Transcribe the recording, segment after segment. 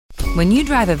When you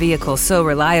drive a vehicle so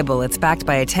reliable it's backed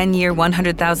by a 10-year,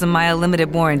 100,000-mile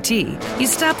limited warranty, you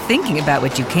stop thinking about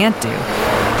what you can't do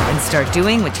and start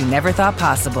doing what you never thought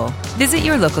possible. Visit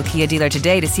your local Kia dealer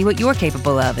today to see what you're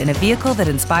capable of in a vehicle that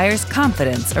inspires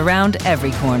confidence around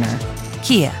every corner.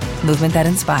 Kia, movement that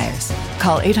inspires.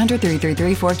 Call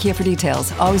 800-333-4KIA for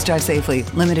details. Always drive safely.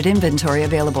 Limited inventory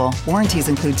available. Warranties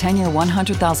include 10-year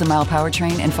 100,000-mile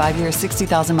powertrain and 5-year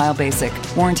 60,000-mile basic.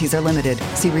 Warranties are limited.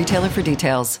 See retailer for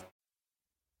details.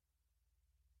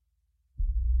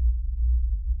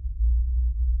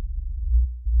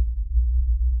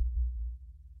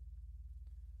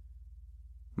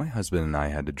 My husband and I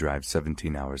had to drive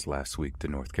 17 hours last week to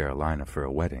North Carolina for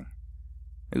a wedding.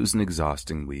 It was an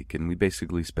exhausting week, and we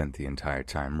basically spent the entire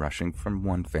time rushing from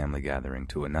one family gathering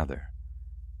to another.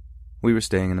 We were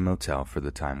staying in a motel for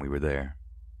the time we were there.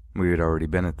 We had already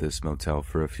been at this motel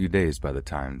for a few days by the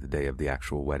time the day of the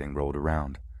actual wedding rolled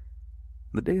around.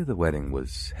 The day of the wedding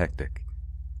was hectic.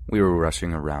 We were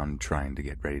rushing around trying to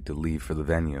get ready to leave for the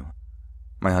venue.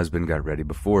 My husband got ready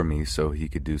before me so he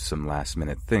could do some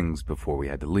last-minute things before we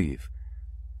had to leave.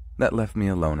 That left me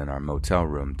alone in our motel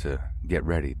room to get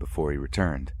ready before he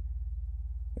returned.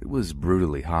 It was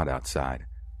brutally hot outside,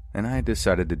 and I had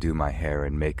decided to do my hair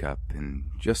and makeup in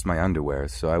just my underwear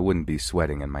so I wouldn't be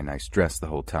sweating in my nice dress the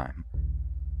whole time.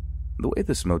 The way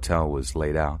this motel was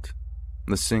laid out,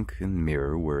 the sink and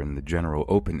mirror were in the general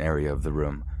open area of the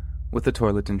room, with the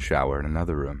toilet and shower in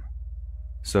another room.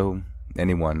 So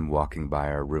anyone walking by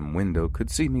our room window could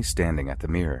see me standing at the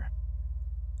mirror.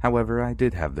 However, I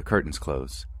did have the curtains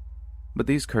closed. But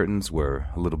these curtains were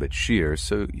a little bit sheer,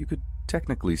 so you could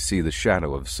technically see the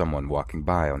shadow of someone walking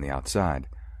by on the outside,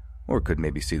 or could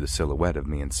maybe see the silhouette of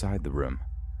me inside the room.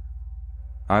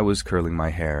 I was curling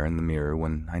my hair in the mirror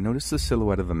when I noticed the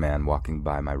silhouette of a man walking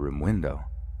by my room window.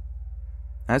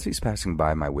 As he's passing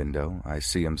by my window, I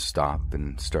see him stop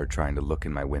and start trying to look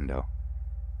in my window.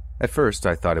 At first,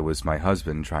 I thought it was my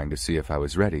husband trying to see if I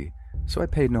was ready, so I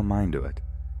paid no mind to it.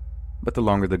 But the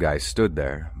longer the guy stood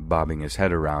there, bobbing his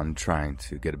head around trying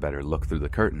to get a better look through the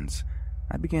curtains,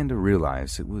 I began to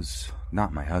realize it was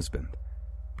not my husband,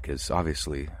 because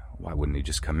obviously, why wouldn't he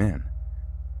just come in?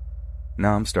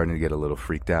 Now I'm starting to get a little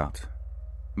freaked out.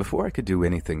 Before I could do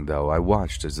anything, though, I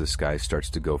watched as this guy starts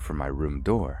to go for my room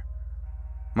door.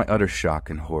 My utter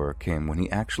shock and horror came when he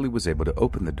actually was able to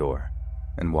open the door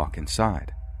and walk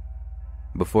inside.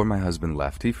 Before my husband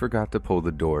left, he forgot to pull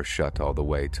the door shut all the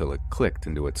way till it clicked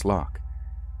into its lock.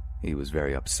 He was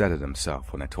very upset at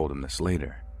himself when I told him this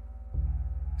later.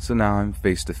 So now I'm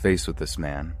face to face with this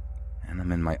man, and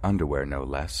I'm in my underwear no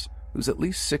less, who's at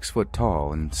least 6 foot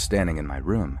tall and standing in my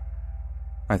room.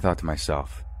 I thought to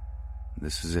myself,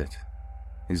 this is it.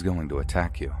 He's going to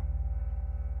attack you.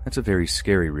 That's a very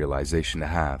scary realization to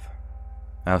have.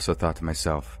 I also thought to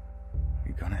myself,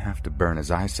 you're gonna have to burn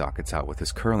his eye sockets out with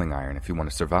his curling iron if you want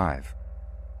to survive.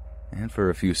 And for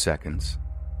a few seconds,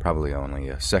 probably only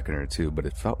a second or two, but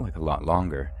it felt like a lot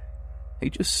longer, he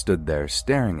just stood there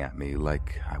staring at me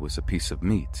like I was a piece of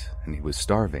meat and he was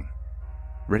starving,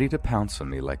 ready to pounce on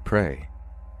me like prey.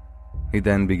 He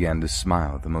then began to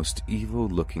smile the most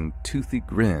evil-looking, toothy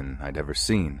grin I'd ever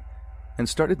seen, and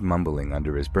started mumbling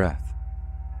under his breath.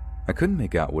 I couldn't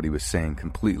make out what he was saying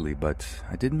completely, but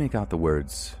I did make out the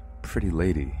words, "Pretty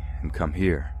lady, and come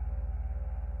here."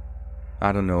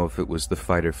 I don't know if it was the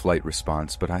fight or flight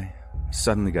response, but I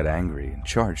suddenly got angry and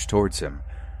charged towards him,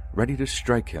 ready to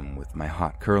strike him with my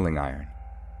hot curling iron.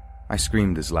 I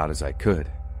screamed as loud as I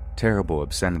could, terrible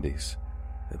obscenities.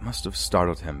 It must have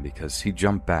startled him because he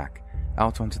jumped back,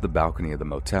 out onto the balcony of the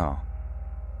motel.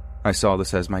 I saw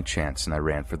this as my chance and I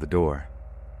ran for the door.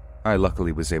 I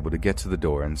luckily was able to get to the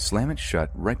door and slam it shut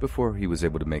right before he was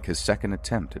able to make his second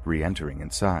attempt at re-entering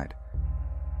inside.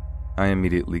 I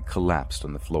immediately collapsed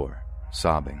on the floor,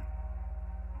 sobbing.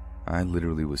 I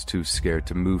literally was too scared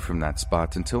to move from that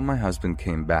spot until my husband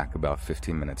came back about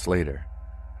 15 minutes later.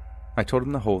 I told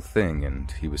him the whole thing and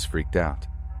he was freaked out.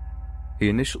 He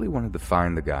initially wanted to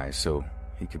find the guy so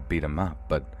he could beat him up,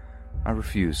 but I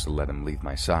refused to let him leave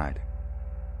my side.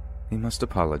 He must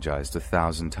apologize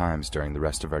 1,000 times during the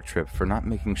rest of our trip for not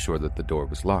making sure that the door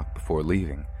was locked before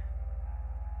leaving.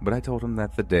 But I told him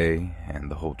that the day,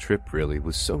 and the whole trip really,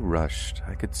 was so rushed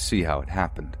I could see how it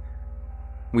happened.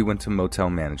 We went to motel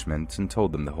management and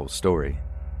told them the whole story.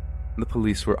 The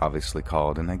police were obviously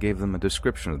called and I gave them a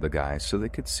description of the guy so they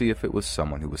could see if it was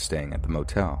someone who was staying at the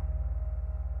motel.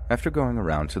 After going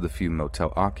around to the few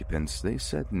motel occupants, they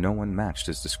said no one matched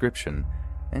his description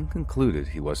and concluded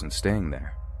he wasn't staying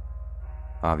there.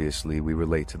 Obviously, we were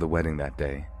late to the wedding that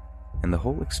day, and the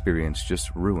whole experience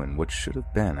just ruined what should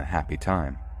have been a happy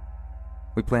time.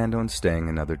 We planned on staying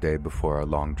another day before our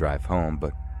long drive home,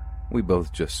 but we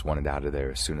both just wanted out of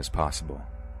there as soon as possible.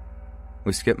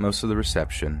 We skipped most of the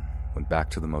reception, went back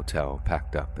to the motel,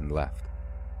 packed up, and left.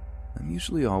 I'm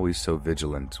usually always so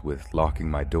vigilant with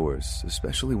locking my doors,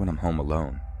 especially when I'm home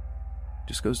alone.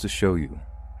 Just goes to show you,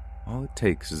 all it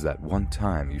takes is that one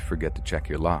time you forget to check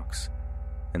your locks,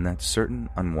 and that certain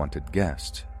unwanted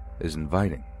guest is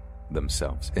inviting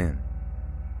themselves in.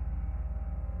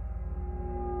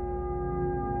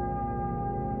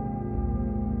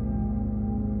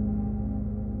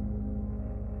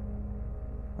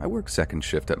 I work second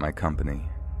shift at my company,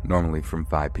 normally from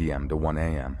 5 p.m. to 1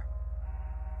 a.m.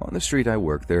 On the street I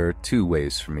work, there are 2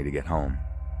 ways for me to get home.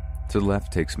 To the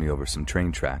left takes me over some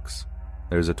train tracks.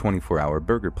 There's a 24-hour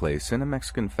burger place and a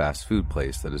Mexican fast food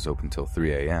place that is open till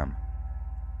 3 a.m.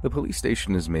 The police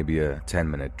station is maybe a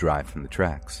 10-minute drive from the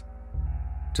tracks.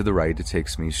 To the right, it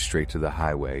takes me straight to the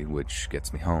highway, which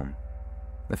gets me home.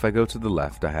 If I go to the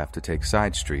left, I have to take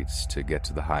side streets to get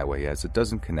to the highway, as it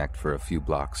doesn't connect for a few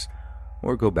blocks,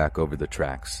 or go back over the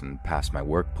tracks and past my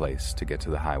workplace to get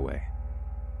to the highway.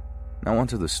 Now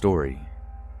onto the story.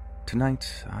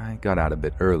 Tonight, I got out a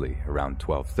bit early, around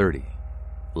 12:30.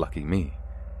 Lucky me.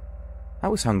 I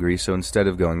was hungry, so instead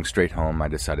of going straight home, I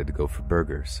decided to go for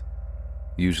burgers.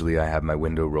 Usually I have my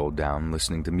window rolled down,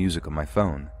 listening to music on my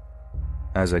phone.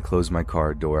 As I closed my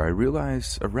car door, I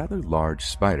realized a rather large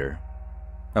spider.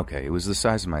 Okay, it was the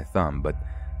size of my thumb, but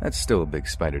that's still a big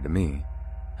spider to me.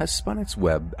 Has spun its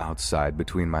web outside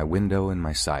between my window and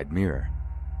my side mirror.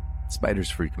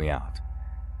 Spiders freak me out.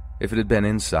 If it had been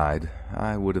inside,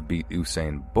 I would have beat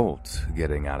Usain Bolt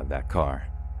getting out of that car.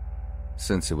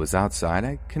 Since it was outside,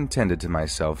 I contended to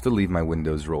myself to leave my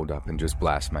windows rolled up and just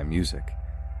blast my music.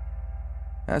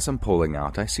 As I'm pulling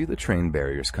out, I see the train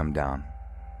barriers come down.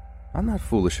 I'm not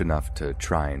foolish enough to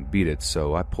try and beat it,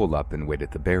 so I pull up and wait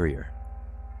at the barrier.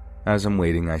 As I'm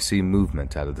waiting, I see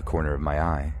movement out of the corner of my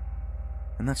eye.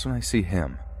 And that's when I see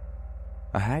him.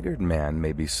 A haggard man,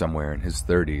 maybe somewhere in his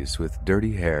 30s, with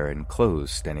dirty hair and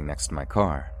clothes, standing next to my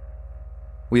car.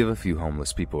 We have a few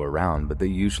homeless people around, but they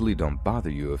usually don't bother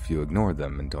you if you ignore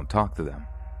them and don't talk to them.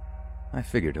 I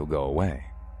figured he'll go away.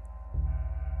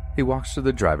 He walks to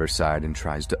the driver's side and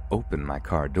tries to open my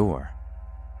car door.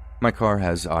 My car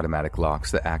has automatic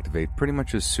locks that activate pretty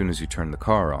much as soon as you turn the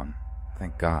car on.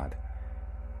 Thank God.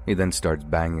 He then starts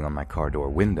banging on my car door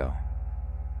window.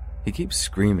 He keeps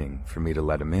screaming for me to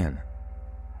let him in.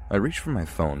 I reach for my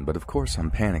phone, but of course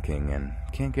I'm panicking and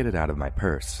can't get it out of my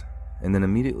purse, and then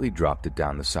immediately dropped it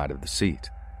down the side of the seat.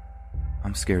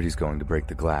 I'm scared he's going to break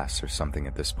the glass or something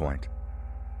at this point.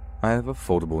 I have a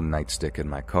foldable nightstick in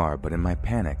my car, but in my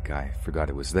panic, I forgot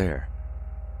it was there.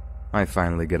 I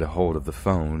finally get a hold of the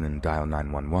phone and dial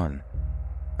 911.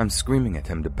 I'm screaming at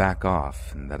him to back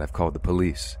off and that I've called the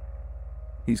police.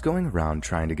 He's going around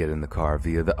trying to get in the car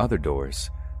via the other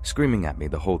doors, screaming at me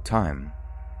the whole time,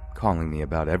 calling me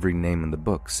about every name in the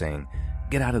book, saying,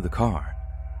 "Get out of the car."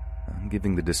 I'm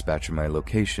giving the dispatcher my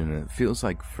location, and it feels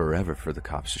like forever for the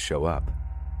cops to show up,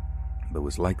 but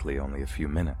was likely only a few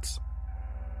minutes.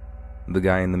 The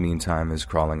guy in the meantime is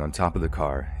crawling on top of the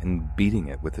car and beating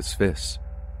it with his fists.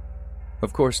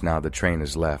 Of course now the train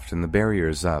is left and the barrier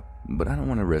is up, but I don't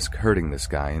want to risk hurting this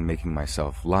guy and making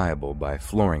myself liable by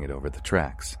flooring it over the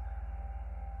tracks.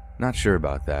 Not sure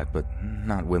about that, but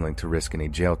not willing to risk any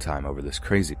jail time over this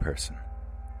crazy person.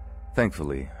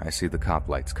 Thankfully, I see the cop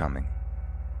lights coming.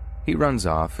 He runs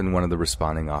off and one of the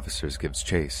responding officers gives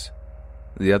chase.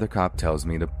 The other cop tells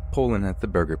me to pull in at the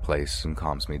burger place and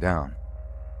calms me down.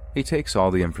 He takes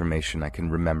all the information I can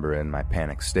remember in my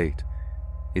panic state.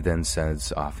 He then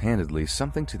says offhandedly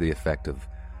something to the effect of,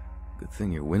 "Good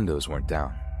thing your windows weren't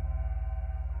down."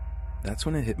 That's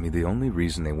when it hit me the only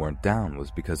reason they weren't down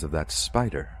was because of that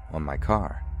spider on my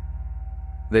car.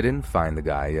 They didn't find the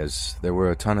guy as there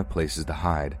were a ton of places to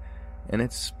hide, and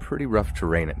it's pretty rough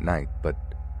terrain at night, but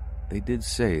they did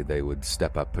say they would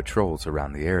step up patrols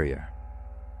around the area.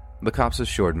 The cops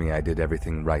assured me I did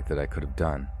everything right that I could have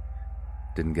done.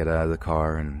 Didn't get out of the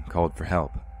car and called for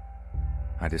help.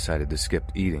 I decided to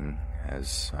skip eating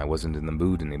as I wasn't in the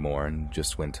mood anymore and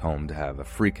just went home to have a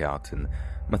freak out and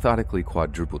methodically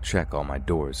quadruple check all my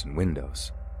doors and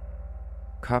windows.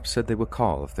 Cops said they would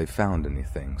call if they found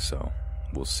anything, so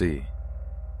we'll see.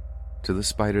 To the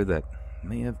spider that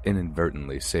may have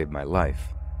inadvertently saved my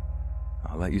life,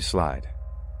 I'll let you slide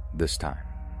this time.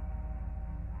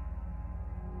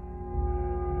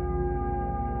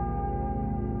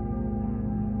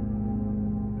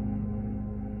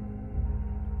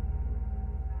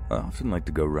 I often like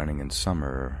to go running in summer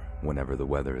or whenever the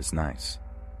weather is nice.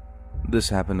 This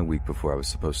happened a week before I was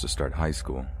supposed to start high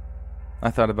school. I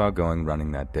thought about going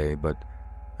running that day, but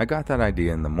I got that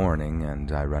idea in the morning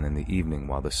and I run in the evening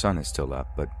while the sun is still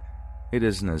up, but it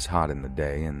isn't as hot in the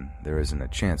day and there isn't a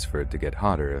chance for it to get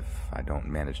hotter if I don't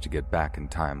manage to get back in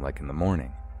time like in the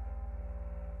morning.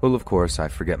 Well, of course, I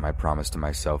forget my promise to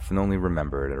myself and only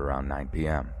remember it at around 9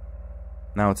 p.m.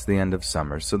 Now it's the end of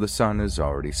summer, so the sun is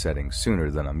already setting sooner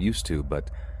than I'm used to,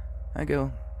 but I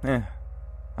go,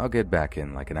 I'll get back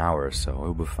in like an hour or so,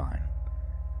 it'll be fine.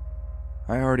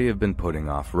 I already have been putting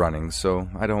off running, so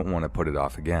I don't want to put it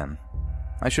off again.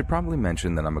 I should probably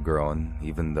mention that I'm a girl, and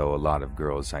even though a lot of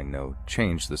girls I know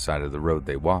change the side of the road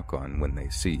they walk on when they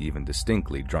see even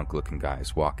distinctly drunk-looking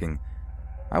guys walking,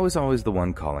 I was always the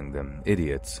one calling them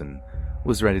idiots and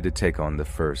was ready to take on the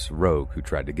first rogue who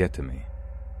tried to get to me.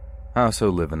 I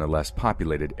also live in a less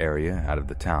populated area out of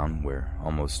the town where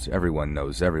almost everyone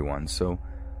knows everyone, so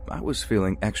I was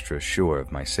feeling extra sure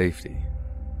of my safety.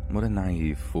 What a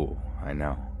naive fool, I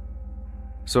know.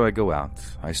 So I go out,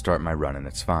 I start my run, and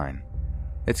it's fine.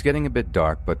 It's getting a bit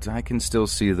dark, but I can still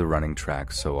see the running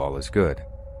tracks, so all is good.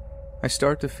 I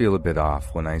start to feel a bit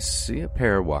off when I see a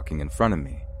pair walking in front of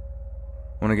me.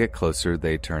 When I get closer,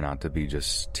 they turn out to be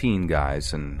just teen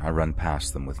guys, and I run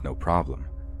past them with no problem.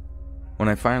 When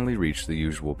I finally reach the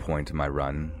usual point in my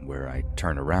run, where I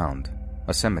turn around,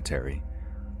 a cemetery.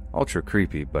 Ultra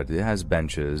creepy, but it has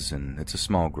benches, and it's a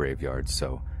small graveyard,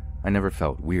 so I never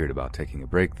felt weird about taking a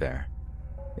break there.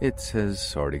 It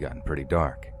has already gotten pretty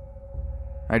dark.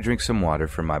 I drink some water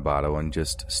from my bottle and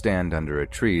just stand under a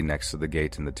tree next to the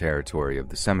gate in the territory of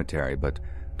the cemetery, but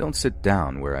don't sit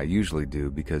down where I usually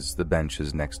do because the bench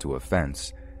is next to a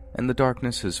fence, and the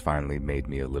darkness has finally made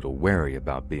me a little wary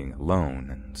about being alone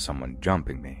and someone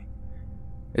jumping me.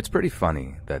 It's pretty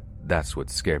funny that that's what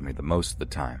scared me the most of the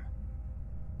time.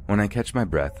 When I catch my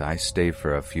breath, I stay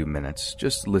for a few minutes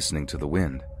just listening to the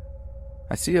wind.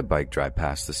 I see a bike drive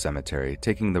past the cemetery,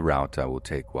 taking the route I will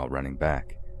take while running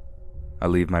back. I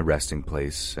leave my resting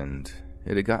place, and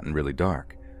it had gotten really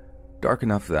dark. Dark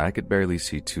enough that I could barely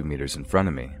see 2 meters in front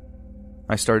of me.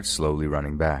 I start slowly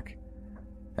running back.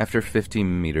 After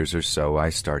 15 meters or so, I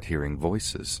start hearing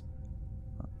voices.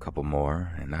 A couple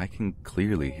more, and I can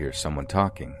clearly hear someone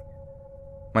talking.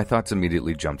 My thoughts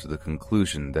immediately jump to the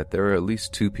conclusion that there are at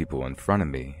least 2 people in front of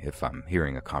me if I'm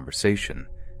hearing a conversation.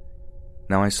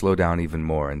 Now I slow down even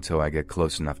more until I get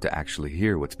close enough to actually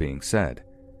hear what's being said.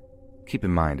 Keep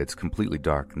in mind it's completely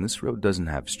dark and this road doesn't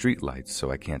have street lights,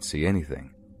 so I can't see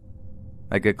anything.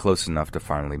 I get close enough to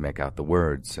finally make out the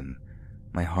words, and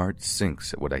my heart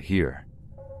sinks at what I hear.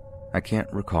 I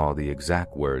can't recall the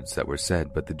exact words that were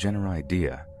said, but the general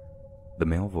idea. The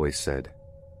male voice said,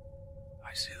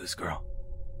 "I see this girl.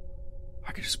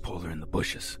 I could just pull her in the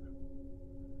bushes."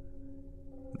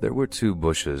 There were 2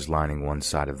 bushes lining one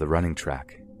side of the running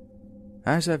track.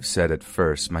 As I've said at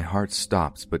first, my heart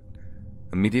stops, but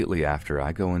immediately after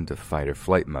I go into fight or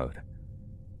flight mode.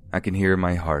 I can hear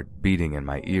my heart beating in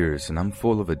my ears and I'm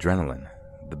full of adrenaline,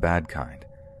 the bad kind.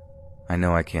 I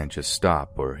know I can't just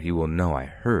stop or he will know I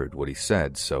heard what he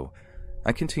said, so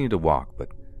I continue to walk, but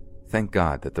thank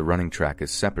God that the running track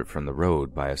is separate from the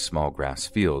road by a small grass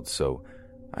field, so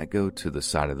I go to the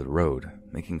side of the road,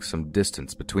 making some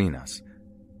distance between us.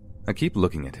 I keep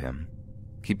looking at him.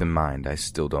 Keep in mind, I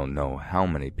still don't know how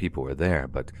many people are there,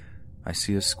 but I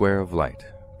see a square of light,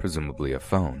 presumably a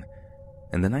phone,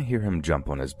 and then I hear him jump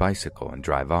on his bicycle and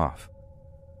drive off.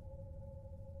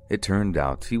 It turned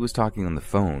out he was talking on the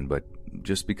phone, but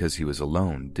just because he was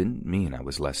alone didn't mean I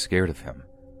was less scared of him.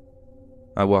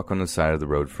 I walk on the side of the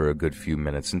road for a good few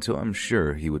minutes until I'm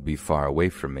sure he would be far away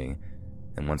from me,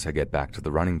 and once I get back to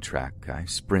the running track, I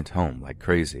sprint home like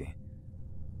crazy.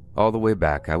 All the way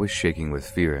back, I was shaking with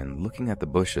fear and looking at the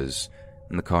bushes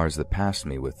and the cars that passed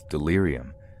me with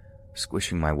delirium,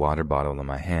 squishing my water bottle in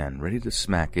my hand, ready to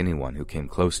smack anyone who came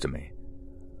close to me.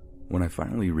 When I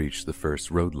finally reached the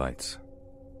first road lights,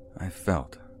 I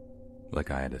felt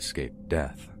like I had escaped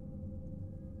death.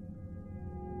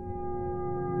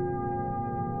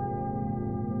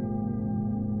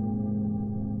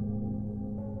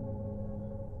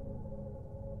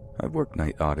 I've worked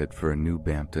night audit for a new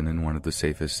Bampton in one of the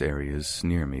safest areas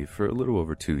near me for a little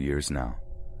over 2 years now.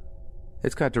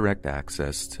 It's got direct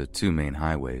access to 2 main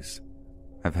highways.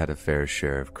 I've had a fair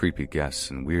share of creepy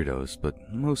guests and weirdos,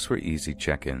 but most were easy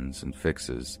check-ins and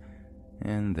fixes,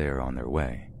 and they're on their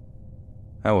way.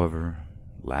 However,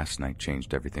 last night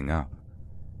changed everything up.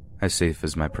 As safe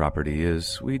as my property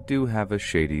is, we do have a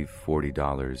shady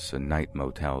 $40 a night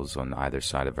motels on either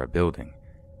side of our building.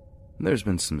 There's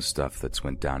been some stuff that's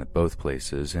went down at both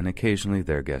places, and occasionally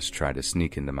their guests try to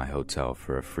sneak into my hotel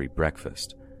for a free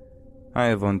breakfast. I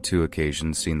have on 2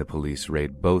 occasions seen the police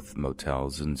raid both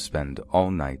motels and spend all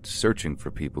night searching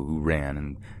for people who ran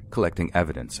and collecting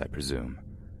evidence, I presume.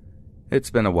 It's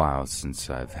been a while since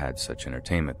I've had such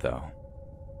entertainment, though.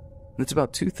 It's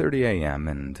about 2:30 a.m.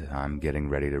 and I'm getting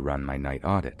ready to run my night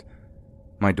audit.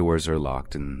 My doors are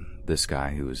locked and this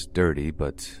guy who is dirty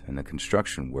but in a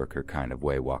construction worker kind of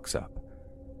way walks up.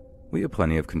 We have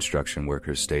plenty of construction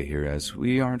workers stay here as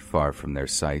we aren't far from their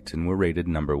site and we're rated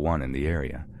number 1 in the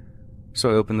area. So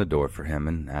I open the door for him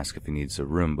and ask if he needs a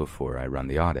room before I run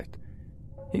the audit.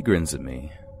 He grins at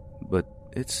me, but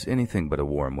it's anything but a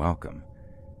warm welcome.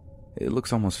 It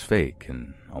looks almost fake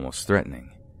and almost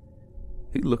threatening.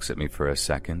 He looks at me for a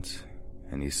second,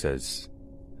 and he says,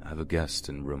 "I have a guest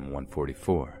in room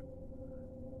 144.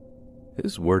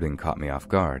 His wording caught me off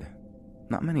guard.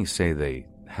 Not many say they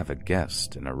have a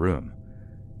guest in a room.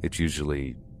 It's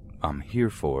usually, "I'm here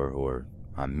for," or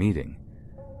 "I'm meeting."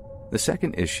 The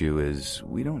second issue is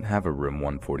we don't have a room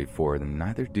 144, and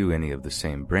neither do any of the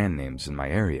same brand names in my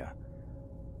area.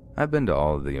 I've been to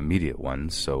all of the immediate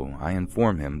ones, so I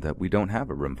inform him that we don't have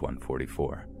a room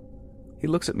 144. He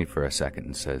looks at me for a second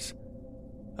and says,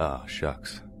 "Oh,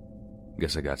 shucks.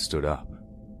 Guess I got stood up."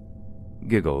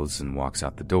 Giggles and walks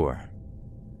out the door.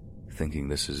 Thinking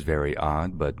this is very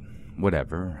odd, but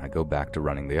whatever, I go back to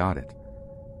running the audit.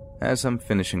 As I'm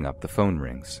finishing up, the phone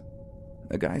rings.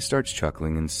 A guy starts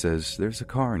chuckling and says there's a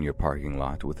car in your parking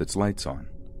lot with its lights on.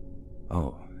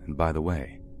 Oh, and by the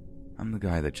way, I'm the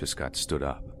guy that just got stood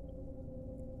up.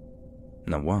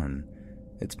 Now 1,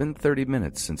 it's been 30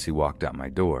 minutes since he walked out my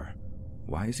door.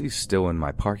 Why is he still in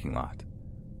my parking lot?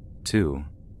 2,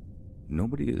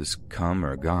 nobody has come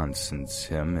or gone since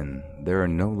him and there are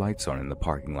no lights on in the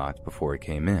parking lot before he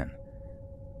came in.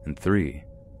 And 3,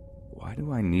 why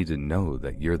do I need to know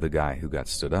that you're the guy who got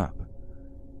stood up?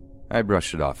 I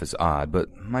brush it off as odd,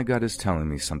 but my gut is telling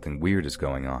me something weird is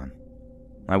going on.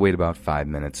 I wait about 5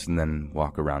 minutes and then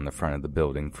walk around the front of the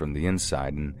building from the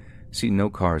inside and see no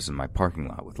cars in my parking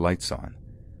lot with lights on.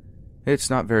 It's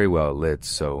not very well lit,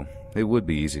 so it would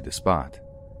be easy to spot.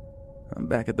 I'm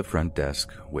back at the front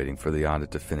desk, waiting for the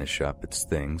audit to finish up its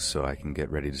things so I can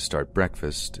get ready to start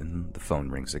breakfast, and the phone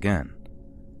rings again.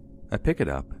 I pick it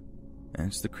up, and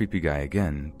it's the creepy guy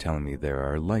again telling me there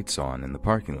are lights on in the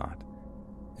parking lot.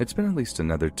 It's been at least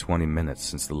another 20 minutes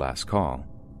since the last call.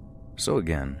 So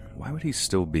again, why would he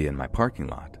still be in my parking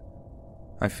lot?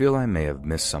 I feel I may have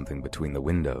missed something between the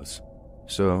windows,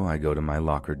 so I go to my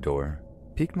locker door,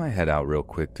 peek my head out real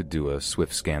quick to do a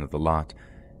swift scan of the lot,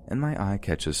 and my eye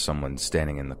catches someone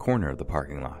standing in the corner of the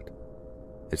parking lot.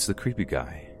 It's the creepy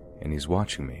guy, and he's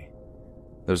watching me.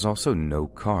 There's also no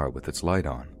car with its light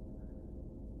on.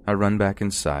 I run back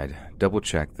inside,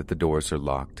 double-check that the doors are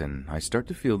locked, and I start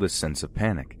to feel this sense of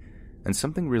panic, and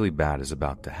something really bad is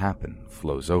about to happen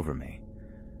flows over me.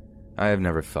 I have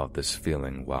never felt this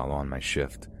feeling while on my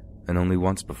shift, and only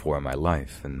once before in my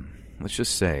life, and let's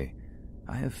just say,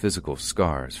 I have physical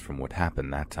scars from what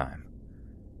happened that time.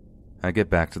 I get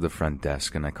back to the front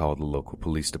desk and I call the local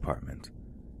police department.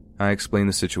 I explain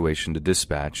the situation to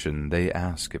dispatch, and they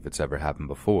ask if it's ever happened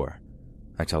before.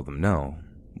 I tell them no,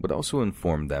 but also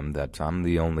inform them that I'm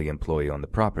the only employee on the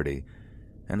property,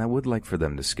 and I would like for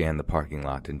them to scan the parking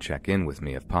lot and check in with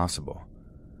me if possible.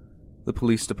 The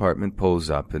police department pulls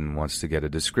up and wants to get a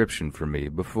description from me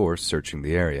before searching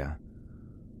the area.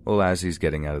 Well, as he's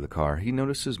getting out of the car, he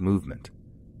notices movement.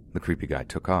 The creepy guy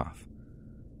took off.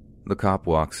 The cop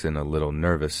walks in a little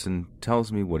nervous and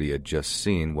tells me what he had just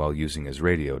seen while using his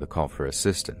radio to call for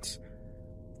assistance.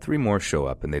 3 more show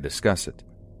up and they discuss it.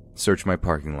 Search my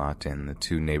parking lot and the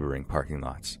 2 neighboring parking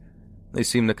lots. They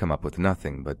seem to come up with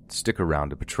nothing, but stick around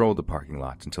to patrol the parking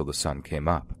lot until the sun came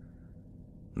up.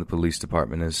 The police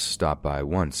department has stopped by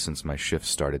once since my shift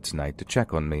started tonight to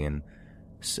check on me and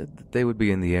said that they would be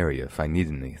in the area if I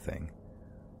needed anything.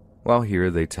 While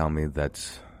here, they tell me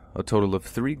that a total of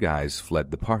 3 guys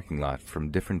fled the parking lot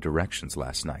from different directions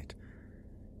last night.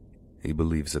 He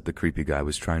believes that the creepy guy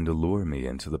was trying to lure me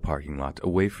into the parking lot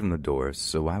away from the doors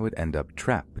so I would end up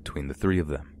trapped between the 3 of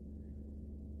them.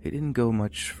 He didn't go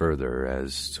much further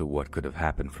as to what could have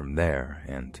happened from there,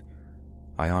 and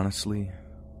I honestly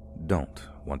don't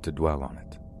want to dwell on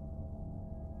it.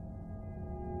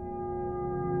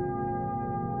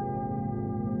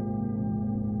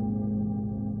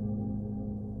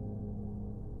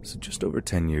 So just over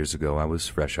 10 years ago, I was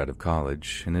fresh out of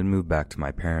college and had moved back to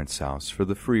my parents' house for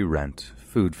the free rent,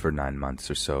 food for 9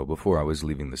 months or so before I was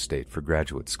leaving the state for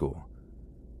graduate school.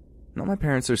 Now, my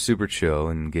parents are super chill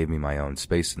and gave me my own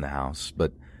space in the house,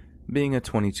 but being a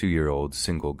 22-year-old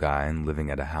single guy and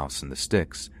living at a house in the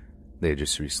sticks, they had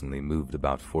just recently moved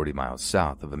about 40 miles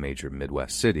south of a major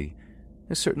Midwest city,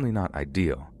 is certainly not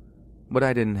ideal, but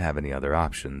I didn't have any other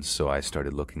options, so I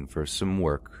started looking for some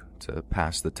work to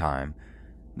pass the time,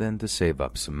 then to save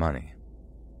up some money.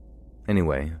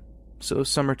 Anyway, so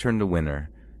summer turned to winter,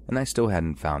 and I still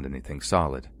hadn't found anything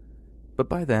solid. But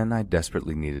by then, I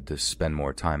desperately needed to spend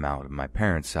more time out of my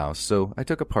parents' house, so I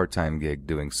took a part-time gig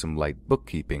doing some light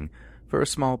bookkeeping for a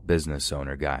small business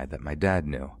owner guy that my dad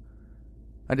knew.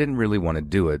 I didn't really want to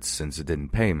do it since it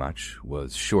didn't pay much,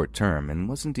 was short-term, and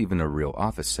wasn't even a real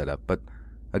office setup, but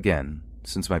again,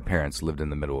 since my parents lived in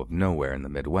the middle of nowhere in the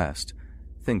Midwest,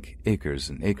 think acres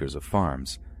and acres of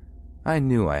farms, I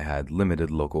knew I had limited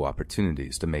local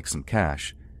opportunities to make some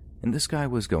cash, and this guy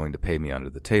was going to pay me under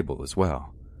the table as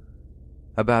well.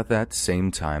 About that same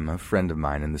time, a friend of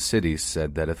mine in the city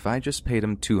said that if I just paid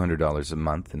him $200 a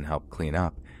month and helped clean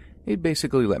up, he'd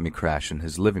basically let me crash in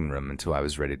his living room until I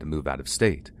was ready to move out of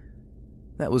state.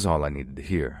 That was all I needed to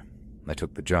hear. I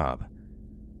took the job.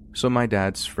 So my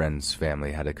dad's friend's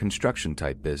family had a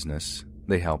construction-type business.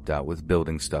 They helped out with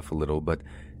building stuff a little, but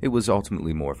it was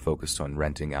ultimately more focused on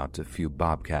renting out a few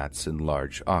bobcats and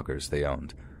large augers they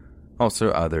owned. Also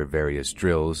other various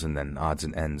drills and then odds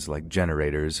and ends like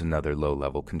generators and other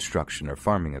low-level construction or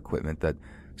farming equipment that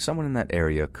someone in that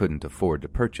area couldn't afford to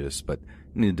purchase but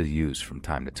needed to use from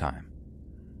time to time.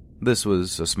 This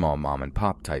was a small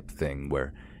mom-and-pop type thing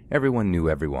where everyone knew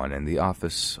everyone and the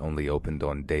office only opened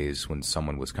on days when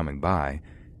someone was coming by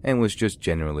and was just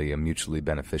generally a mutually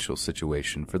beneficial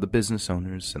situation for the business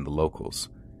owners and the locals.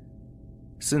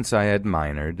 Since I had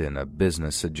minored in a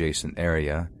business-adjacent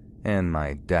area, and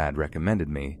my dad recommended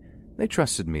me, they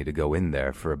trusted me to go in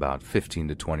there for about 15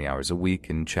 to 20 hours a week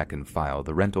and check and file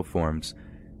the rental forms,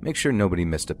 make sure nobody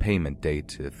missed a payment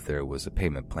date if there was a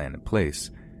payment plan in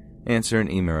place, answer an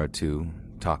email or two,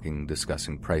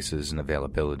 discussing prices and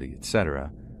availability,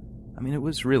 etc. I mean, it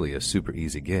was really a super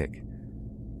easy gig.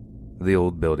 The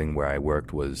old building where I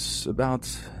worked was about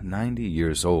 90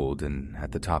 years old and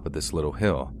at the top of this little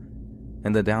hill,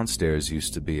 and the downstairs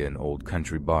used to be an old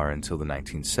country bar until the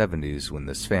 1970s when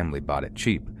this family bought it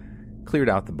cheap, cleared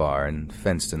out the bar, and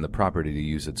fenced in the property to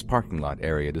use its parking lot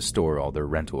area to store all their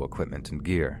rental equipment and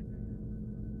gear.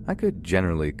 I could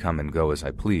generally come and go as I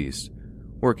pleased,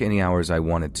 work any hours I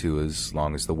wanted to as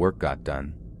long as the work got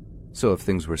done. So if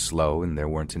things were slow and there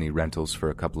weren't any rentals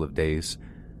for a couple of days,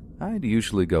 I'd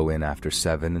usually go in after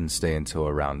 7 and stay until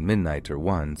around midnight or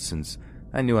 1 since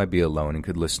I knew I'd be alone and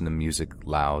could listen to music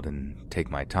loud and take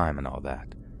my time and all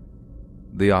that.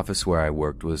 The office where I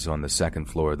worked was on the second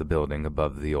floor of the building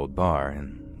above the old bar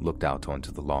and looked out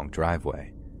onto the long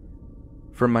driveway.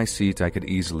 From my seat, I could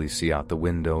easily see out the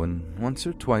window and once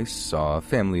or twice saw a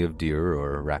family of deer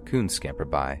or a raccoon scamper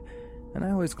by, and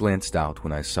I always glanced out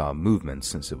when I saw movement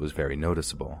since it was very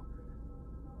noticeable.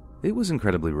 It was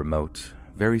incredibly remote,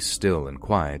 very still and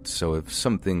quiet, so if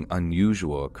something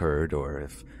unusual occurred or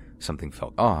if something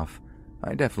felt off,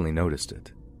 I definitely noticed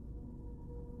it.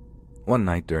 One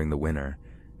night during the winter,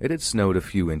 it had snowed a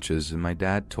few inches and my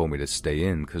dad told me to stay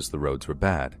in because the roads were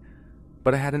bad,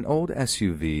 but I had an old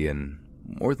SUV and,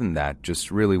 more than that,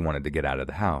 just really wanted to get out of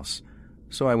the house,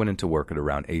 so I went into work at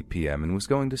around 8 p.m. and was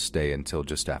going to stay until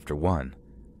just after 1.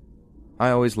 I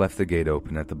always left the gate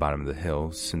open at the bottom of the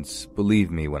hill since,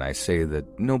 believe me when I say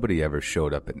that nobody ever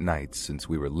showed up at night since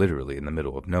we were literally in the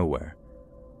middle of nowhere.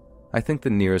 I think the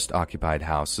nearest occupied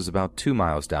house is about 2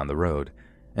 miles down the road,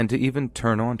 and to even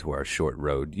turn onto our short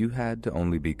road, you had to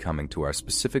only be coming to our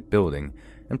specific building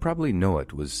and probably know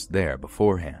it was there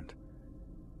beforehand.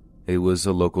 It was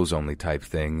a locals-only type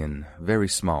thing and very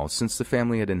small since the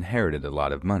family had inherited a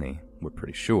lot of money, we're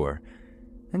pretty sure,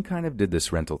 and kind of did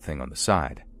this rental thing on the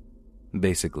side.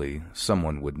 Basically,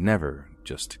 someone would never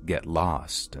just get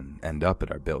lost and end up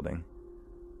at our building.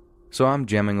 So I'm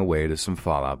jamming away to some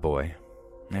Fall Out Boy.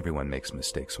 Everyone makes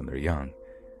mistakes when they're young.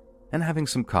 And having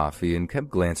some coffee and kept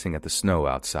glancing at the snow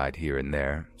outside here and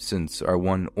there, since our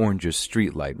one orangish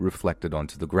streetlight reflected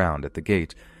onto the ground at the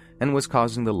gate and was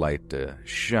causing the light to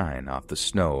shine off the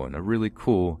snow in a really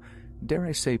cool, dare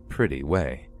I say pretty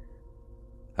way.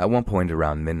 At one point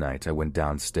around midnight, I went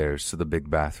downstairs to the big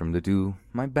bathroom to do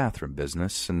my bathroom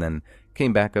business and then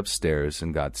came back upstairs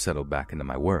and got settled back into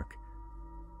my work.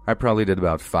 I probably did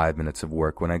about 5 minutes of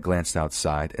work when I glanced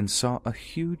outside and saw a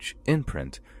huge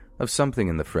imprint of something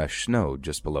in the fresh snow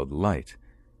just below the light.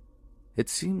 It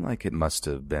seemed like it must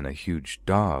have been a huge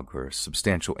dog or a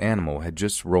substantial animal had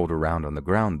just rolled around on the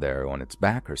ground there on its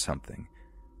back or something.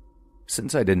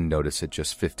 Since I didn't notice it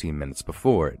just 15 minutes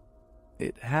before,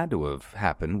 it had to have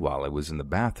happened while I was in the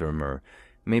bathroom or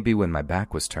maybe when my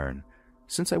back was turned,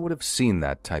 since I would have seen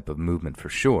that type of movement for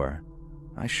sure.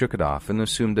 I shook it off and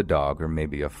assumed a dog or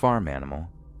maybe a farm animal,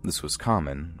 This was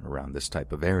common around this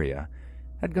type of area,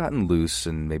 had gotten loose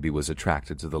and maybe was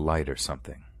attracted to the light or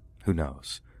something. Who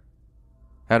knows?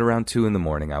 At around 2 in the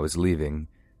morning, I was leaving,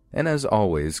 and as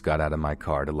always, got out of my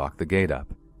car to lock the gate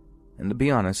up. And to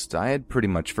be honest, I had pretty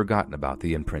much forgotten about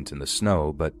the imprint in the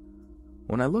snow, but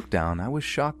when I looked down, I was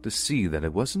shocked to see that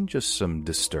it wasn't just some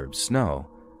disturbed snow,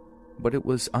 but it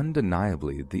was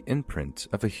undeniably the imprint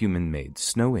of a human-made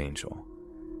snow angel.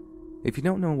 If you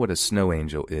don't know what a snow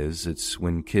angel is, it's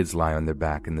when kids lie on their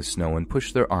back in the snow and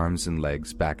push their arms and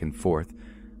legs back and forth,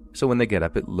 so when they get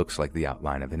up it looks like the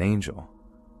outline of an angel.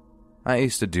 I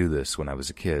used to do this when I was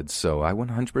a kid, so I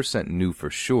 100% knew for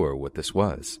sure what this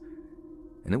was.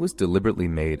 And it was deliberately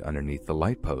made underneath the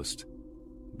light post.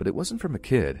 But it wasn't from a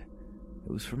kid.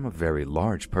 It was from a very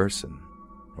large person,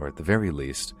 or at the very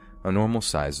least, a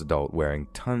normal-sized adult wearing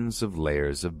tons of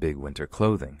layers of big winter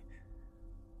clothing.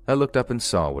 I looked up and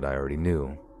saw what I already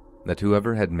knew, that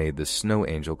whoever had made this snow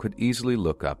angel could easily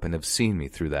look up and have seen me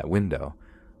through that window,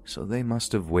 so they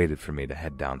must have waited for me to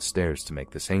head downstairs to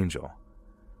make this angel.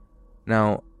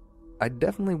 Now, I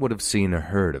definitely would have seen or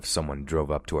heard if someone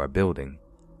drove up to our building,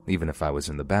 even if I was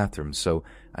in the bathroom, so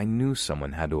I knew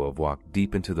someone had to have walked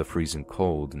deep into the freezing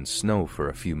cold and snow for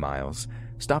a few miles,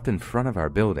 stopped in front of our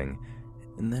building,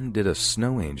 and then did a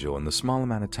snow angel in the small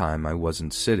amount of time I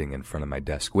wasn't sitting in front of my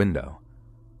desk window.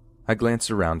 I glanced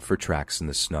around for tracks in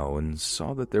the snow and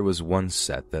saw that there was one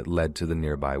set that led to the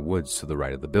nearby woods to the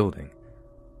right of the building,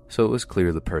 so it was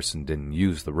clear the person didn't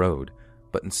use the road,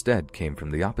 but instead came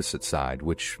from the opposite side,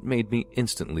 which made me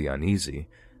instantly uneasy,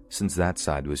 since that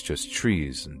side was just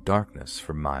trees and darkness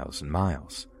for miles and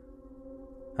miles.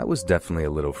 I was definitely a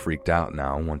little freaked out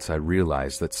now once I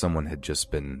realized that someone had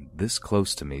just been this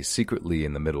close to me secretly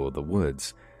in the middle of the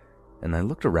woods, and I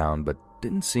looked around but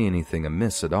didn't see anything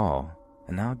amiss at all,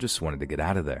 and now just wanted to get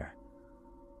out of there.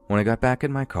 When I got back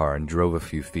in my car and drove a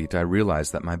few feet, I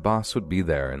realized that my boss would be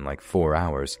there in like 4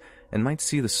 hours and might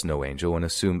see the snow angel and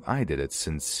assume I did it,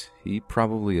 since he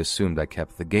probably assumed I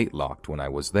kept the gate locked when I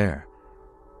was there.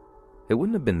 It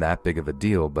wouldn't have been that big of a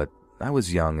deal, but I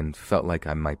was young and felt like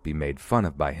I might be made fun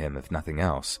of by him if nothing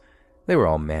else. They were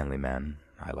all manly men.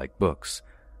 I like books.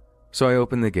 So I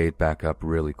opened the gate back up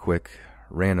really quick,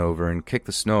 ran over and kicked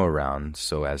the snow around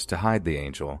so as to hide the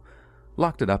angel,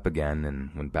 locked it up again,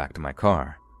 and went back to my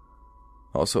car.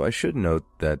 Also, I should note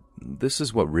that this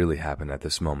is what really happened at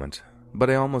this moment, but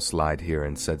I almost lied here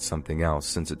and said something else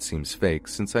since it seems fake,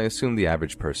 since I assumed the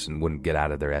average person wouldn't get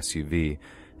out of their SUV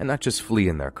and not just flee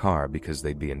in their car because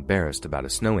they'd be embarrassed about a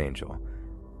snow angel.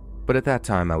 But at that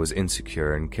time I was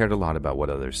insecure and cared a lot about what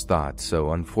others thought,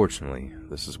 so unfortunately,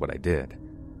 this is what I did.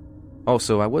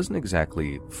 Also, I wasn't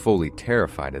exactly fully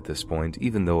terrified at this point,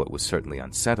 even though it was certainly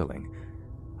unsettling.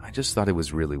 I just thought it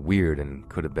was really weird and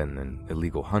could have been an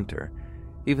illegal hunter,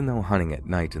 even though hunting at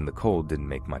night in the cold didn't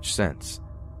make much sense.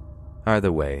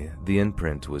 Either way, the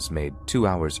imprint was made 2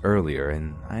 hours earlier,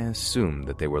 and I assumed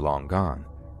that they were long gone.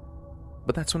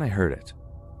 But that's when I heard it.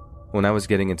 When I was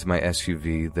getting into my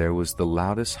SUV, there was the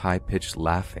loudest high-pitched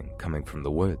laughing coming from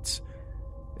the woods.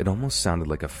 It almost sounded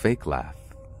like a fake laugh,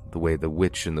 the way the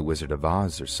witch in The Wizard of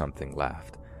Oz or something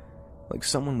laughed. Like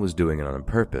someone was doing it on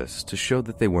purpose to show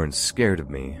that they weren't scared of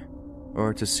me,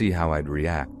 or to see how I'd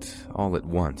react. All at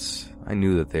once, I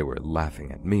knew that they were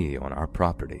laughing at me on our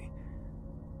property.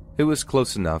 It was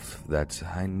close enough that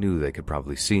I knew they could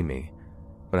probably see me,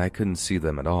 but I couldn't see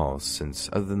them at all since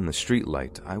other than the street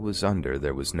light I was under,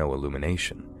 there was no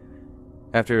illumination.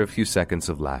 After a few seconds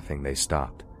of laughing, they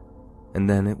stopped, and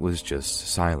then it was just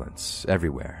silence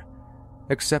everywhere,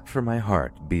 except for my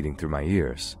heart beating through my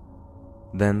ears.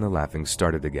 Then the laughing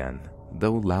started again,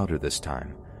 though louder this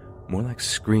time, more like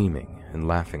screaming and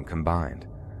laughing combined.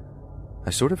 I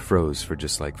sort of froze for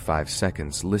just like 5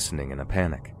 seconds, listening in a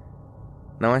panic.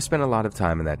 Now, I spent a lot of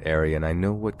time in that area, and I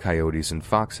know what coyotes and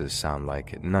foxes sound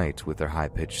like at night with their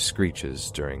high-pitched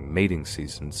screeches during mating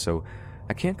season, so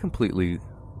I can't completely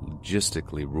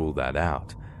logistically rule that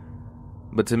out.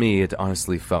 But to me, it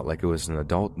honestly felt like it was an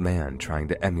adult man trying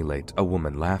to emulate a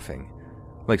woman laughing,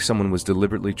 like someone was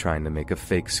deliberately trying to make a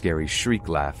fake scary shriek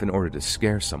laugh in order to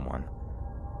scare someone.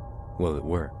 Well, it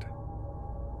worked.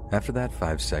 After that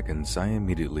 5 seconds, I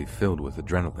immediately filled with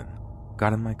adrenaline,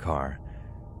 got in my car,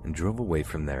 and drove away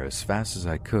from there as fast as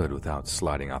I could without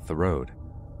sliding off the road.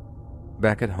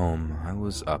 Back at home, I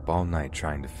was up all night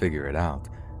trying to figure it out,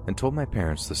 and told my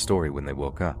parents the story when they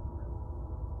woke up.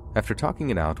 After talking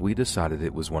it out, we decided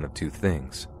it was one of two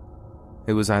things.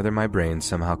 It was either my brain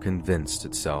somehow convinced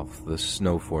itself the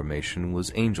snow formation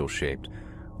was angel-shaped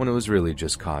when it was really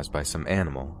just caused by some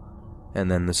animal,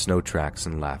 and then the snow tracks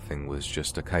and laughing was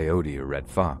just a coyote or red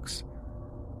fox.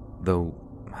 Though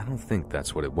I don't think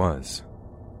that's what it was.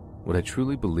 What I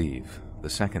truly believe, the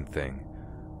second thing,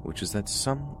 which is that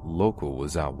some local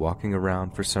was out walking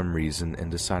around for some reason and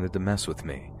decided to mess with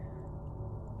me.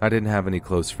 I didn't have any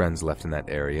close friends left in that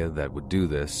area that would do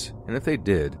this, and if they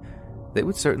did, they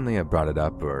would certainly have brought it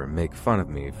up or make fun of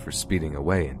me for speeding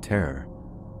away in terror.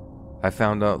 I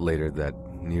found out later that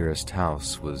nearest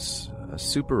house was a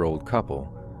super old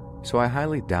couple, so I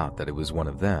highly doubt that it was one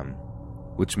of them,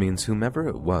 which means whomever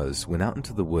it was went out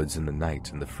into the woods in the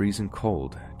night in the freezing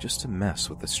cold just to mess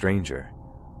with a stranger.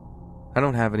 I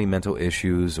don't have any mental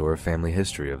issues or a family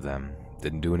history of them,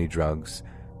 didn't do any drugs.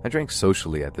 I drank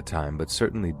socially at the time, but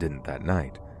certainly didn't that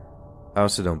night. I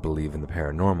also don't believe in the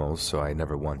paranormal, so I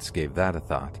never once gave that a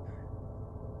thought.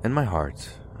 In my heart,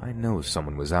 I know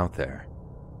someone was out there.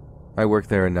 I worked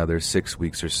there another 6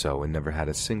 weeks or so and never had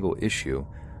a single issue,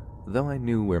 though I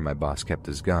knew where my boss kept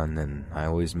his gun and I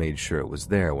always made sure it was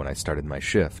there when I started my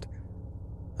shift.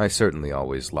 I certainly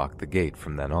always locked the gate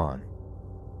from then on.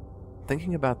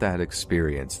 Thinking about that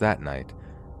experience that night,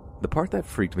 the part that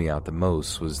freaked me out the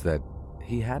most was that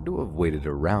he had to have waited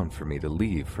around for me to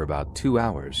leave for about 2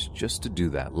 hours just to do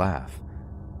that laugh.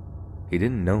 He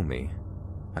didn't know me.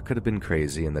 I could have been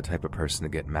crazy and the type of person to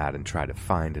get mad and try to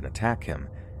find and attack him,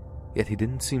 yet he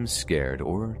didn't seem scared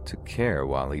or to care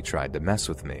while he tried to mess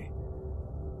with me.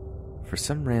 For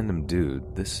some random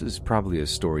dude, this is probably a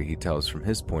story he tells from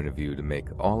his point of view to make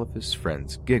all of his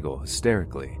friends giggle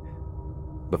hysterically.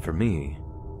 But for me,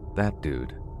 that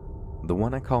dude, the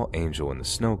one I call Angel in the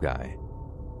Snow Guy,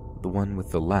 the one with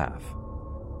the laugh,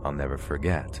 I'll never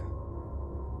forget.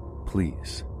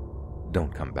 Please,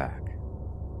 don't come back.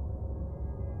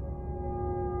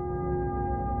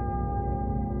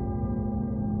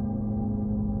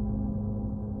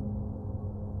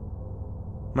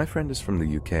 My friend is from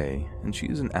the UK, and she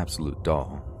is an absolute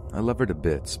doll. I love her to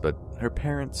bits, but her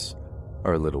parents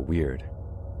are a little weird.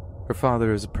 Her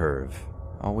father is a perv,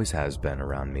 always has been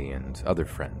around me and other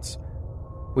friends.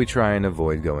 We try and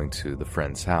avoid going to the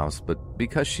friend's house, but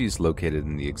because she's located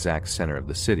in the exact center of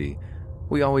the city,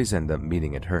 we always end up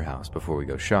meeting at her house before we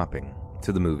go shopping,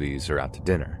 to the movies, or out to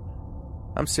dinner.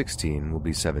 I'm 16, will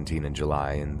be 17 in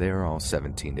July, and they are all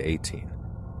 17 to 18.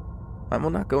 I will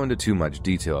not go into too much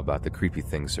detail about the creepy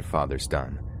things her father's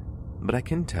done, but I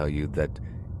can tell you that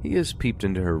he has peeped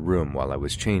into her room while I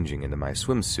was changing into my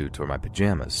swimsuit or my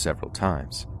pajamas several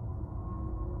times.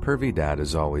 Pervy Dad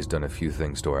has always done a few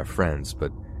things to our friends,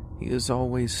 but he has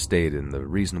always stayed in the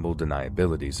reasonable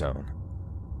deniability zone,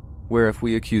 where if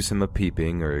we accuse him of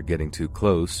peeping or getting too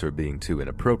close or being too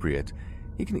inappropriate,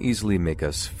 he can easily make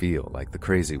us feel like the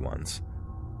crazy ones.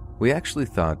 We actually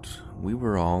thought we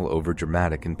were all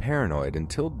overdramatic and paranoid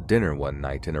until dinner one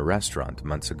night in a restaurant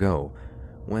months ago,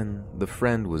 when the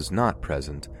friend was not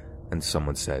present and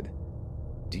someone said,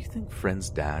 "Do you think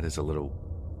friend's dad is a little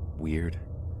weird?"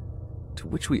 To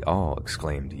which we all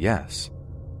exclaimed, "Yes."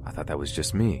 I thought that was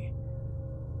just me.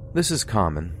 This is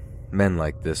common. Men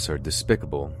like this are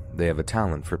despicable. They have a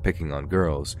talent for picking on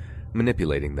girls,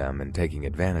 manipulating them, and taking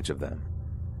advantage of them.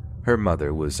 Her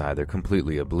mother was either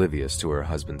completely oblivious to her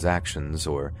husband's actions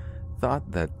or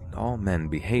thought that all men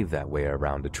behave that way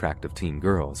around attractive teen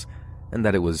girls, and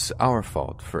that it was our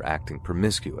fault for acting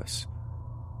promiscuous.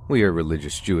 We are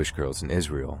religious Jewish girls in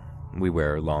Israel. We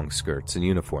wear long skirts and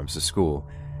uniforms to school,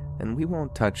 and we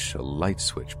won't touch a light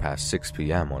switch past 6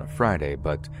 p.m. on a Friday,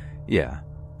 but yeah,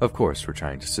 of course we're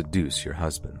trying to seduce your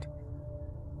husband.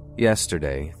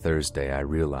 Yesterday, Thursday, I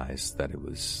realized that it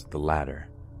was the latter.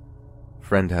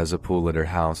 Friend has a pool at her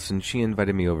house, and she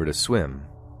invited me over to swim.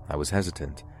 I was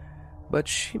hesitant, but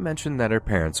she mentioned that her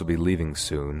parents will be leaving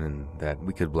soon and that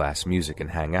we could blast music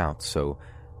and hang out, so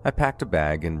I packed a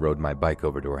bag and rode my bike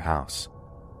over to her house.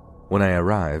 When I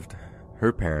arrived,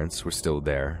 her parents were still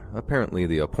there. Apparently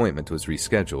the appointment was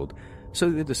rescheduled, so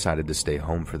they decided to stay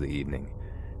home for the evening.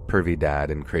 Pervy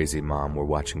Dad and Crazy Mom were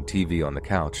watching TV on the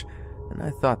couch, and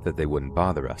I thought that they wouldn't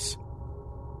bother us.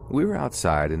 We were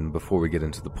outside, and before we get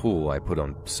into the pool, I put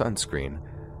on sunscreen.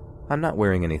 I'm not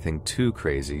wearing anything too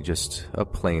crazy, just a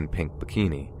plain pink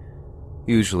bikini.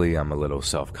 Usually I'm a little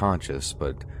self-conscious,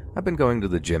 but I've been going to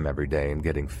the gym every day and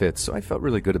getting fit, so I felt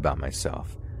really good about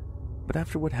myself. But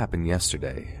after what happened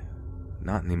yesterday,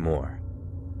 not anymore.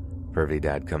 Pervy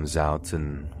Dad comes out,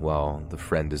 and while the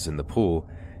friend is in the pool,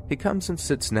 he comes and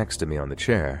sits next to me on the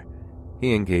chair.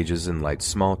 He engages in light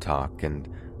small talk, and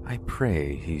I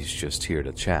pray he's just here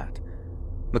to chat.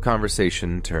 The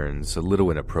conversation turns a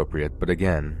little inappropriate, but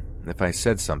again, if I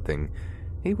said something,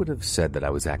 he would have said that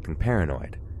I was acting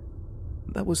paranoid.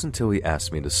 That was until he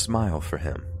asked me to smile for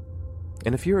him.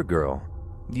 And if you're a girl,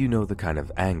 you know the kind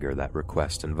of anger that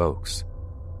request invokes.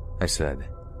 I said,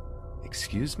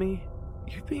 "Excuse me?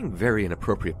 You're being very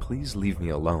inappropriate. Please leave me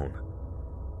alone."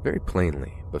 Very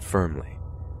plainly, but firmly.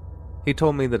 He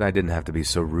told me that I didn't have to be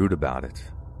so rude about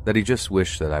it, that he just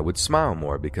wished that I would smile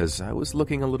more because I was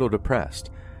looking a little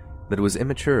depressed, that it was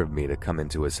immature of me to come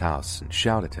into his house and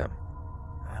shout at him.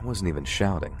 I wasn't even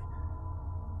shouting.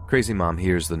 Crazy Mom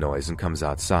hears the noise and comes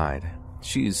outside.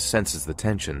 She senses the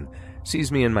tension,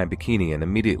 sees me in my bikini, and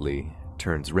immediately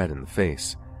turns red in the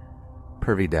face.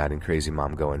 Pervy Dad and Crazy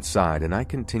Mom go inside, and I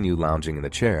continue lounging in the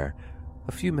chair.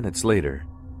 A few minutes later,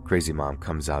 Crazy Mom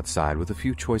comes outside with a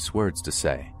few choice words to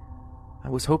say. I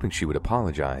was hoping she would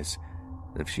apologize,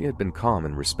 and if she had been calm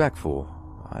and respectful,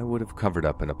 I would have covered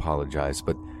up and apologized,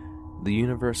 but the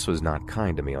universe was not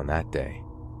kind to me on that day.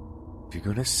 "If you're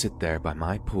gonna sit there by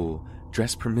my pool,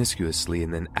 dress promiscuously,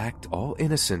 and then act all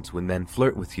innocent when men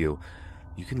flirt with you,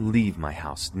 you can leave my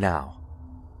house now."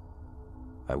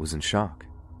 I was in shock.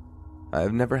 I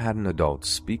have never had an adult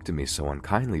speak to me so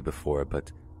unkindly before,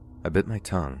 but I bit my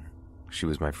tongue. She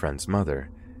was my friend's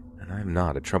mother, and I am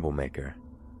not a troublemaker.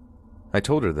 I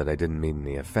told her that I didn't mean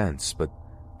any offense, but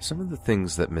some of the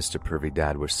things that Mr. Pervy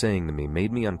Dad was saying to me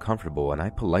made me uncomfortable, and I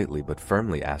politely but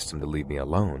firmly asked him to leave me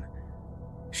alone.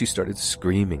 She started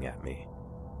screaming at me.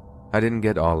 I didn't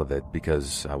get all of it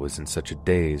because I was in such a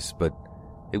daze, but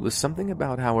it was something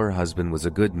about how her husband was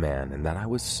a good man and that I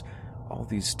was all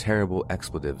these terrible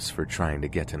expletives for trying to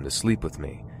get him to sleep with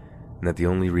me, and that the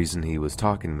only reason he was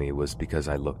talking to me was because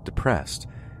I looked depressed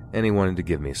and he wanted to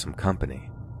give me some company.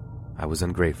 I was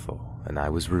ungrateful and I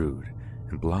was rude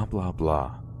and blah blah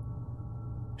blah.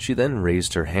 She then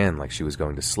raised her hand like she was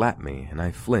going to slap me, and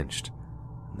I flinched.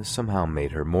 This somehow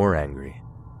made her more angry.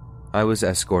 I was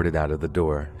escorted out of the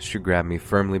door. She grabbed me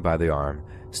firmly by the arm,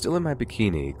 still in my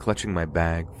bikini, clutching my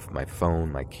bag, my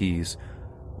phone, my keys,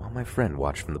 while my friend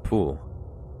watched from the pool.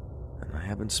 And I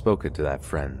haven't spoken to that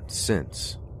friend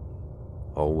since.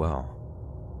 Oh well.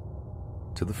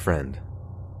 To the friend,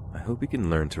 I hope you can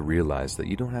learn to realize that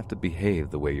you don't have to behave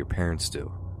the way your parents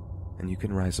do, and you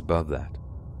can rise above that.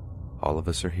 All of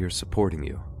us are here supporting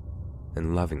you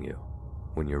and loving you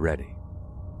when you're ready.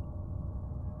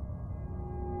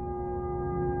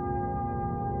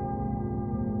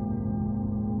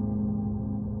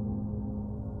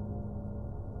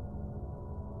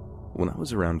 When I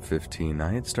was around 15,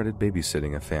 I had started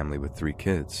babysitting a family with 3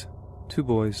 kids, 2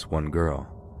 boys, 1 girl.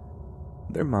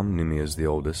 Their mom knew me as the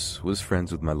oldest, was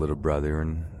friends with my little brother,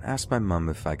 and asked my mom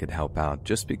if I could help out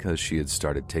just because she had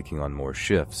started taking on more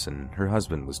shifts and her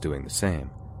husband was doing the same.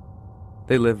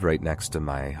 They lived right next to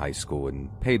my high school and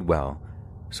paid well,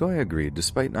 so I agreed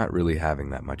despite not really having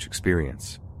that much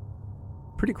experience.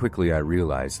 Pretty quickly I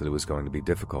realized that it was going to be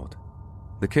difficult.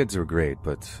 The kids were great,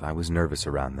 but I was nervous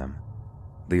around them.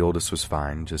 The oldest was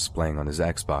fine, just playing on his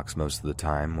Xbox most of the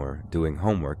time or doing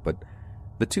homework, but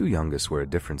the 2 youngest were a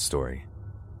different story.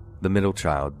 The middle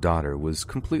child, daughter, was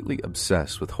completely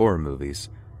obsessed with horror movies,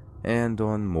 and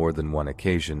on more than one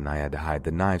occasion I had to hide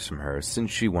the knives from her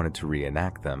since she wanted to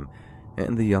reenact them,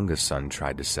 and the youngest son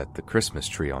tried to set the Christmas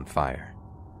tree on fire.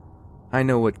 I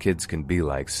know what kids can be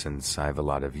like since I have a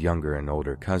lot of younger and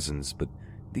older cousins, but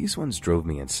these ones drove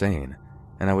me insane,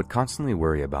 and I would constantly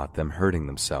worry about them hurting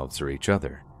themselves or each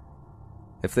other.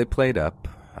 If they played up,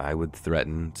 I would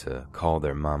threaten to call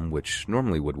their mom, which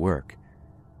normally would work.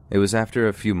 It was after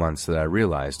a few months that I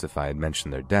realized if I had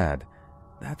mentioned their dad,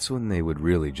 that's when they would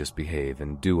really just behave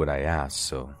and do what I asked,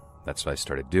 so that's what I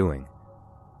started doing.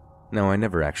 Now, I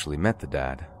never actually met the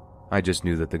dad. I just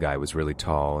knew that the guy was really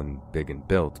tall and big and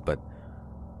built, but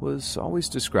was always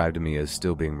described to me as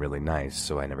still being really nice,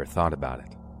 so I never thought about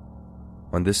it.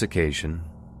 On this occasion,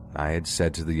 I had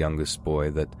said to the youngest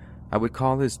boy that I would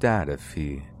call his dad if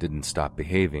he didn't stop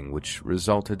behaving, which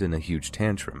resulted in a huge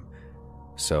tantrum.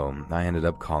 So I ended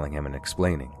up calling him and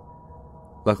explaining.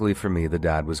 Luckily for me, the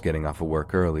dad was getting off of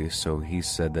work early, so he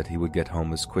said that he would get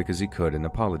home as quick as he could and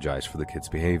apologize for the kid's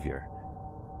behavior.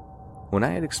 When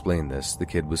I had explained this, the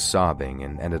kid was sobbing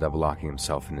and ended up locking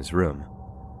himself in his room.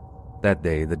 That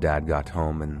day, the dad got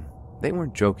home, and they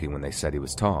weren't joking when they said he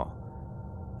was tall.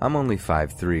 I'm only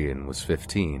 5'3" and was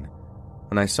 15.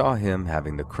 When I saw him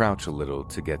having to crouch a little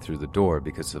to get through the door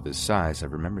because of his size, I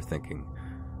remember thinking,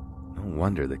 no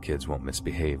wonder the kids won't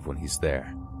misbehave when he's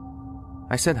there.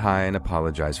 I said hi and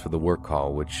apologized for the work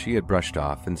call, which he had brushed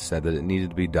off, and said that it needed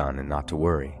to be done and not to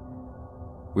worry.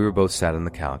 We were both sat on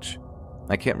the couch.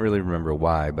 I can't really remember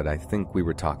why, but I think we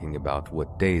were talking about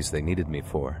what days they needed me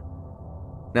for.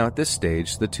 Now at this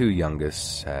stage, the 2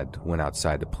 youngest had went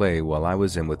outside to play while I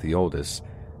was in with the oldest,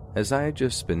 as I had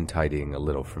just been tidying a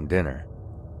little from dinner.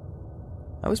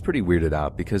 I was pretty weirded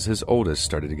out because his oldest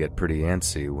started to get pretty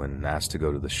antsy when asked to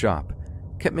go to the shop,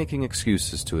 kept making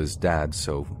excuses to his dad,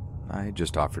 so I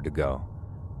just offered to go.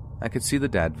 I could see the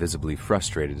dad visibly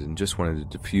frustrated and just wanted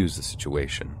to defuse the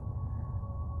situation.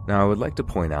 Now, I would like to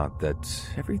point out that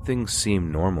everything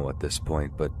seemed normal at this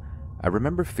point, but I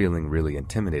remember feeling really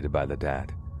intimidated by the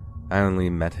dad. I only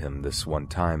met him this one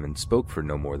time and spoke for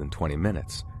no more than 20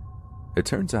 minutes. It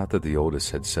turns out that the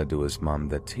oldest had said to his mom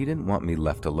that he didn't want me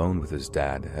left alone with his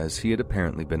dad, as he had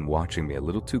apparently been watching me a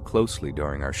little too closely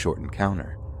during our short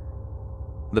encounter.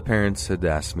 The parents had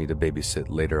asked me to babysit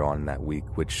later on that week,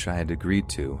 which I had agreed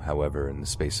to. However, in the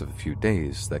space of a few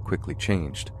days, that quickly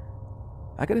changed.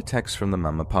 I got a text from the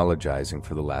mom apologizing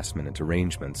for the last-minute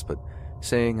arrangements, but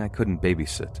saying I couldn't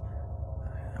babysit.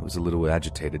 I was a little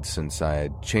agitated since I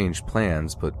had changed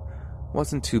plans, but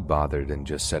wasn't too bothered and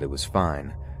just said it was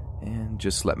fine, and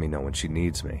just let me know when she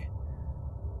needs me.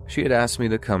 She had asked me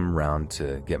to come round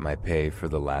to get my pay for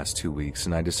the last 2 weeks,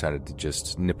 and I decided to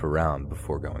just nip around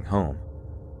before going home.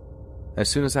 As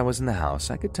soon as I was in the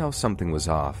house, I could tell something was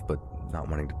off, but not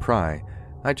wanting to pry,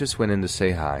 I just went in to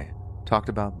say hi, talked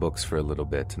about books for a little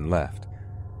bit, and left.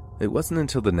 It wasn't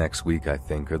until the next week, I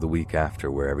think, or the week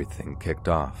after, where everything kicked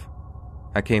off.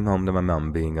 I came home to my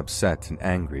mom being upset and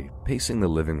angry, pacing the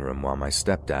living room while my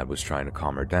stepdad was trying to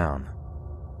calm her down.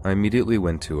 I immediately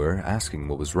went to her, asking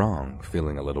what was wrong,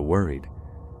 feeling a little worried.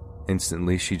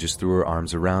 Instantly, she just threw her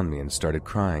arms around me and started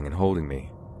crying and holding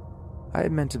me. I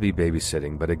had meant to be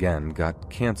babysitting, but again got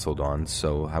canceled on,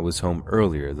 so I was home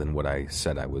earlier than what I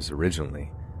said I was originally.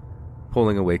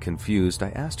 Pulling away confused,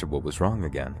 I asked her what was wrong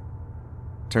again.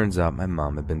 Turns out my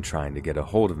mom had been trying to get a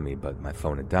hold of me, but my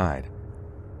phone had died.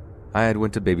 I had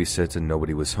went to babysit and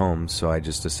nobody was home, so I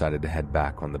just decided to head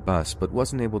back on the bus, but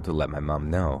wasn't able to let my mom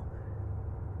know.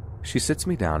 She sits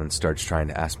me down and starts trying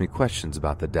to ask me questions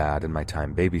about the dad and my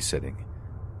time babysitting.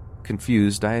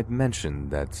 Confused, I had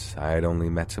mentioned that I had only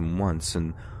met him once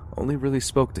and only really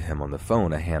spoke to him on the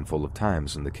phone a handful of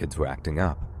times when the kids were acting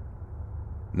up.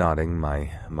 Nodding,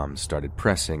 my mom started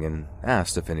pressing and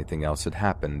asked if anything else had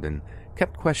happened and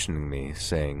kept questioning me,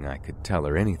 saying I could tell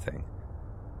her anything.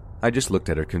 I just looked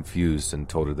at her confused and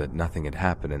told her that nothing had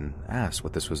happened and asked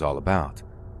what this was all about.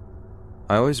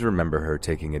 I always remember her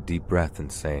taking a deep breath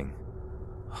and saying,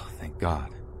 "Oh, thank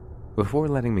God," before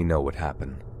letting me know what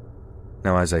happened.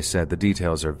 Now, as I said, the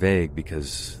details are vague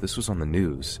because this was on the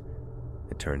news.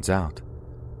 It turns out,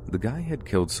 the guy had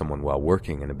killed someone while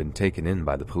working and had been taken in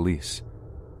by the police.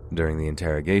 During the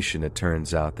interrogation, it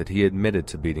turns out that he admitted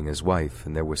to beating his wife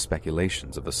and there were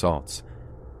speculations of assaults.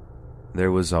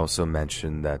 There was also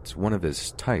mention that one of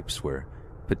his types were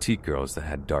petite girls that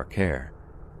had dark hair,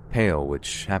 pale,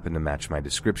 which happened to match my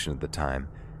description at the time,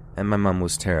 and my mom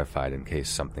was terrified in case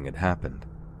something had happened.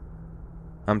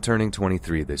 I'm turning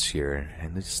 23 this year,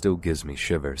 and it still gives me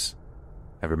shivers.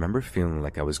 I remember feeling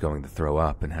like I was going to throw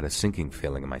up and had a sinking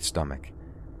feeling in my stomach.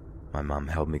 My mom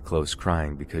held me close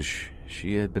crying because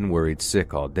she had been worried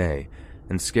sick all day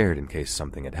and scared in case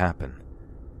something had happened.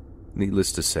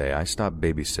 Needless to say, I stopped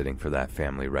babysitting for that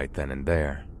family right then and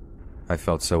there. I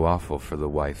felt so awful for the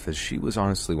wife, as she was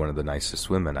honestly one of the nicest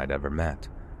women I'd ever met.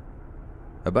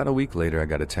 About a week later, I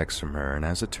got a text from her, and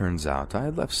as it turns out, I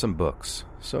had left some books,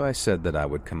 so I said that I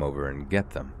would come over and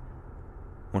get them.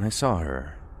 When I saw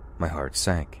her, my heart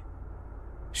sank.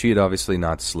 She had obviously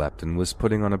not slept and was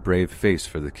putting on a brave face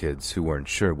for the kids who weren't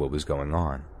sure what was going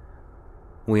on.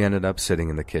 We ended up sitting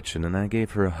in the kitchen, and I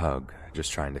gave her a hug,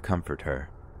 just trying to comfort her.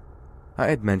 I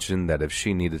had mentioned that if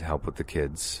she needed help with the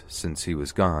kids, since he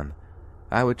was gone,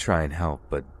 I would try and help,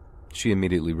 but she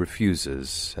immediately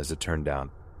refuses. As it turned out,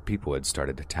 people had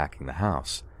started attacking the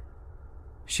house.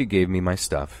 She gave me my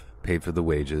stuff, paid for the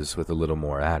wages with a little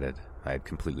more added, I had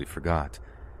completely forgot,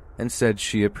 and said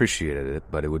she appreciated it,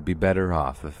 but it would be better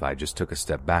off if I just took a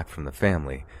step back from the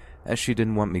family, as she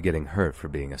didn't want me getting hurt for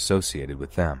being associated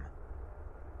with them.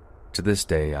 To this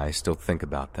day, I still think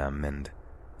about them, and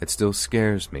it still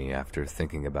scares me after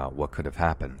thinking about what could have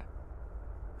happened.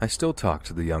 I still talk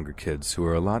to the younger kids who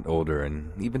are a lot older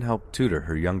and even help tutor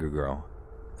her younger girl.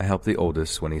 I helped the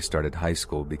oldest when he started high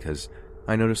school because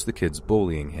I noticed the kids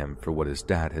bullying him for what his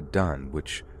dad had done,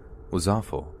 which was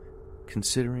awful,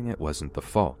 considering it wasn't the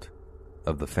fault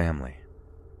of the family.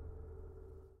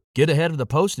 Get ahead of the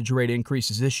postage rate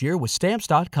increases this year with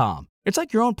Stamps.com. It's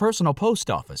like your own personal post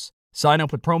office. Sign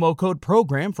up with promo code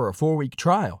PROGRAM for a 4-week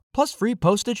trial, plus free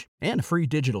postage and a free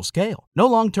digital scale. No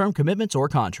long-term commitments or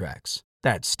contracts.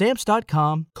 That's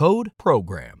Stamps.com, code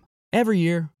PROGRAM. Every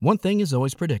year, one thing is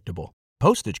always predictable.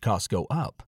 Postage costs go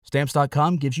up.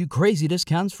 Stamps.com gives you crazy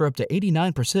discounts for up to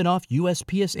 89% off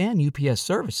USPS and UPS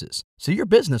services, so your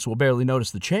business will barely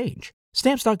notice the change.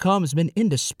 Stamps.com has been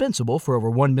indispensable for over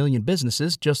 1 million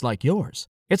businesses just like yours.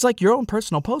 It's like your own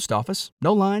personal post office.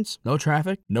 No lines, no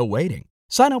traffic, no waiting.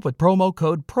 Sign up with promo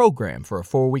code PROGRAM for a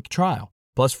 4-week trial,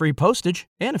 plus free postage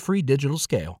and a free digital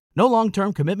scale. No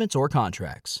long-term commitments or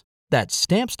contracts. That's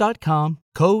Stamps.com,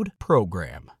 code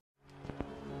PROGRAM.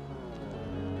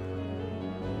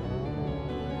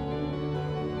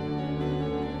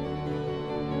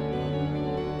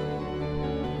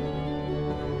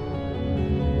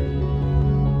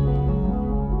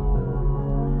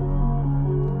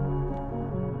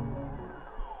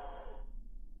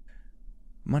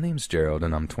 My name's Gerald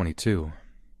and I'm 22.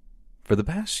 For the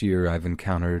past year, I've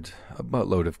encountered a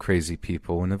buttload of crazy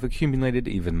people and have accumulated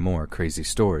even more crazy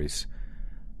stories.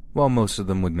 While most of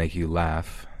them would make you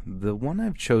laugh, the one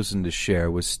I've chosen to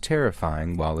share was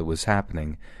terrifying while it was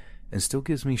happening and still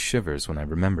gives me shivers when I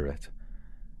remember it.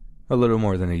 A little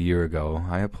more than a year ago,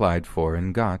 I applied for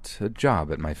and got a job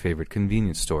at my favorite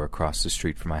convenience store across the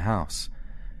street from my house.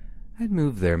 I'd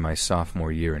moved there my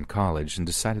sophomore year in college and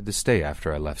decided to stay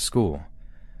after I left school.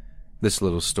 This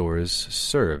little store has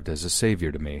served as a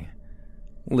savior to me.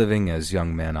 Living as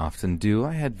young men often do,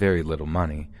 I had very little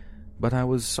money, but I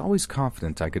was always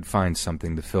confident I could find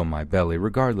something to fill my belly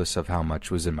regardless of how much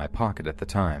was in my pocket at the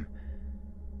time.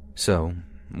 So,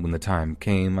 when the time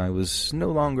came, I was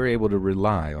no longer able to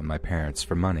rely on my parents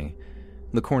for money.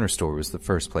 The corner store was the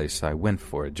first place I went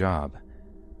for a job.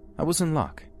 I was in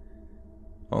luck.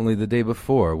 Only the day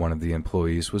before, one of the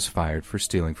employees was fired for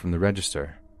stealing from the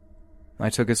register. I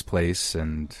took his place,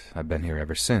 and I've been here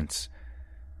ever since.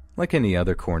 Like any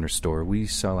other corner store, we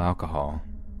sell alcohol.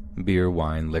 Beer,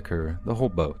 wine, liquor, the whole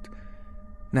boat.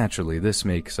 Naturally, this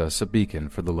makes us a beacon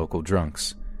for the local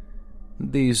drunks.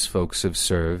 These folks have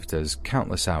served as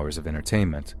countless hours of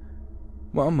entertainment.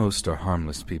 While most are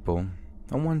harmless people,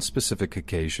 on one specific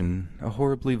occasion, a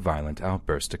horribly violent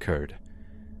outburst occurred.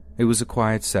 It was a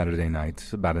quiet Saturday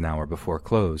night, about an hour before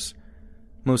close.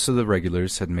 Most of the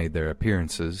regulars had made their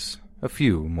appearances, a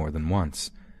few more than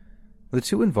once. The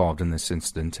two involved in this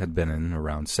incident had been in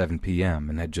around 7 p.m.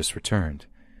 and had just returned.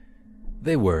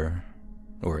 They were,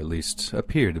 or at least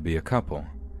appeared to be, a couple.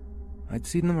 I'd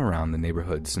seen them around the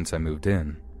neighborhood since I moved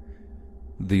in.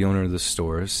 The owner of the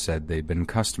store said they'd been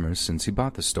customers since he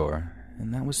bought the store,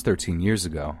 and that was 13 years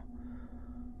ago.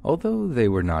 Although they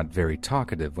were not very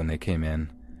talkative when they came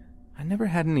in, I never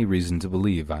had any reason to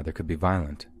believe either could be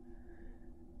violent.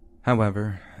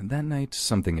 However, that night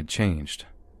something had changed.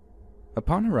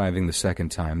 Upon arriving the second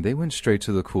time, they went straight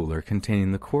to the cooler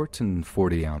containing the quart and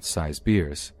 40-ounce size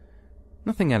beers.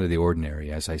 Nothing out of the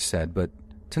ordinary, as I said, but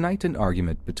tonight an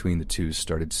argument between the two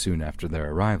started soon after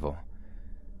their arrival.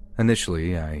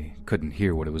 Initially, I couldn't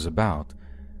hear what it was about,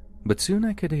 but soon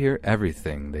I could hear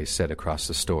everything they said across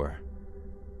the store.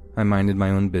 I minded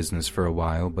my own business for a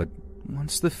while, but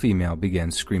once the female began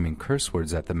screaming curse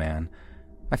words at the man,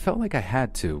 I felt like I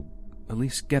had to at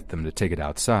least get them to take it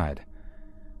outside.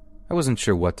 I wasn't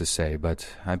sure what to say, but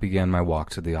I began my walk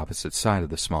to the opposite side of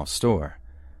the small store.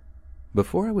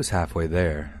 Before I was halfway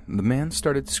there, the man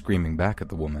started screaming back at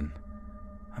the woman.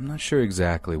 I'm not sure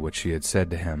exactly what she had said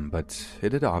to him, but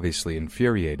it had obviously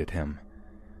infuriated him.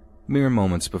 Mere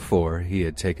moments before, he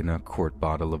had taken a quart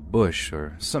bottle of Busch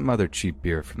or some other cheap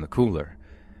beer from the cooler.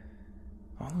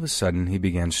 All of a sudden, he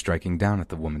began striking down at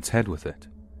the woman's head with it.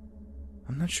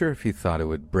 I'm not sure if he thought it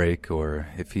would break or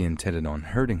if he intended on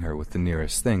hurting her with the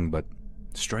nearest thing, but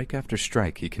strike after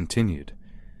strike he continued.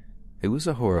 It was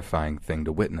a horrifying thing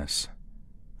to witness.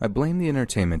 I blame the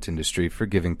entertainment industry for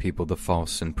giving people the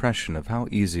false impression of how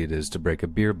easy it is to break a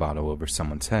beer bottle over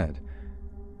someone's head.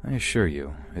 I assure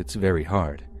you, it's very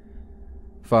hard.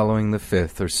 Following the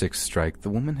 5th or 6th strike, the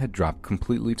woman had dropped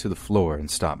completely to the floor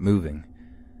and stopped moving.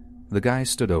 The guy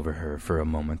stood over her for a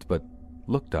moment, but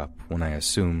looked up when I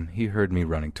assume he heard me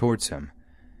running towards him.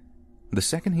 The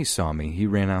second he saw me, he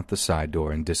ran out the side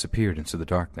door and disappeared into the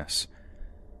darkness.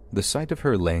 The sight of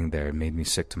her laying there made me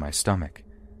sick to my stomach.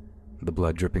 The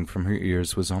blood dripping from her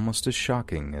ears was almost as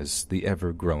shocking as the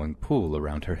ever-growing pool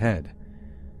around her head.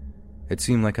 It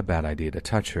seemed like a bad idea to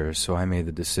touch her, so I made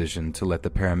the decision to let the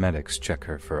paramedics check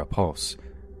her for a pulse.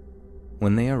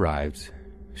 When they arrived,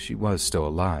 she was still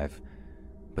alive,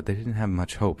 but they didn't have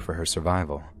much hope for her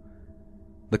survival.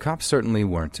 The cops certainly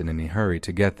weren't in any hurry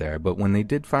to get there, but when they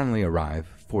did finally arrive,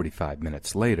 45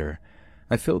 minutes later,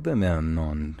 I filled them in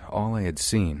on all I had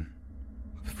seen.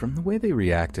 From the way they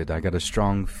reacted, I got a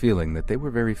strong feeling that they were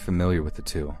very familiar with the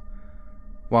two.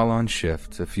 While on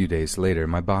shift, a few days later,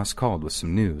 my boss called with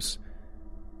some news.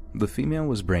 The female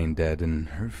was brain dead, and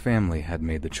her family had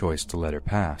made the choice to let her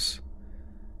pass.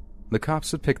 The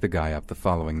cops had picked the guy up the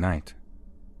following night.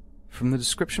 From the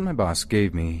description my boss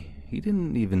gave me, he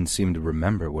didn't even seem to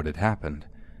remember what had happened.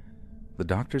 the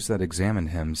doctors that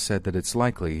examined him said that it's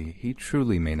likely he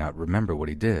truly may not remember what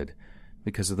he did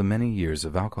because of the many years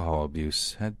of alcohol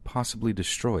abuse had possibly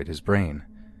destroyed his brain.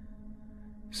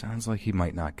 Sounds like he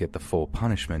might not get the full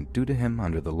punishment due to him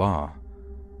under the law.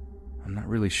 I'm not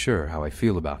really sure how I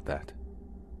feel about that.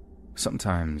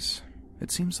 Sometimes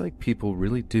it seems like people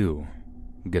really do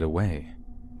get away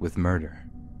with murder.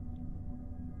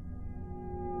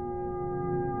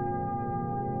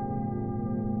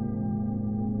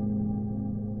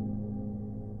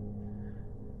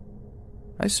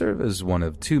 I serve as one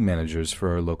of 2 managers for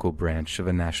our local branch of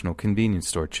a national convenience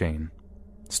store chain.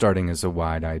 Starting as a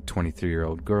wide-eyed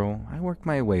 23-year-old girl, I worked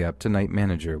my way up to night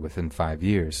manager within 5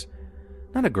 years.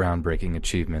 Not a groundbreaking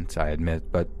achievement, I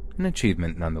admit, but an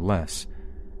achievement nonetheless.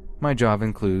 My job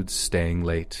includes staying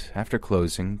late after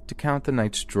closing to count the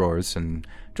night's drawers and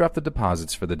drop the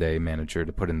deposits for the day manager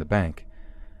to put in the bank.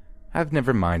 I've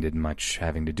never minded much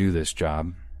having to do this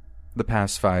job. The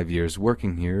past 5 years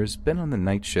working here has been on the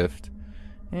night shift,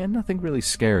 and nothing really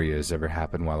scary has ever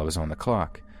happened while I was on the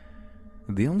clock.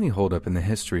 The only holdup in the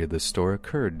history of this store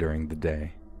occurred during the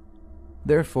day.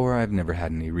 Therefore, I've never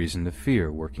had any reason to fear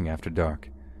working after dark.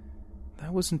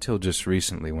 That was until just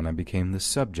recently when I became the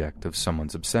subject of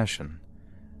someone's obsession.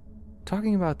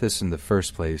 Talking about this in the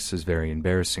first place is very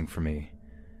embarrassing for me.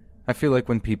 I feel like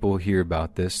when people hear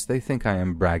about this, they think I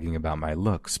am bragging about my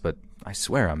looks, but I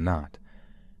swear I'm not.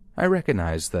 I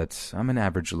recognize that I'm an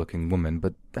average-looking woman,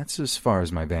 but that's as far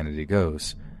as my vanity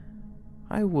goes.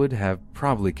 I would have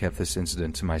probably kept this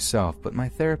incident to myself, but my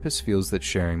therapist feels that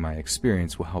sharing my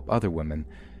experience will help other women,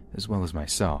 as well as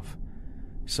myself.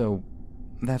 So,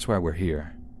 that's why we're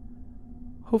here.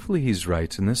 Hopefully he's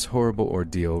right, and this horrible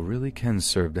ordeal really can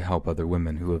serve to help other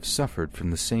women who have suffered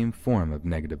from the same form of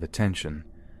negative attention.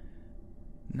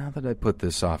 Now that I put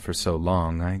this off for so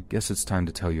long, I guess it's time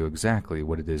to tell you exactly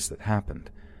what it is that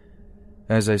happened.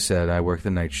 As I said, I work the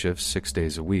night shifts 6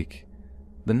 days a week.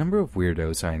 The number of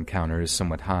weirdos I encounter is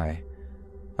somewhat high.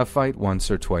 A fight once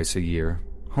or twice a year,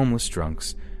 homeless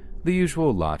drunks, the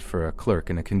usual lot for a clerk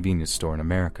in a convenience store in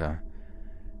America.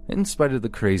 In spite of the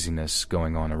craziness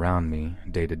going on around me,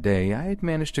 day to day, I had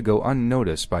managed to go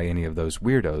unnoticed by any of those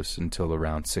weirdos until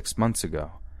around 6 months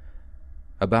ago.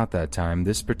 About that time,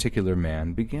 this particular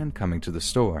man began coming to the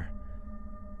store.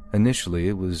 Initially,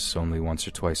 it was only once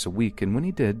or twice a week, and when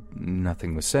he did,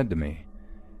 nothing was said to me.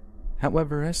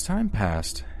 However, as time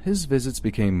passed, his visits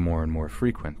became more and more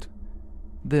frequent.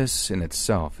 This, in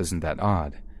itself, isn't that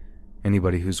odd.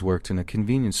 Anybody who's worked in a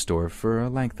convenience store for a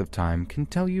length of time can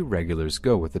tell you regulars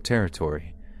go with the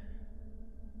territory.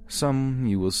 Some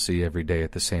you will see every day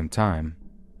at the same time,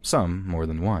 some more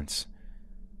than once.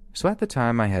 So at the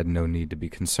time, I had no need to be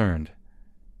concerned.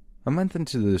 A month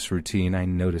into this routine, I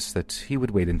noticed that he would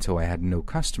wait until I had no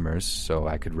customers so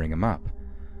I could ring him up.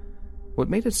 What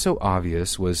made it so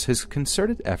obvious was his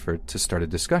concerted effort to start a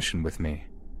discussion with me.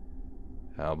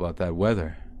 How about that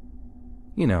weather?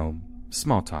 You know,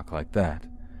 small talk like that.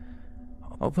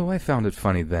 Although I found it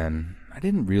funny then, I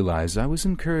didn't realize I was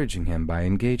encouraging him by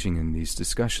engaging in these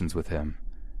discussions with him.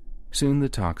 Soon the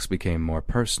talks became more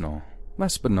personal,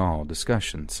 less banal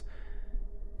discussions.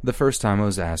 The first time I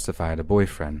was asked if I had a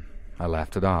boyfriend, I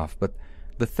laughed it off, but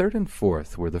the third and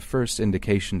fourth were the first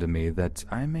indication to me that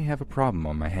I may have a problem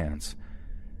on my hands.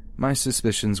 My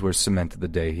suspicions were cemented the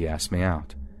day he asked me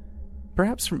out.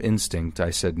 Perhaps from instinct I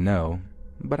said no,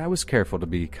 but I was careful to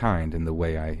be kind in the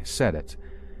way I said it.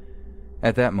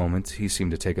 At that moment, he seemed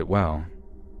to take it well.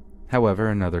 However,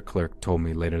 another clerk told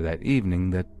me later that evening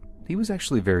that he was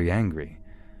actually very angry.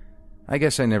 I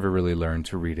guess I never really learned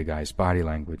to read a guy's body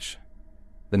language.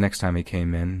 The next time he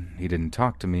came in, he didn't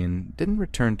talk to me and didn't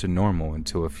return to normal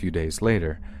until a few days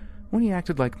later, when he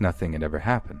acted like nothing had ever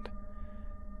happened.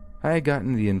 I had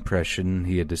gotten the impression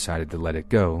he had decided to let it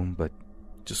go, but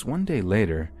just one day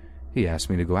later, he asked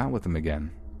me to go out with him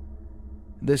again.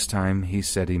 This time, he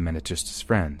said he meant it just as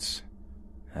friends.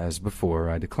 As before,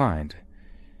 I declined.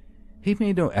 He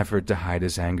made no effort to hide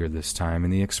his anger this time,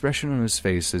 and the expression on his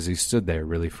face as he stood there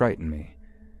really frightened me.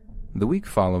 The week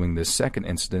following this second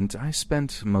incident, I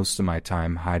spent most of my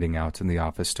time hiding out in the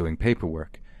office doing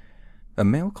paperwork. A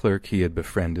male clerk he had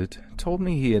befriended told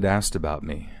me he had asked about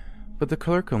me, but the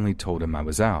clerk only told him I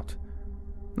was out.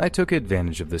 I took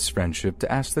advantage of this friendship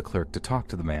to ask the clerk to talk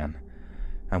to the man.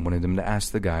 I wanted him to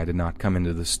ask the guy to not come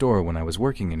into the store when I was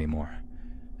working anymore.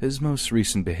 His most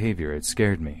recent behavior had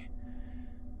scared me.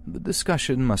 The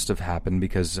discussion must have happened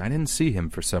because I didn't see him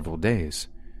for several days.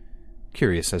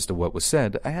 Curious as to what was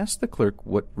said, I asked the clerk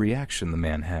what reaction the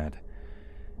man had.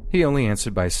 He only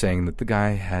answered by saying that the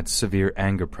guy had severe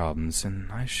anger problems and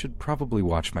I should probably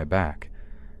watch my back.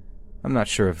 I'm not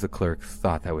sure if the clerk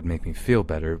thought that would make me feel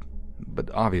better, but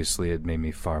obviously it made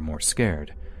me far more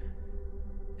scared.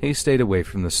 He stayed away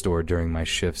from the store during my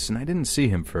shifts, and I didn't see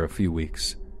him for a few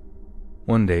weeks.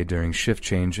 One day during shift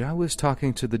change, I was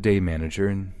talking to the day manager,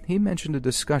 and he mentioned a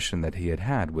discussion that he had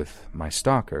had with my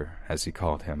stalker, as he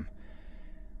called him.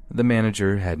 The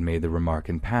manager had made the remark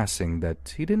in passing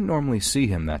that he didn't normally see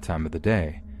him that time of the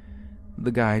day.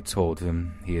 The guy told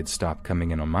him he had stopped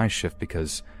coming in on my shift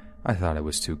because I thought I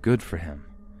was too good for him.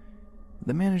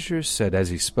 The manager said as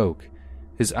he spoke,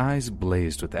 his eyes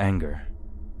blazed with anger.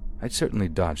 I'd certainly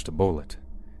dodged a bullet.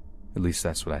 At least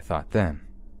that's what I thought then.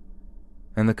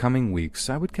 In the coming weeks,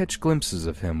 I would catch glimpses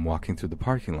of him walking through the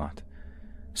parking lot.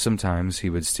 Sometimes he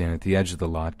would stand at the edge of the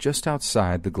lot just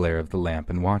outside the glare of the lamp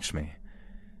and watch me.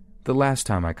 The last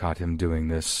time I caught him doing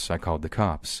this, I called the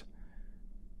cops.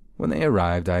 When they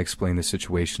arrived, I explained the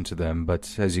situation to them,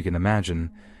 but as you can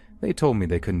imagine, they told me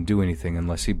they couldn't do anything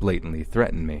unless he blatantly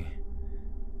threatened me.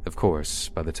 Of course,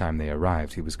 by the time they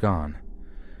arrived, he was gone.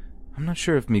 I'm not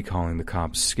sure if me calling the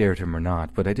cops scared him or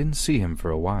not, but I didn't see him for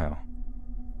a while.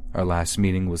 Our last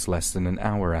meeting was less than an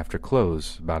hour after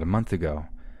close, about a month ago.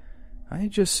 I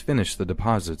had just finished the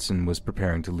deposits and was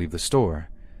preparing to leave the store.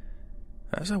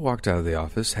 As I walked out of the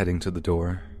office, heading to the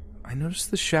door, I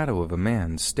noticed the shadow of a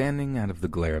man standing out of the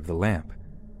glare of the lamp,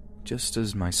 just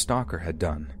as my stalker had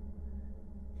done.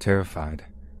 Terrified,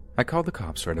 I called the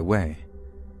cops right away.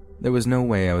 There was no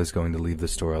way I was going to leave the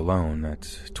store alone at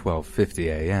 12:50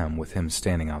 a.m. with him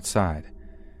standing outside.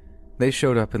 They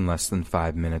showed up in less than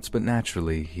 5 minutes, but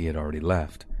naturally he had already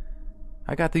left.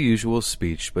 I got the usual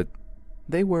speech, but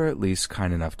they were at least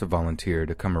kind enough to volunteer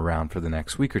to come around for the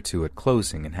next week or two at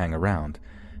closing and hang around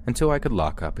until I could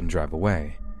lock up and drive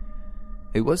away.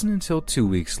 It wasn't until 2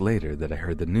 weeks later that I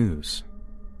heard the news.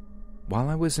 While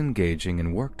I was engaging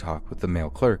in work talk with the male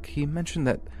clerk, he mentioned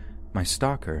that my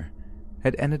stalker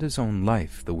had ended his own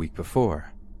life the week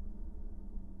before.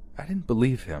 I didn't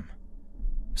believe him,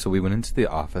 so we went into the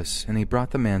office and he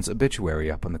brought the man's obituary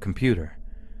up on the computer.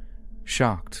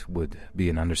 Shocked would be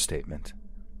an understatement.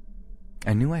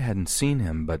 I knew I hadn't seen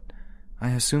him, but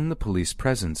I assumed the police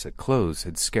presence at close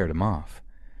had scared him off.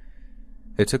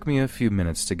 It took me a few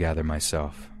minutes to gather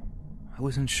myself. I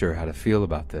wasn't sure how to feel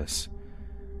about this.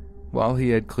 While he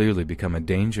had clearly become a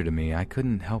danger to me, I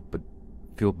couldn't help but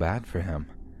feel bad for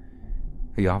him.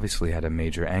 He obviously had a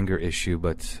major anger issue,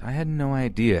 but I had no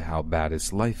idea how bad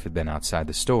his life had been outside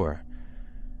the store.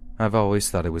 I've always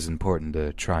thought it was important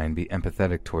to try and be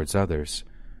empathetic towards others.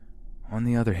 On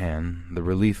the other hand, the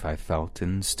relief I felt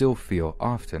and still feel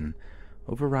often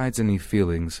overrides any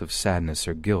feelings of sadness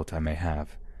or guilt I may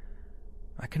have.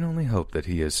 I can only hope that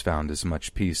he has found as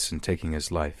much peace in taking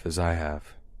his life as I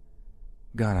have.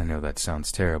 God, I know that sounds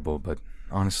terrible, but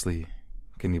honestly,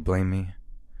 can you blame me?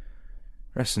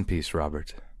 Rest in peace,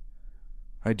 Robert.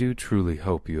 I do truly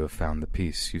hope you have found the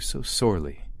peace you so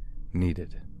sorely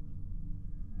needed.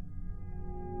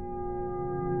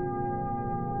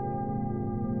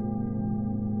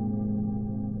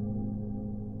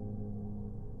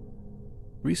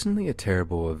 Recently, a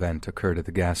terrible event occurred at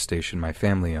the gas station my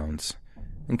family owns,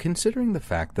 and considering the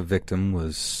fact the victim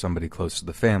was somebody close to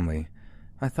the family,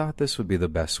 I thought this would be the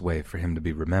best way for him to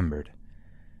be remembered.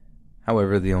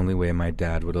 However, the only way my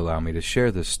dad would allow me to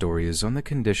share this story is on the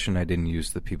condition I didn't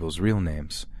use the people's real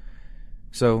names.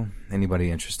 So, anybody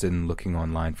interested in looking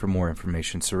online for more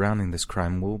information surrounding this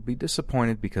crime will be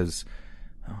disappointed because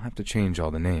I'll have to change all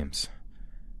the names.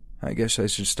 I guess I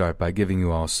should start by giving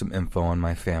you all some info on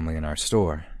my family and our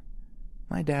store.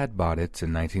 My dad bought it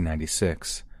in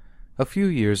 1996, a few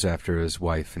years after his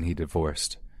wife and he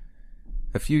divorced.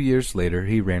 A few years later,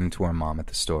 he ran into our mom at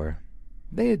the store.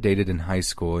 They had dated in high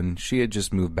school, and she had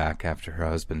just moved back after her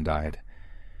husband died.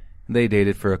 They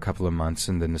dated for a couple of months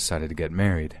and then decided to get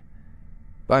married.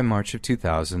 By March of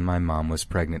 2000, my mom was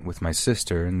pregnant with my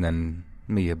sister and then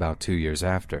me about 2 years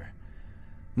after.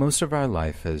 Most of our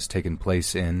life has taken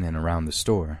place in and around the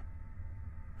store.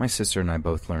 My sister and I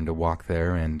both learned to walk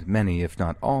there, and many, if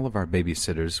not all, of our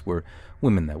babysitters were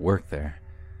women that worked there.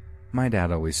 My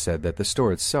dad always said that the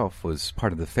store itself was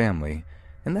part of the family,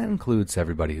 and that includes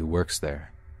everybody who works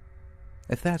there.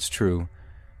 If that's true,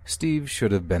 Steve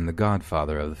should have been the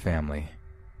godfather of the family.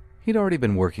 He'd already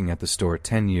been working at the store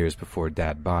 10 years before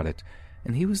Dad bought it,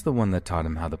 and he was the one that taught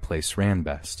him how the place ran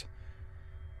best.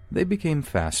 They became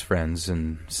fast friends,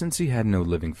 and since he had no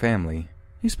living family,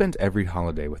 he spent every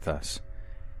holiday with us.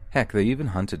 Heck, they even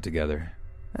hunted together.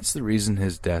 That's the reason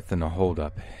his death in a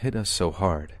holdup hit us so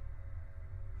hard.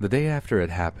 The day after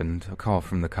it happened, a call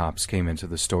from the cops came into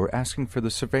the store asking for the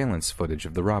surveillance footage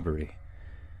of the robbery.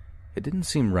 It didn't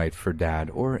seem right for Dad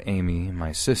or Amy,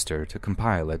 my sister, to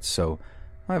compile it, so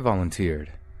I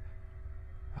volunteered.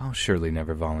 I'll surely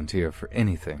never volunteer for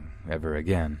anything ever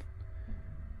again.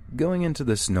 Going into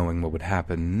this knowing what would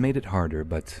happen made it harder,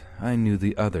 but I knew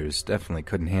the others definitely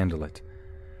couldn't handle it.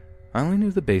 I only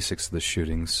knew the basics of the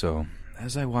shooting, so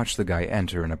as I watched the guy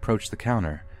enter and approach the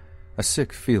counter, a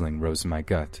sick feeling rose in my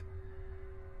gut.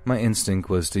 My instinct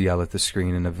was to yell at the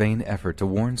screen in a vain effort to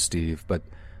warn Steve, but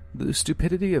the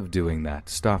stupidity of doing that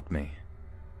stopped me.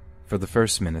 For the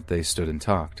first minute they stood and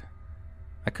talked.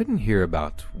 I couldn't hear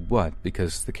about what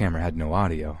because the camera had no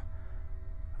audio.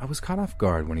 I was caught off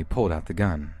guard when he pulled out the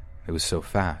gun. It was so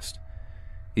fast.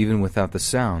 Even without the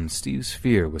sound, Steve's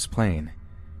fear was plain.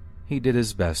 He did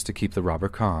his best to keep the robber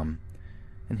calm,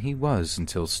 and he was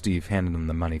until Steve handed him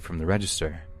the money from the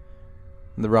register.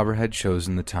 The robber had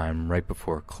chosen the time right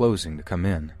before closing to come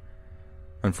in.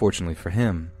 Unfortunately for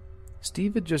him,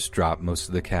 Steve had just dropped most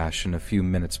of the cash in a few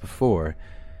minutes before,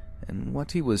 and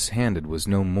what he was handed was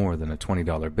no more than a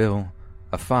 $20 bill,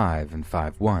 a 5 and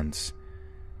 5 ones.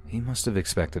 He must have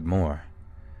expected more.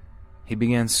 He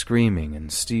began screaming,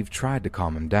 and Steve tried to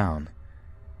calm him down.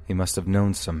 He must have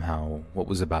known somehow what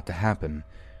was about to happen.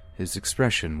 His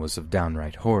expression was of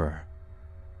downright horror.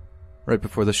 Right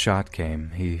before the shot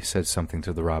came, he said something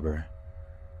to the robber.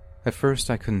 At first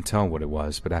I couldn't tell what it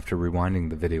was, but after rewinding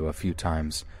the video a few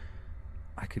times,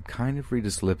 I could kind of read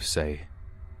his lips say,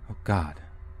 "Oh God,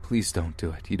 please don't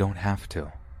do it. You don't have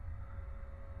to."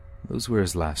 Those were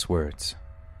his last words.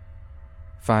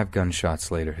 5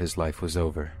 gunshots later, his life was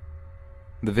over.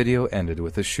 The video ended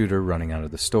with the shooter running out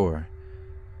of the store.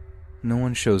 No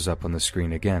one shows up on the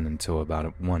screen again until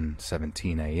about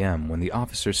 1:17 a.m. when the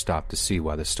officer stopped to see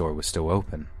why the store was still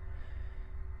open.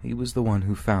 He was the one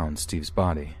who found Steve's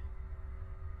body.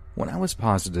 When I was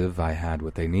positive I had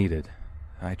what they needed,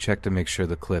 I checked to make sure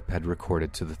the clip had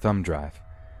recorded to the thumb drive.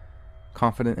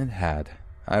 Confident it had,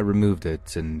 I removed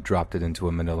it and dropped it into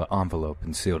a manila envelope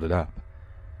and sealed it up.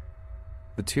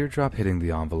 The teardrop hitting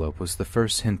the envelope was the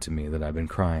first hint to me that I'd been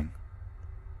crying.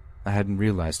 I hadn't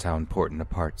realized how important a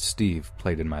part Steve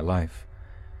played in my life.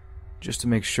 Just to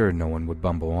make sure no one would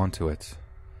bumble onto it,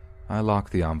 I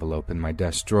locked the envelope in my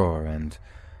desk drawer and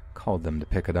called them to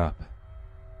pick it up.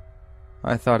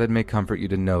 I thought it may comfort you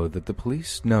to know that the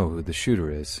police know who the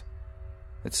shooter is.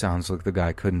 It sounds like the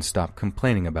guy couldn't stop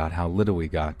complaining about how little he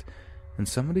got, and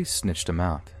somebody snitched him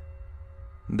out.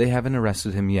 They haven't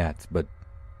arrested him yet, but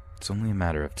it's only a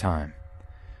matter of time.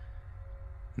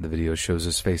 The video shows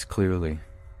his face clearly.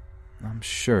 I'm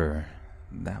sure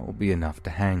that will be enough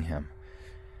to hang him,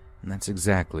 and that's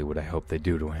exactly what I hope they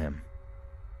do to him.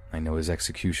 I know his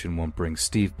execution won't bring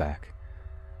Steve back,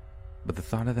 but the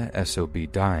thought of that SOB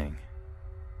dying,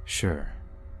 sure,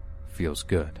 feels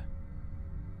good.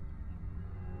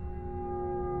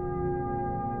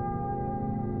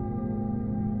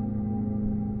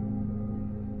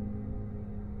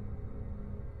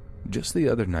 Just the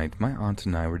other night, my aunt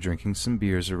and I were drinking some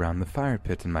beers around the fire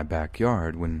pit in my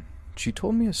backyard when she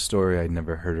told me a story I'd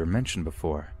never heard her mention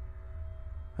before.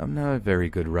 I'm not a very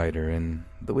good writer, and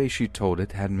the way she told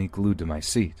it had me glued to my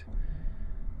seat.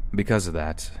 Because of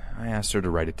that, I asked her to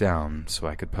write it down so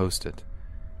I could post it.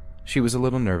 She was a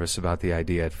little nervous about the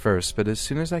idea at first, but as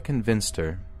soon as I convinced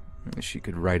her she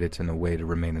could write it in a way to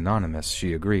remain anonymous,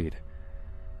 she agreed.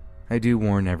 I do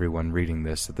warn everyone reading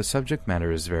this that the subject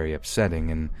matter is very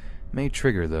upsetting and may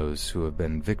trigger those who have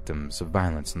been victims of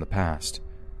violence in the past.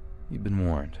 You've been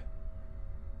warned.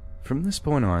 From this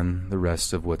point on, the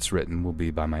rest of what's written will be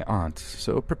by my aunt,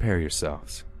 so prepare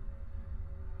yourselves.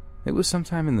 It was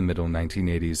sometime in the middle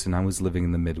 1980s, and I was living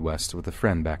in the Midwest with a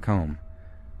friend back home.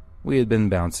 We had been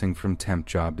bouncing from temp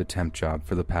job to temp job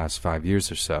for the past 5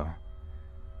 years or so.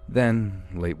 Then,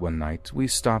 late one night, we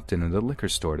stopped in at a liquor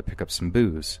store to pick up some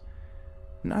booze.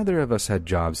 Neither of us had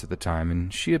jobs at the time,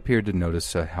 and she appeared to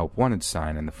notice a help wanted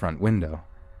sign in the front window.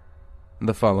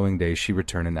 The following day, she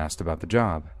returned and asked about the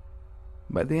job.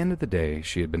 By the end of the day,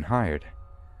 she had been hired.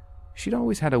 She'd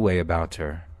always had a way about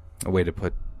her, a way to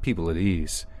put people at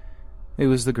ease. It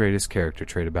was the greatest character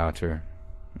trait about her.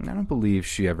 I don't believe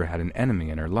she ever had an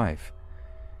enemy in her life.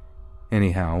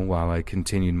 Anyhow, while I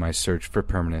continued my search for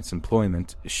permanent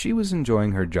employment, she was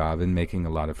enjoying her job and making a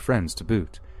lot of friends to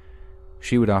boot.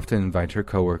 She would often invite her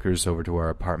coworkers over to our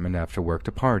apartment after work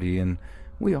to party, and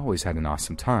we always had an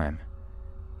awesome time.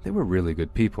 They were really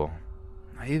good people.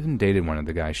 I even dated one of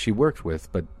the guys she worked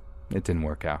with, but it didn't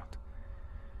work out.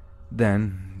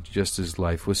 Then, just as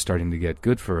life was starting to get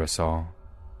good for us all,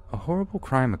 a horrible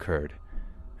crime occurred,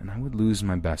 and I would lose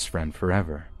my best friend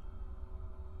forever.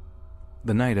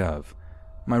 The night of,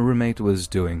 my roommate was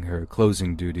doing her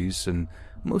closing duties, and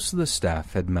Most of the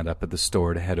staff had met up at the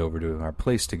store to head over to our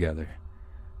place together.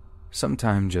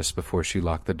 Sometime just before she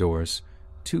locked the doors,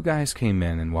 2 guys came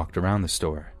in and walked around the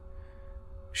store.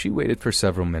 She waited for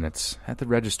several minutes at the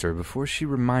register before she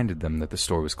reminded them that the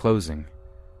store was closing.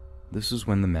 This was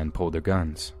when the men pulled their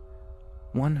guns.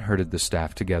 One herded the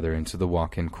staff together into the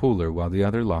walk-in cooler while the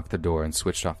other locked the door and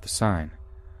switched off the sign.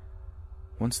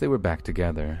 Once they were back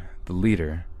together, the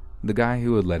leader, the guy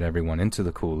who had let everyone into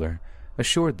the cooler,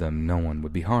 assured them no one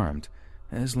would be harmed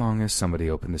as long as somebody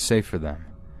opened the safe for them.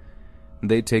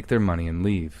 They'd take their money and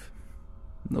leave.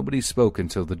 Nobody spoke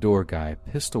until the door guy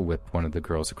pistol-whipped one of the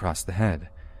girls across the head.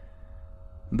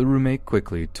 The roommate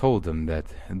quickly told them that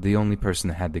the only person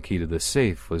that had the key to the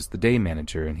safe was the day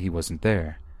manager and he wasn't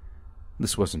there.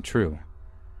 This wasn't true.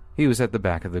 He was at the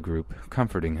back of the group,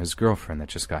 comforting his girlfriend that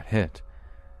just got hit.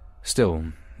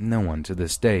 Still, no one to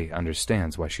this day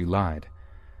understands why she lied.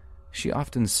 She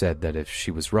often said that if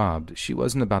she was robbed, she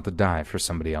wasn't about to die for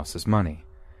somebody else's money.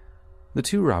 The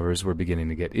 2 robbers were beginning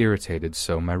to get irritated,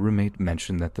 so my roommate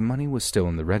mentioned that the money was still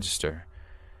in the register.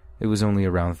 It was only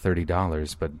around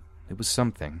 $30, but it was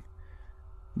something.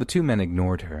 The 2 men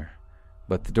ignored her,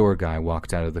 but the door guy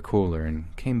walked out of the cooler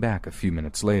and came back a few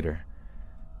minutes later.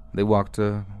 They walked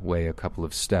away a couple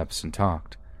of steps and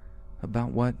talked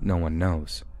about what no one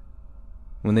knows.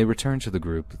 When they returned to the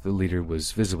group, the leader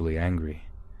was visibly angry.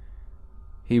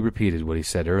 He repeated what he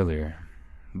said earlier,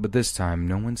 but this time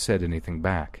no one said anything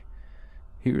back.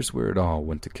 Here's where it all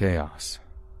went to chaos.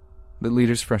 The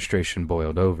leader's frustration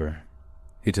boiled over.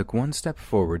 He took 1 step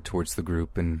forward towards the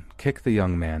group and kicked the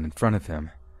young man in front of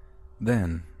him.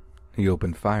 Then, he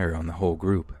opened fire on the whole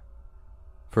group.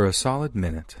 For a solid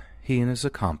minute, he and his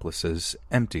accomplices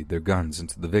emptied their guns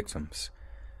into the victims.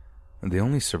 The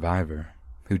only survivor,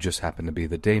 who just happened to be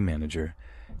the day manager,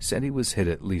 said he was hit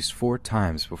at least 4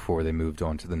 times before they moved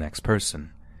on to the next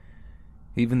person.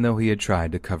 Even though he had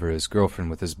tried to cover his girlfriend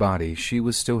with his body, she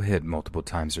was still hit multiple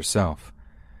times herself.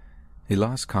 He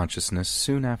lost consciousness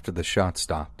soon after the shot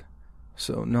stopped,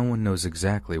 so no one knows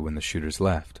exactly when the shooters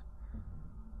left.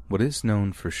 What is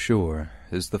known for sure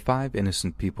is the 5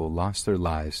 innocent people lost their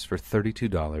lives for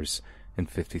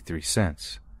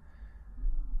 $32.53.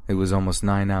 It was almost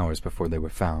 9 hours before they were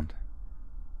found.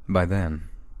 By then,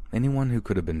 anyone who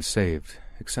could have been saved,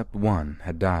 except one,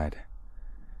 had died.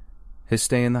 His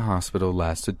stay in the hospital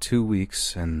lasted 2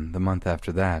 weeks, and the month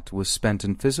after that was spent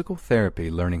in physical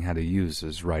therapy learning how to use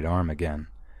his right arm again.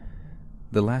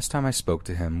 The last time I spoke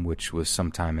to him, which was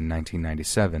sometime in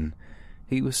 1997,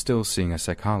 he was still seeing a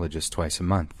psychologist twice a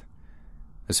month.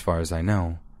 As far as I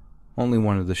know, only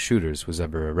one of the shooters was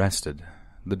ever arrested,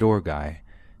 the door guy,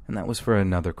 and that was for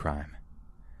another crime.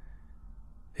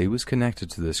 He was connected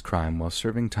to this crime while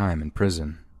serving time in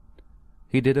prison.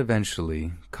 He did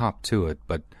eventually cop to it,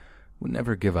 but would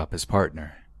never give up his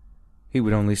partner. He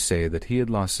would only say that he had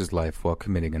lost his life while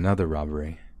committing another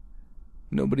robbery.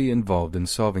 Nobody involved in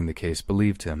solving the case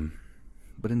believed him,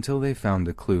 but until they found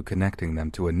a clue connecting them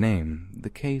to a name,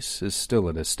 the case is still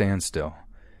at a standstill.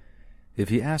 If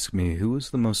you ask me who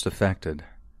was the most affected,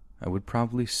 I would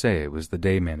probably say it was the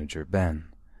day manager, Ben.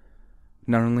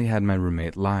 Not only had my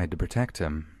roommate lied to protect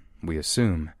him, we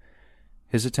assume,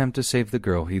 his attempt to save the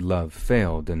girl he loved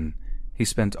failed, and he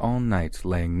spent all night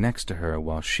laying next to her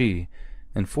while she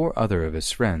and 4 other of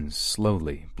his friends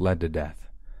slowly bled to death.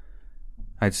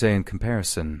 I'd say in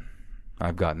comparison,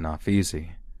 I've gotten off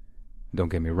easy. Don't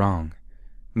get me wrong,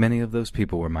 many of those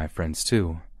people were my friends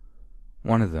too.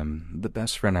 One of them, the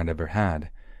best friend I'd ever had,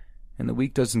 and a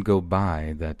week doesn't go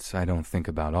by that I don't think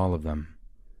about all of them.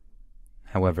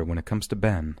 However, when it comes to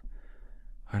Ben,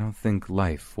 I don't think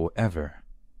life will ever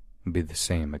be the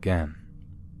same again.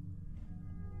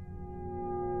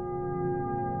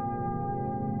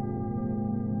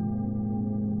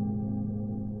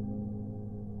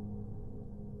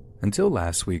 Until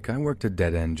last week, I worked a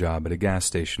dead-end job at a gas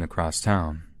station across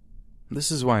town.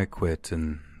 This is why I quit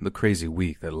and the crazy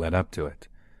week that led up to it.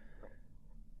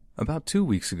 About 2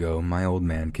 weeks ago, my old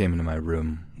man came into my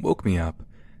room, woke me up,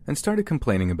 and started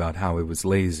complaining about how he was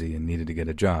lazy and needed to get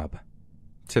a job.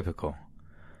 Typical.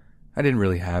 I didn't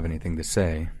really have anything to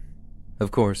say. Of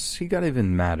course, he got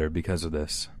even madder because of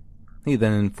this. He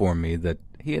then informed me that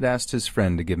he had asked his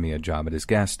friend to give me a job at his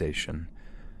gas station.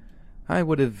 I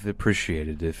would have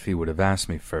appreciated if he would have asked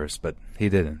me first, but he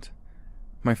didn't.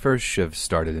 My first shift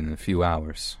started in a few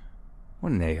hours.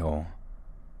 What an a-hole.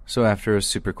 So after a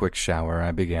super quick shower,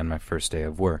 I began my first day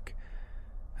of work.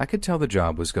 I could tell the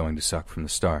job was going to suck from the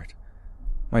start.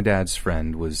 My dad's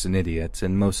friend was an idiot,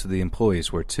 and most of the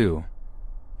employees were too.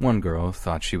 One girl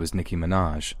thought she was Nicki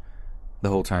Minaj. The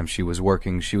whole time she was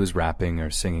working, she was rapping or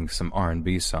singing some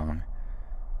R&B song.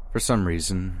 For some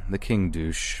reason, the king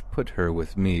douche put her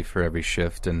with me for every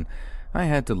shift, and I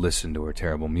had to listen to her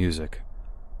terrible music.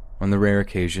 On the rare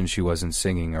occasion she wasn't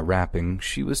singing or rapping,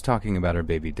 she was talking about her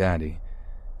baby daddy.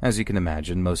 As you can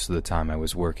imagine, most of the time I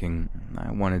was working,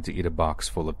 I wanted to eat a box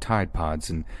full of Tide Pods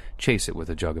and chase it with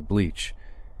a jug of bleach.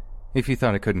 If you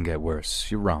thought it couldn't get worse,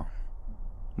 you're wrong.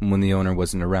 When the owner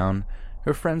wasn't around,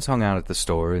 her friends hung out at the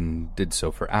store and did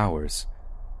so for hours.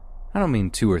 I don't mean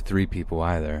 2 or 3 people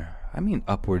either. I mean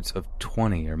upwards of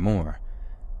 20 or more.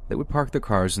 They would park their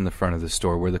cars in the front of the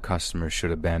store where the customers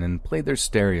should have been and play their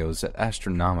stereos at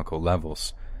astronomical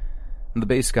levels. The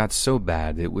bass got so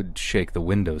bad it would shake the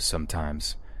windows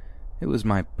sometimes. It was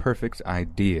my perfect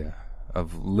idea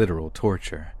of literal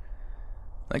torture.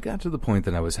 I got to the point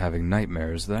that I was having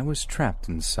nightmares that I was trapped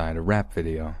inside a rap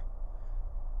video.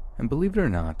 And believe it or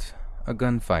not, a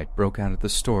gunfight broke out at the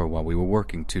store while we were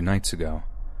working 2 nights ago.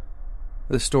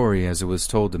 The story, as it was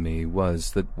told to me,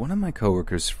 was that one of my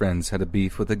coworkers' friends had a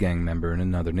beef with a gang member in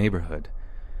another neighborhood.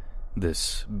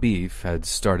 This beef had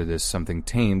started as something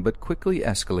tame but quickly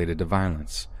escalated to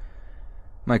violence.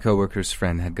 My coworker's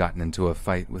friend had gotten into a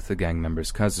fight with the gang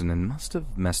member's cousin and must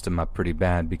have messed him up pretty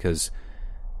bad because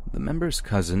the member's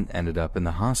cousin ended up in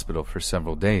the hospital for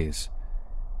several days.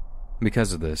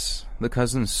 Because of this, the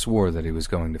cousin swore that he was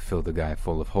going to fill the guy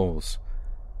full of holes.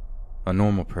 A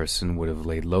normal person would have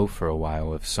laid low for a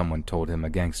while if someone told him a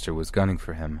gangster was gunning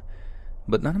for him,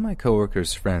 but none of my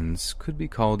coworker's friends could be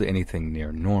called anything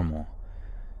near normal.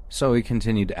 So he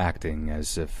continued acting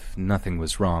as if nothing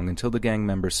was wrong until the gang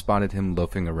member spotted him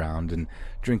loafing around and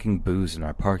drinking booze in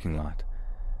our parking lot.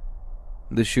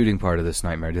 The shooting part of this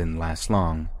nightmare didn't last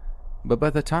long, but by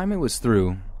the time it was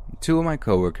through, 2 of my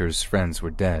coworker's friends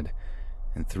were dead,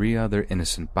 and 3 other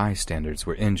innocent bystanders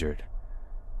were injured.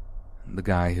 The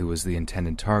guy who was the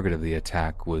intended target of the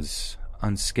attack was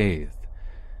unscathed.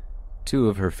 2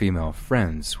 of her female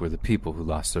friends were the people who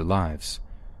lost their lives.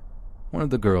 One of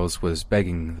the girls was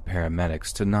begging the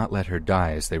paramedics to not let her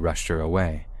die as they rushed her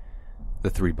away. The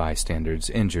 3 bystanders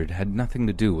injured had nothing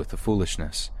to do with the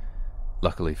foolishness.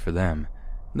 Luckily for them,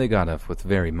 they got off with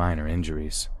very minor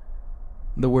injuries.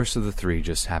 The worst of the 3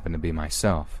 just happened to be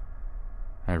myself.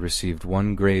 I received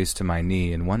 1 graze to my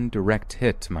knee and 1 direct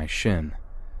hit to my shin.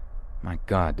 My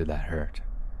God, did that hurt.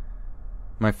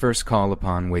 My first call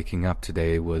upon waking up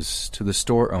today was to the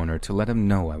store owner to let him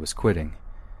know I was quitting.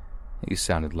 He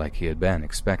sounded like he had been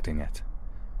expecting it.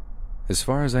 As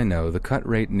far as I know, the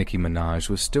cut-rate Nicki Minaj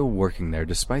was still working there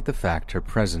despite the fact her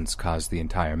presence caused the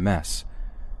entire mess.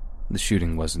 The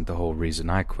shooting wasn't the whole reason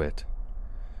I quit.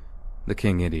 The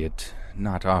king idiot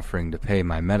not offering to pay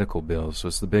my medical bills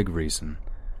was the big reason.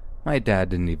 My dad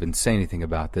didn't even say anything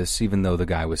about this, even though the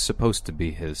guy was supposed to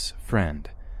be his friend.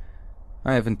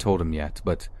 I haven't told him yet,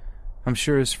 but I'm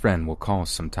sure his friend will call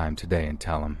sometime today and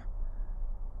tell him.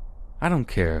 I don't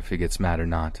care if he gets mad or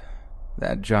not.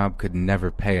 That job could never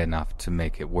pay enough to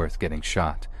make it worth getting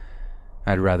shot.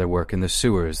 I'd rather work in the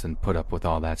sewers than put up with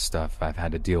all that stuff I've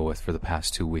had to deal with for the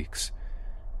past 2 weeks.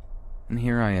 And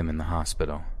here I am in the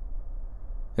hospital.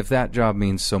 If that job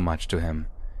means so much to him,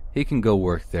 he can go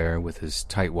work there with his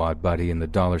tightwad buddy in the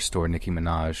dollar store Nicki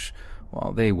Minaj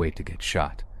while they wait to get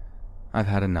shot. I've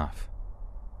had enough.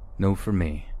 No for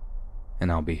me,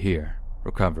 and I'll be here,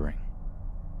 recovering.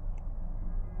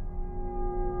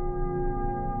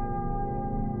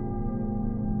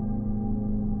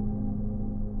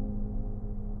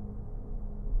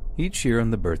 Each year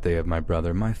on the birthday of my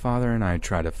brother, my father and I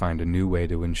try to find a new way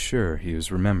to ensure he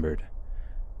was remembered.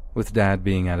 With Dad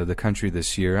being out of the country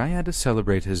this year, I had to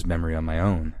celebrate his memory on my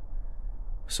own.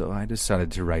 So I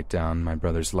decided to write down my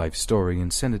brother's life story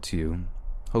and send it to you,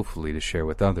 hopefully to share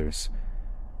with others.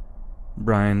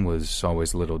 Brian was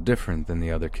always a little different than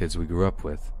the other kids we grew up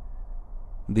with.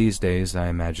 These days, I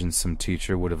imagine some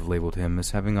teacher would have labeled him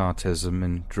as having autism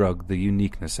and drugged the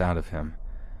uniqueness out of him.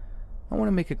 I want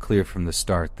to make it clear from the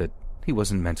start that he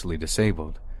wasn't mentally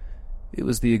disabled. It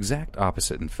was the exact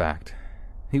opposite, in fact.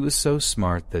 He was so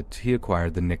smart that he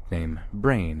acquired the nickname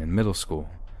Brain in middle school.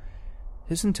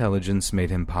 His intelligence made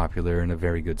him popular and a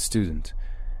very good student.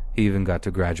 He even got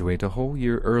to graduate a whole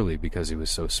year early because he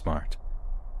was so smart.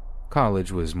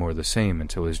 College was more the same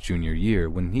until his junior year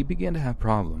when he began to have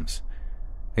problems.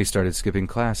 He started skipping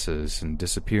classes and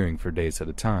disappearing for days at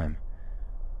a time.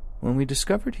 When we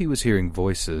discovered he was hearing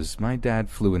voices, my dad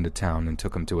flew into town and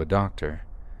took him to a doctor.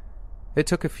 It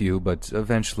took a few, but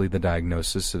eventually the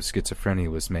diagnosis of schizophrenia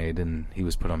was made and he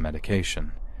was put on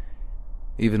medication.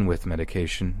 Even with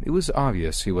medication, it was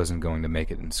obvious he wasn't going to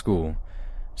make it in school,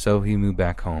 so he moved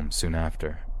back home soon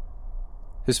after.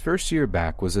 His first year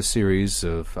back was a series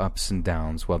of ups and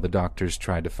downs while the doctors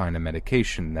tried to find a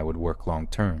medication that would work long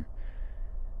term.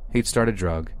 He'd start a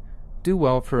drug, do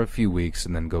well for a few weeks,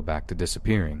 and then go back to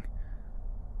disappearing.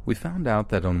 We found out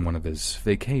that on one of his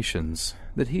vacations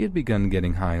that he had begun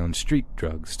getting high on street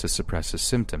drugs to suppress his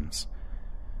symptoms.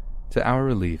 To our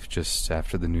relief, just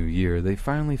after the new year, they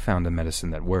finally found a medicine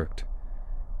that worked.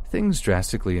 Things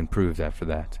drastically improved after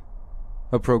that.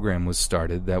 A program was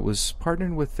started that was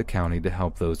partnered with the county to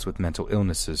help those with mental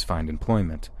illnesses find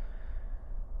employment.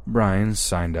 Brian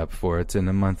signed up for it, and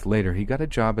a month later he got a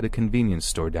job at a convenience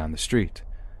store down the street.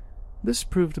 This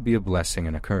proved to be a blessing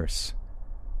and a curse.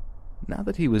 Now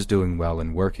that he was doing well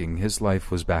and working, his life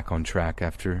was back on track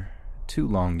after 2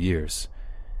 long years.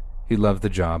 He loved the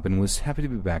job and was happy to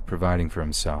be back providing for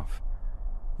himself.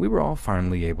 We were all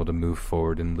finally able to move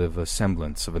forward and live a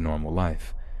semblance of a normal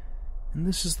life. And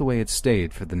this is the way it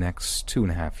stayed for the next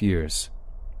 2.5 years.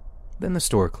 Then the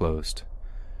store closed.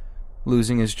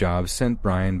 Losing his job sent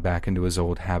Brian back into his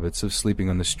old habits of sleeping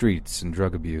on the streets and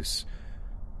drug abuse.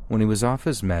 When he was off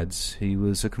his meds, he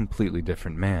was a completely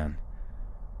different man.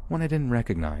 One I didn't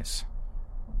recognize.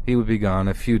 He would be gone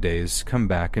a few days, come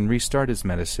back and restart his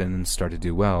medicine and start to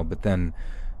do well, but then,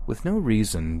 with no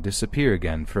reason, disappear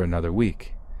again for another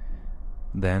week.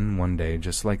 Then, one day,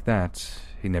 just like that,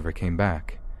 he never came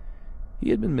back. He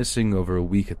had been missing over a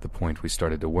week at the point we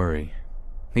started to worry.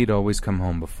 He'd always come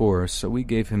home before, so we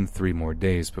gave him 3 more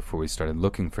days before we started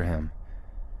looking for him.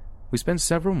 We spent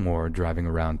several more driving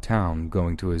around town,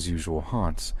 going to his usual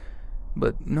haunts,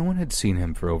 but no one had seen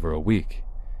him for over a week.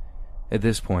 At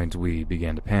this point, we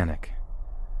began to panic.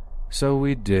 So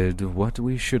we did what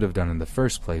we should have done in the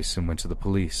first place and went to the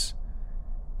police.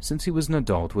 Since he was an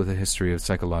adult with a history of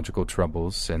psychological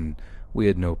troubles and we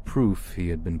had no proof he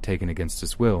had been taken against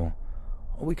his will,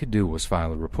 all we could do was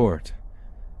file a report.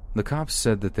 The cops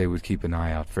said that they would keep an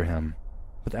eye out for him,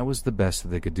 but that was the best that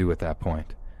they could do at that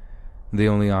point. The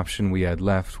only option we had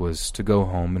left was to go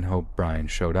home and hope Brian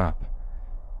showed up.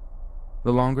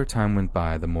 The longer time went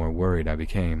by, the more worried I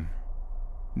became.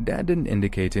 Dad didn't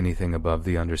indicate anything above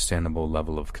the understandable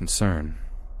level of concern.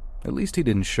 At least he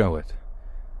didn't show it.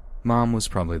 Mom was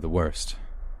probably the worst.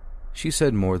 She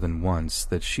said more than once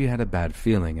that she had a bad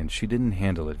feeling and she didn't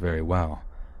handle it very well.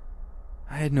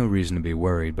 I had no reason to be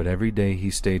worried, but every day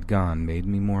he stayed gone made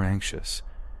me more anxious.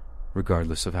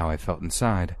 Regardless of how I felt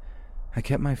inside, I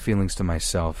kept my feelings to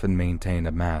myself and maintained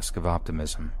a mask of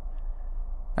optimism.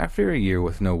 After a year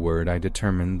with no word, I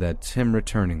determined that him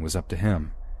returning was up to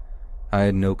him. I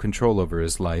had no control over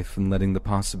his life, and letting the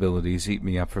possibilities eat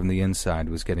me up from the inside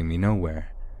was getting me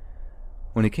nowhere.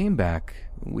 When he came back,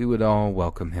 we would all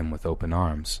welcome him with open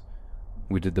arms.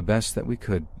 We did the best that we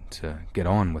could to get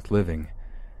on with living.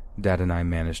 Dad and I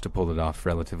managed to pull it off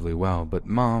relatively well, but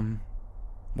Mom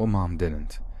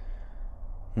didn't.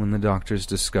 When the doctors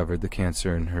discovered the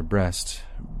cancer in her breast,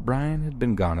 Brian had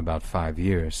been gone about 5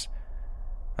 years.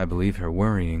 I believe her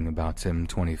worrying about him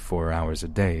 24 hours a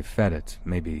day fed it,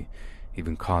 maybe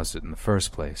even caused it in the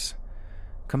first place.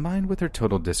 Combined with her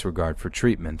total disregard for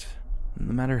treatment,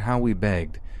 no matter how we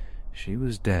begged, she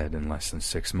was dead in less than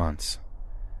 6 months.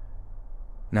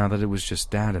 Now that it was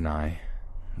just Dad and I,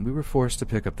 we were forced to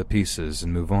pick up the pieces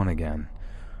and move on again,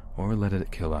 or let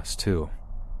it kill us too.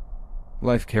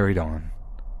 Life carried on.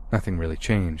 Nothing really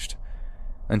changed,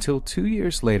 until 2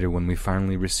 years later when we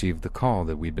finally received the call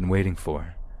that we'd been waiting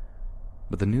for.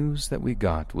 But the news that we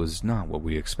got was not what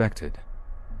we expected.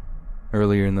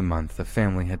 Earlier in the month, the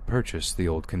family had purchased the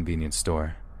old convenience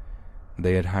store.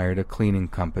 They had hired a cleaning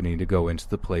company to go into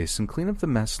the place and clean up the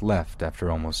mess left after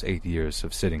almost 8 years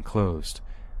of sitting closed.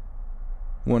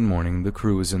 One morning, the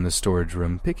crew was in the storage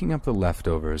room picking up the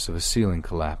leftovers of a ceiling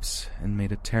collapse and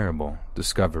made a terrible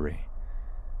discovery.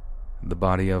 The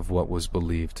body of what was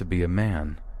believed to be a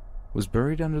man was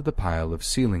buried under the pile of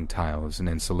ceiling tiles and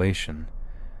insulation.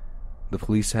 The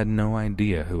police had no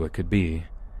idea who it could be,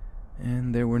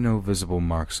 and there were no visible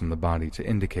marks on the body to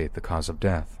indicate the cause of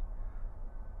death.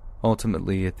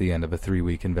 Ultimately, at the end of a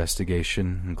 3-week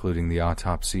investigation, including the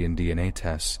autopsy and DNA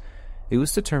tests, it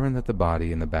was determined that the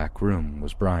body in the back room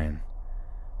was Brian.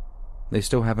 They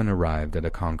still haven't arrived at a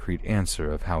concrete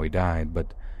answer of how he died,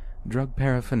 but drug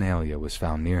paraphernalia was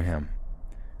found near him.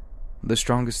 The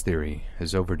strongest theory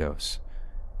is overdose.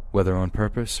 Whether on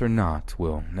purpose or not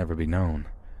will never be known.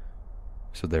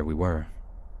 So there we were.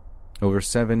 Over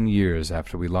 7 years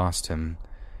after we lost him,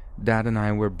 Dad and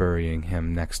I were burying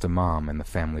him next to Mom in the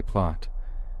family plot.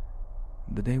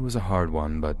 The day was a hard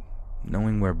one, but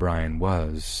knowing where Brian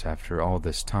was after all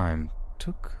this time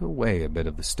took away a bit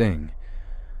of the sting.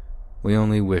 We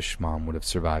only wish Mom would have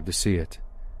survived to see it.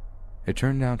 It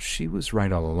turned out she was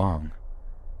right all along.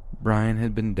 Brian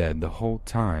had been dead the whole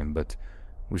time, but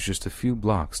was just a few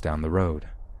blocks down the road.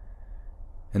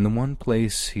 In the one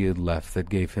place he had left that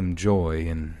gave him joy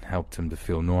and helped him to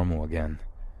feel normal again.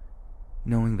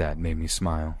 Knowing that made me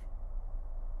smile.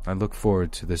 I look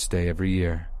forward to this day every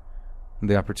year.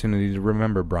 The opportunity to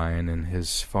remember Brian and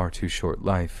his far too short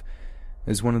life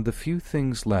is one of the few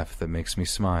things left that makes me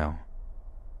smile.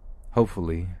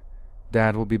 Hopefully,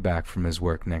 Dad will be back from his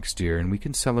work next year and we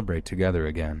can celebrate together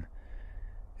again.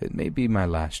 It may be my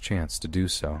last chance to do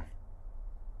so.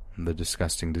 The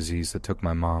disgusting disease that took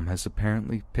my mom has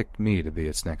apparently picked me to be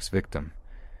its next victim.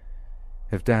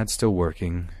 If Dad's still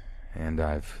working, and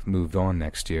I've moved on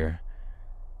next year,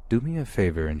 do me a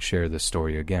favor and share this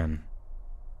story again.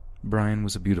 Brian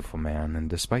was a beautiful man, and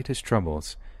despite his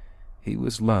troubles, he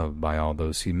was loved by all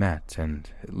those he met, and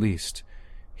at least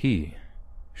he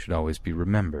should always be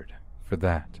remembered for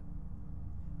that.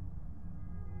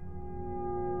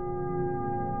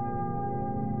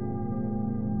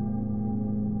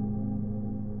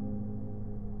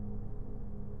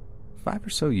 Five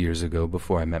or so years ago,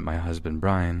 before I met my husband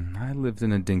Brian, I lived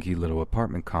in a dinky little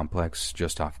apartment complex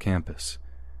just off campus.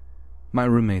 My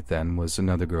roommate then was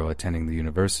another girl attending the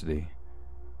university.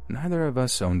 Neither of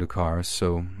us owned a car,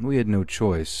 so we had no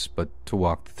choice but to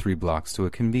walk the 3 blocks to a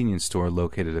convenience store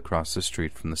located across the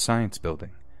street from the science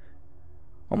building.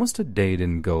 Almost a day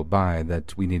didn't go by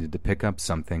that we needed to pick up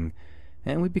something,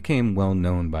 and we became well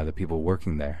known by the people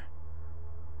working there.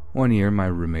 One year, my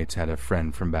roommates had a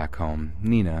friend from back home,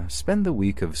 Nina, spend the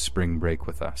week of spring break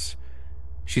with us.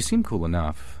 She seemed cool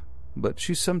enough, but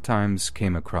she sometimes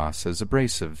came across as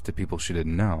abrasive to people she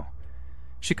didn't know.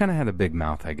 She kinda had a big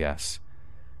mouth, I guess.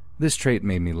 This trait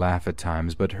made me laugh at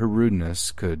times, but her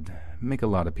rudeness could make a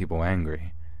lot of people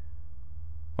angry.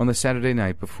 On the Saturday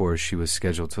night before she was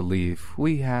scheduled to leave,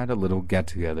 we had a little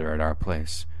get-together at our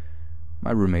place.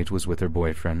 My roommate was with her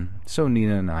boyfriend, so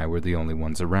Nina and I were the only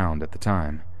ones around at the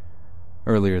time.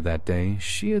 Earlier that day,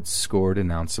 she had scored an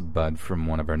ounce of bud from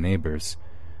one of our neighbors.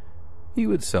 He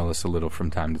would sell us a little from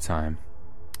time to time.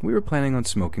 We were planning on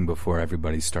smoking before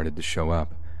everybody started to show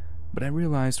up, but I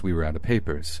realized we were out of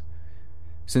papers.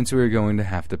 Since we were going to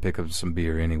have to pick up some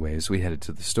beer anyways, we headed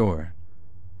to the store.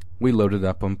 We loaded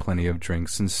up on plenty of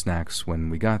drinks and snacks when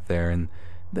we got there and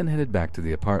then headed back to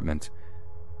the apartment.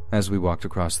 As we walked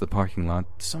across the parking lot,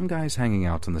 some guys hanging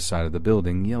out on the side of the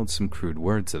building yelled some crude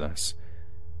words at us.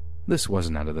 This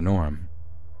wasn't out of the norm.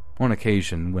 On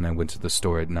occasion, when I went to the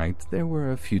store at night, there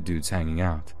were a few dudes hanging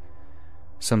out.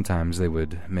 Sometimes they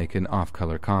would make an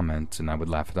off-color comment, and I would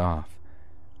laugh it off.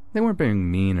 They weren't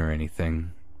being mean or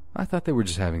anything. I thought they were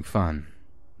just having fun.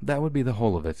 That would be the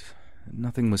whole of it.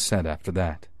 Nothing was said after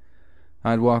that.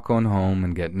 I'd walk on home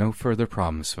and get no further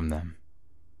problems from them.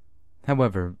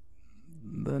 However,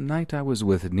 the night I was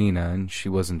with Nina and she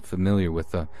wasn't familiar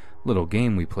with the little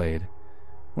game we played,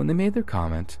 when they made their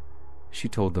comment, she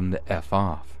told them to F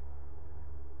off.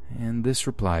 And this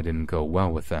reply didn't go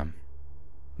well with them.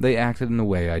 They acted in a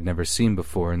way I'd never seen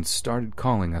before and started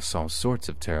calling us all sorts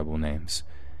of terrible names.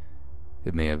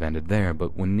 It may have ended there,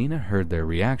 but when Nina heard their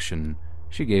reaction,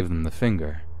 she gave them the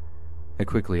finger. It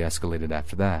quickly escalated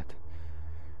after that.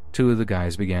 2 of the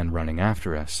guys began running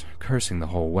after us, cursing the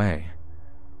whole way.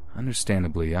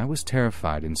 Understandably, I was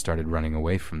terrified and started running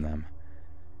away from them.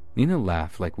 Nina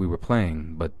laughed like we were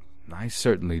playing, but I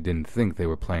certainly didn't think they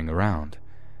were playing around.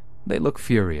 They looked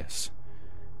furious.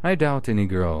 I doubt any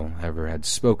girl ever had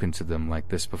spoken to them like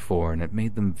this before, and it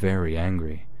made them very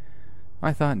angry.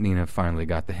 I thought Nina finally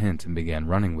got the hint and began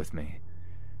running with me.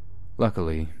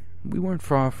 Luckily, we weren't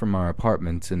far from our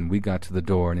apartment, and we got to the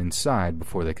door and inside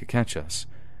before they could catch us.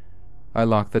 I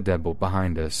locked the deadbolt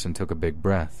behind us and took a big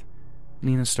breath.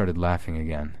 Nina started laughing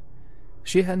again.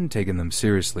 She hadn't taken them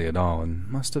seriously at all and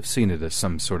must have seen it as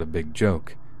some sort of big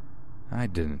joke. I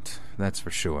didn't, that's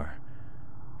for sure.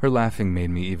 Her laughing made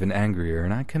me even angrier,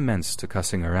 and I commenced to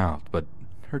cussing her out, but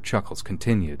her chuckles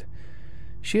continued.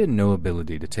 She had no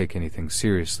ability to take anything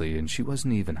seriously, and she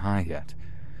wasn't even high yet.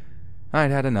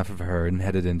 I'd had enough of her and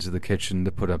headed into the kitchen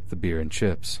to put up the beer and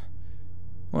chips.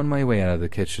 On my way out of the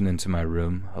kitchen into my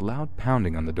room, a loud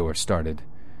pounding on the door started.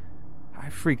 I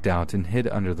freaked out and hid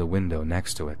under the window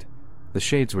next to it. The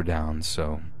shades were down,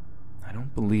 so I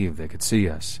don't believe they could see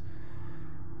us.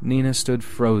 Nina stood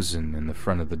frozen in the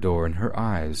front of the door, and her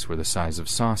eyes were the size of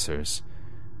saucers.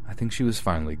 I think she was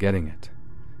finally getting it.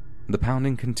 The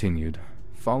pounding continued,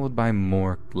 followed by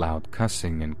more loud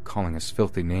cussing and calling us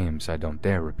filthy names I don't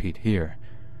dare repeat here.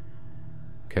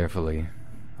 Carefully,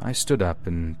 I stood up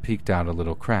and peeked out a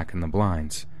little crack in the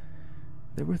blinds.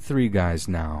 There were 3 guys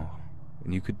now,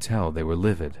 and you could tell they were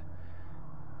livid.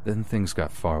 Then things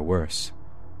got far worse.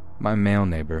 My male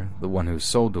neighbor, the one who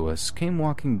sold to us, came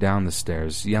walking down the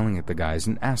stairs, yelling at the guys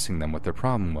and asking them what their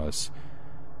problem was.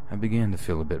 I began to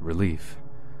feel a bit relief.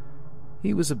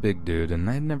 He was a big dude, and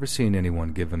I had never seen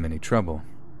anyone give him any trouble.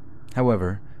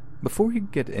 However, before he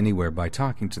could get anywhere by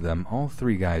talking to them, all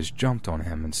three guys jumped on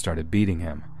him and started beating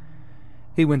him.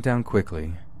 He went down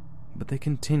quickly, but they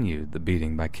continued the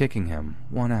beating by kicking him,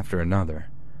 one after another.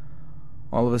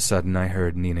 All of a sudden, I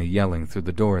heard Nina yelling through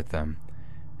the door at them.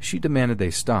 She demanded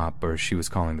they stop, or she was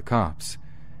calling the cops.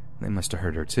 They must have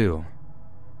heard her too.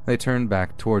 They turned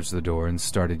back towards the door and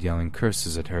started yelling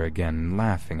curses at her again and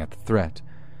laughing at the threat.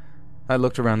 I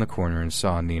looked around the corner and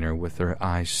saw Nina with her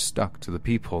eyes stuck to the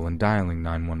peephole and dialing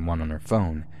 911 on her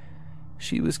phone.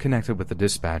 She was connected with the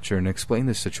dispatcher and explained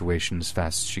the situation as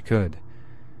fast as she could.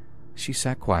 She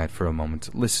sat quiet for a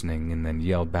moment, listening, and then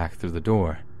yelled back through the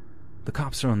door, "The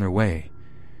cops are on their way.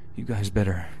 You guys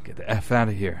better get the F out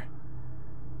of here."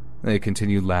 They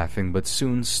continued laughing, but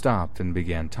soon stopped and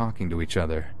began talking to each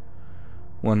other.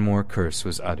 One more curse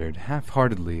was uttered,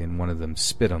 half-heartedly, and one of them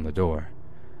spit on the door.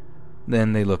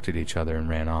 Then they looked at each other and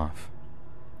ran off.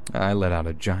 I let out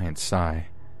a giant sigh.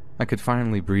 I could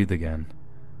finally breathe again.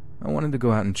 I wanted to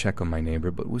go out and check on my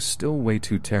neighbor, but was still way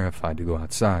too terrified to go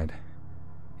outside.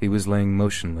 He was laying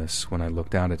motionless when I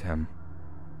looked out at him.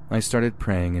 I started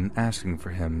praying and asking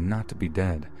for him not to be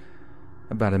dead.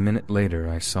 About a minute later,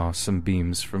 I saw some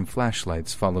beams from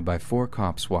flashlights followed by 4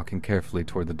 cops walking carefully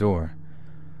toward the door.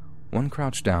 One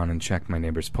crouched down and checked my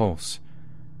neighbor's pulse.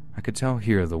 I could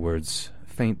hear the words,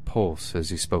 "faint pulse," as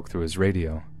he spoke through his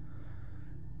radio.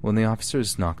 When the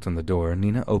officers knocked on the door,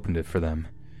 Nina opened it for them.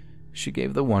 She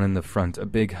gave the one in the front a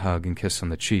big hug and kiss on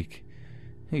the cheek.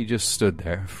 He just stood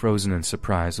there, frozen in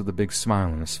surprise with a big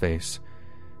smile on his face.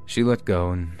 She let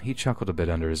go, and he chuckled a bit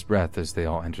under his breath as they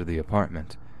all entered the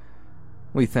apartment.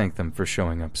 We thanked them for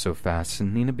showing up so fast,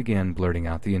 and Nina began blurting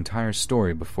out the entire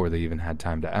story before they even had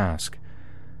time to ask.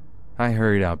 I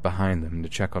hurried out behind them to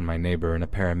check on my neighbor, and a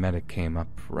paramedic came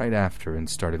up right after and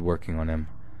started working on him.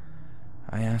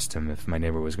 I asked him if my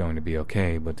neighbor was going to be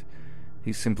okay, but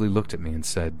he simply looked at me and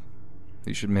said,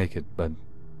 "He should make it, but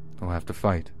he'll have to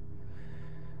fight."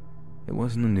 It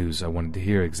wasn't the news I wanted to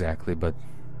hear exactly, but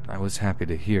I was happy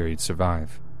to hear he'd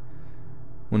survive.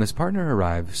 When his partner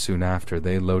arrived soon after,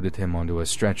 they loaded him onto a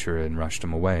stretcher and rushed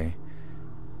him away.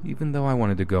 Even though I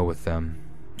wanted to go with them,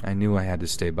 I knew I had to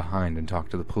stay behind and talk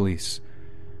to the police.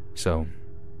 So,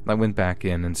 I went back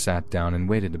in and sat down and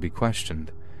waited to be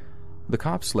questioned. The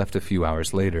cops left a few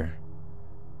hours later.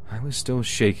 I was still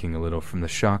shaking a little from the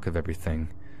shock of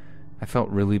everything. I felt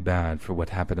really bad for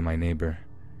what happened to my neighbor.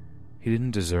 He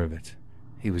didn't deserve it.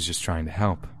 He was just trying to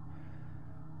help.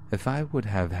 If I would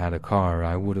have had a car,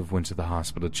 I would have went to the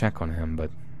hospital to check on him,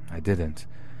 but I didn't,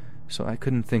 so I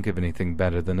couldn't think of anything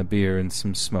better than a beer and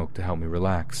some smoke to help me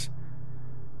relax.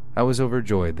 I was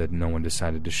overjoyed that no one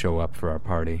decided to show up for our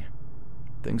party.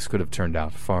 Things could have turned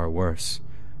out far worse.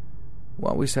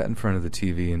 While we sat in front of the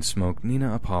TV and smoked,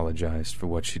 Nina apologized for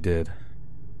what she did.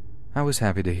 I was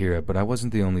happy to hear it, but I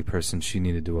wasn't the only person she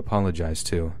needed to apologize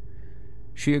to.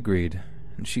 She agreed,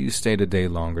 and she stayed a day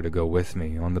longer to go with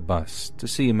me on the bus to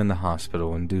see him in the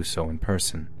hospital and do so in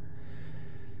person.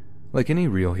 Like any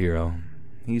real hero,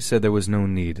 he said there was no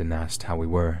need and asked how we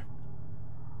were.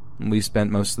 We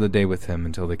spent most of the day with him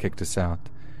until they kicked us out.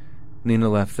 Nina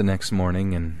left the next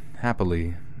morning, and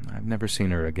happily, I've never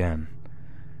seen her again.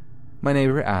 My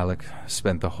neighbor Alec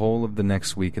spent the whole of the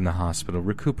next week in the hospital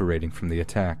recuperating from the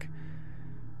attack.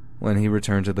 When he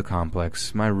returned to the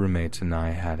complex, my roommate and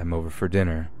I had him over for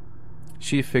dinner.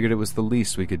 She figured it was the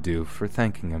least we could do for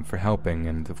thanking him for helping,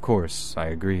 and of course, I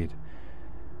agreed.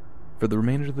 For the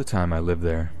remainder of the time I lived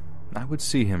there, I would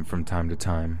see him from time to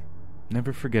time,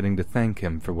 never forgetting to thank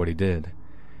him for what he did.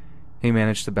 He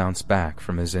managed to bounce back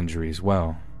from his injuries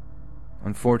well.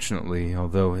 Unfortunately,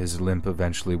 although his limp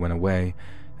eventually went away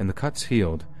and the cuts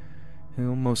healed,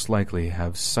 he'll most likely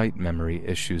have sight memory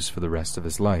issues for the rest of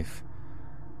his life.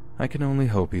 I can only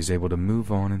hope he's able to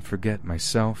move on and forget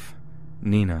myself,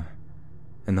 Nina,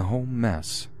 and the whole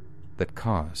mess that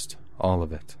caused all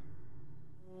of it.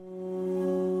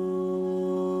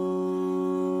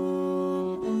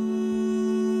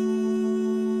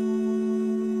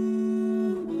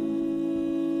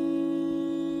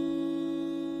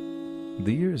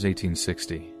 The year is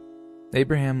 1860.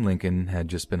 Abraham Lincoln had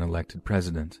just been elected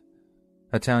president.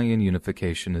 Italian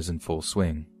unification is in full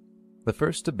swing. The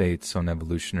first debates on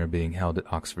evolution are being held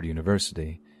at Oxford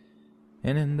University,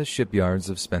 and in the shipyards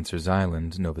of Spencer's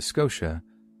Island, Nova Scotia,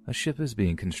 a ship is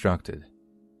being constructed.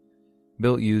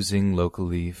 Built using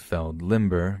locally felled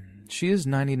lumber, she is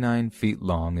 99 feet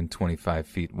long and 25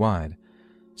 feet wide,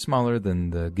 smaller than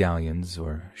the galleons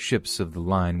or ships of the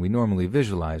line we normally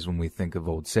visualize when we think of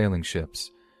old sailing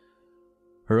ships.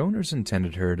 Her owners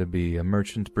intended her to be a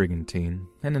merchant brigantine,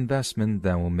 an investment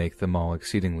that will make them all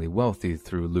exceedingly wealthy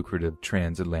through lucrative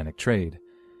transatlantic trade.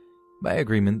 By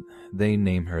agreement, they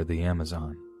name her the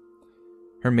Amazon.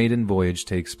 Her maiden voyage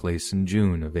takes place in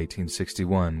June of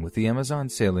 1861, with the Amazon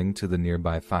sailing to the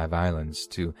nearby Five Islands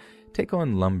to take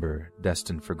on lumber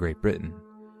destined for Great Britain.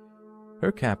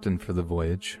 Her captain for the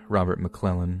voyage, Robert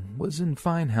McClellan, was in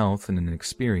fine health and an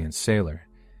experienced sailor.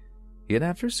 Yet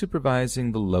after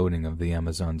supervising the loading of the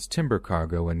Amazon's timber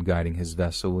cargo and guiding his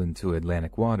vessel into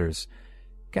Atlantic waters,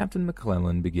 Captain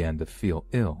McClellan began to feel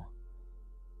ill.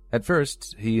 At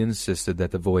first, he insisted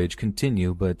that the voyage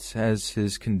continue, but as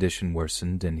his condition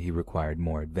worsened and he required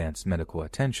more advanced medical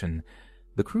attention,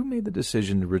 the crew made the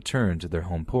decision to return to their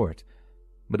home port.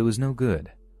 But it was no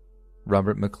good.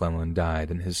 Robert McClellan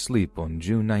died in his sleep on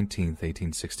June 19,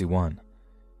 1861.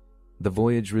 The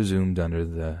voyage resumed under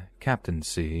the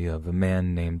captaincy of a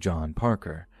man named John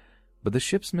Parker, but the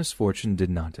ship's misfortune did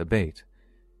not abate.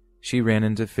 She ran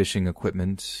into fishing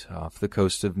equipment off the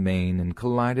coast of Maine and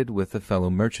collided with a fellow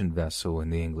merchant vessel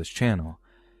in the English Channel.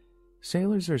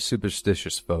 Sailors are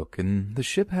superstitious folk, and the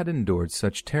ship had endured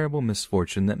such terrible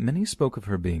misfortune that many spoke of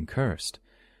her being cursed.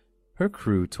 Her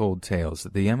crew told tales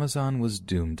that the Amazon was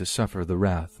doomed to suffer the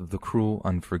wrath of the cruel,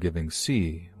 unforgiving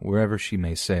sea wherever she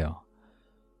may sail.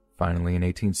 Finally, in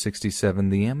 1867,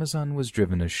 the Amazon was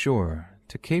driven ashore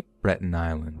to Cape Breton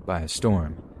Island by a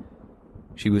storm.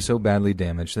 She was so badly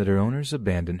damaged that her owners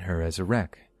abandoned her as a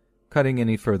wreck, cutting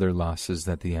any further losses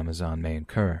that the Amazon may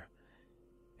incur.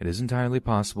 It is entirely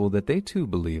possible that they too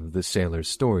believed the sailors'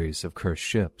 stories of cursed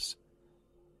ships.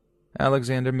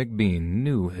 Alexander McBean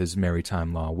knew his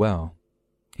maritime law well.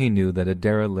 He knew that a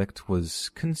derelict was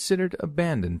considered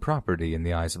abandoned property in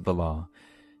the eyes of the law,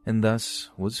 and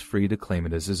thus was free to claim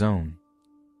it as his own.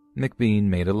 McBean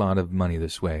made a lot of money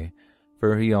this way,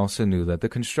 for he also knew that the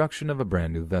construction of a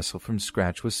brand new vessel from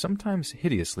scratch was sometimes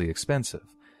hideously expensive.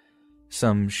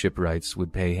 Some shipwrights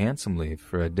would pay handsomely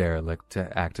for a derelict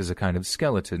to act as a kind of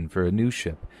skeleton for a new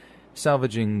ship,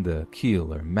 salvaging the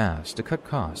keel or mast to cut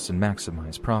costs and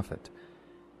maximize profit.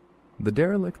 The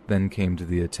derelict then came to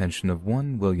the attention of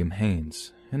one William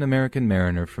Haynes, an American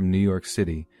mariner from New York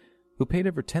City, who paid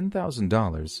over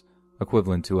 $10,000,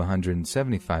 equivalent to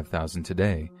 $175,000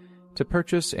 today, to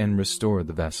purchase and restore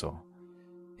the vessel.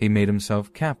 He made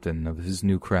himself captain of his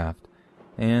new craft,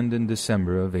 and in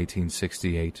December of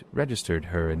 1868 registered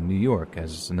her in New York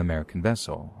as an American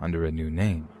vessel under a new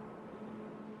name,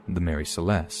 the Mary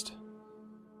Celeste.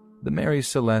 The Mary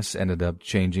Celeste ended up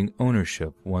changing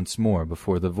ownership once more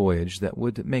before the voyage that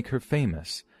would make her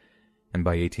famous, and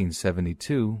by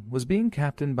 1872 was being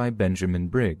captained by Benjamin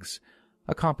Briggs,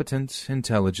 a competent,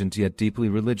 intelligent, yet deeply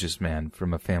religious man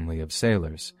from a family of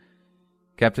sailors.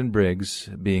 Captain Briggs,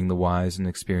 being the wise and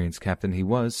experienced captain he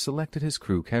was, selected his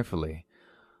crew carefully.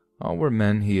 All were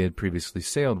men he had previously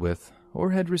sailed with,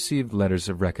 or had received letters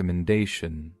of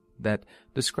recommendation that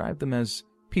described them as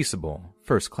peaceable,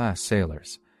 first-class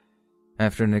sailors.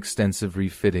 After an extensive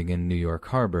refitting in New York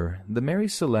Harbor, the Mary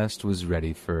Celeste was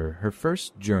ready for her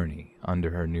first journey under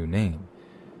her new name.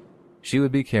 She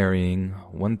would be carrying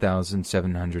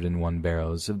 1,701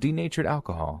 barrels of denatured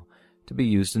alcohol to be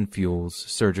used in fuels,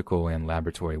 surgical, and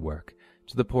laboratory work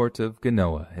to the port of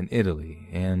Genoa in Italy,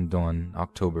 and on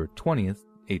October 20th,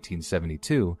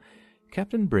 1872,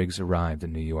 Captain Briggs arrived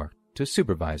in New York to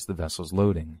supervise the vessel's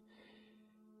loading.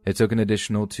 It took an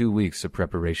additional 2 weeks of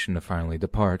preparation to finally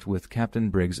depart, with Captain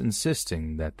Briggs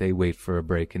insisting that they wait for a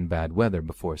break in bad weather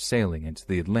before sailing into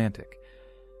the Atlantic.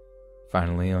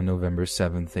 Finally, on November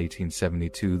 7th,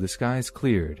 1872, the skies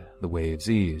cleared, the waves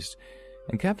eased,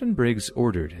 and Captain Briggs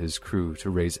ordered his crew to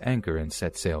raise anchor and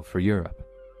set sail for Europe.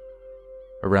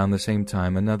 Around the same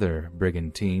time, another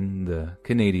brigantine, the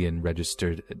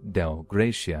Canadian-registered Del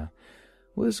Gracia,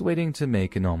 was waiting to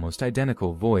make an almost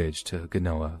identical voyage to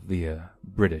Genoa via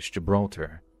British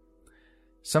Gibraltar.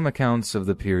 Some accounts of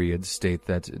the period state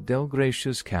that Del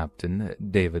Gracia's captain,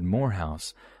 David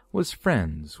Morehouse, was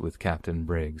friends with Captain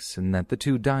Briggs, and that the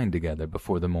two dined together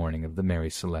before the morning of the Mary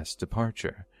Celeste's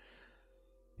departure.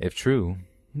 If true,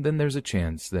 then there's a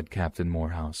chance that Captain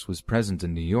Morehouse was present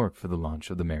in New York for the launch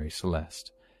of the Mary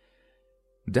Celeste.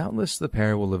 Doubtless the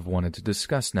pair will have wanted to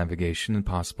discuss navigation and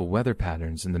possible weather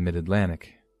patterns in the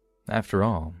mid-Atlantic. After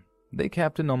all, they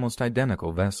captained almost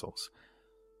identical vessels.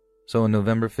 So on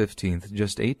November 15th,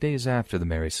 just 8 days after the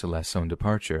Mary Celeste's own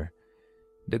departure,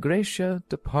 De Gracia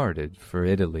departed for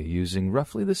Italy using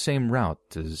roughly the same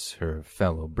route as her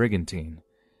fellow brigantine.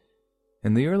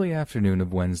 In the early afternoon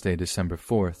of Wednesday, December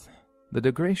 4th, The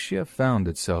De Gracia found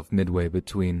itself midway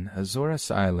between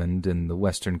Azores Island and the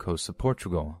western coast of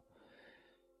Portugal.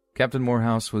 Captain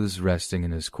Morehouse was resting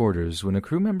in his quarters when a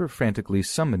crew member frantically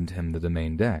summoned him to the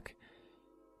main deck.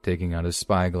 Taking out his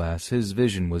spyglass, his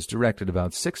vision was directed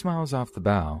about 6 miles off the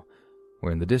bow,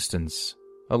 where in the distance,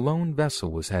 a lone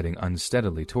vessel was heading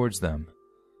unsteadily towards them.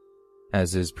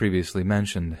 As is previously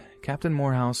mentioned, Captain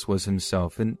Morehouse was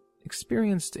himself an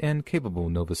experienced and capable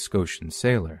Nova Scotian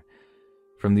sailor.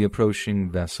 From the approaching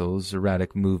vessel's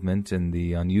erratic movement and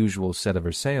the unusual set of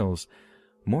her sails,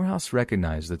 Morehouse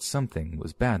recognized that something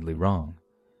was badly wrong.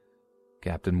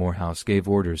 Captain Morehouse gave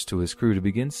orders to his crew to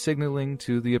begin signaling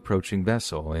to the approaching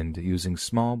vessel, and using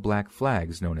small black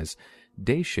flags known as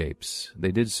day shapes,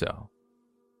 they did so.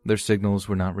 Their signals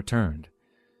were not returned.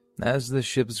 As the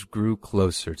ships grew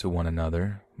closer to one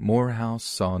another, Morehouse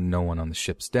saw no one on the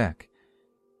ship's deck.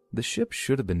 The ship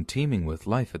should have been teeming with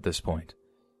life at this point.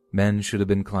 Men should have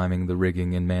been climbing the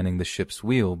rigging and manning the ship's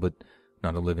wheel, but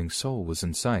not a living soul was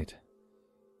in sight.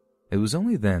 It was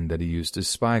only then that he used his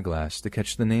spyglass to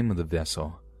catch the name of the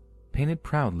vessel, painted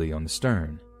proudly on the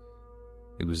stern.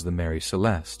 It was the Mary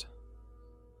Celeste.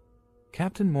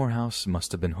 Captain Morehouse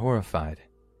must have been horrified.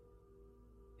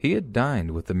 He had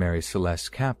dined with the Mary Celeste's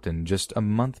captain just a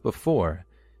month before,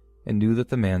 and knew that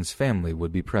the man's family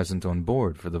would be present on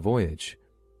board for the voyage.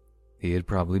 He had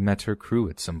probably met her crew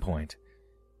at some point.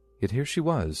 Yet here she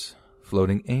was,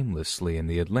 floating aimlessly in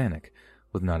the Atlantic,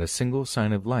 with not a single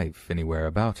sign of life anywhere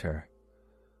about her.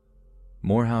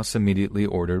 Morehouse immediately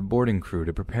ordered boarding crew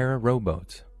to prepare a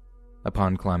rowboat.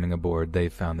 Upon climbing aboard, they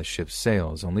found the ship's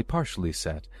sails only partially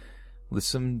set, with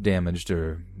some damaged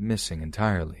or missing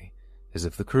entirely, as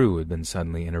if the crew had been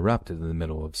suddenly interrupted in the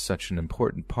middle of such an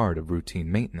important part of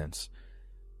routine maintenance.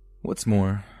 What's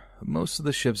more, most of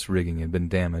the ship's rigging had been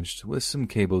damaged, with some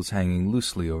cables hanging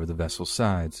loosely over the vessel's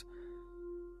sides.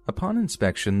 Upon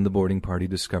inspection, the boarding party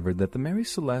discovered that the Mary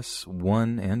Celeste's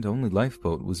one and only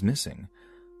lifeboat was missing,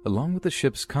 along with the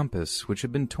ship's compass, which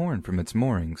had been torn from its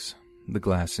moorings, the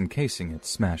glass encasing it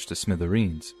smashed to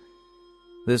smithereens.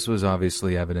 This was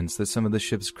obviously evidence that some of the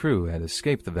ship's crew had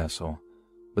escaped the vessel,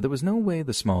 but there was no way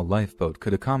the small lifeboat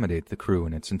could accommodate the crew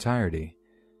in its entirety.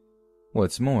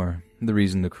 What's more, the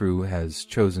reason the crew has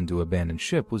chosen to abandon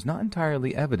ship was not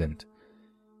entirely evident.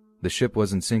 The ship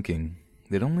wasn't sinking.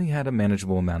 It only had a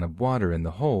manageable amount of water in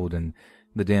the hold, and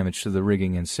the damage to the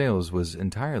rigging and sails was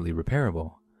entirely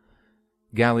repairable.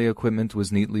 Galley equipment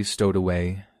was neatly stowed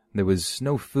away. There was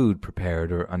no food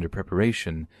prepared or under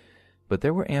preparation, but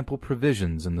there were ample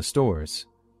provisions in the stores.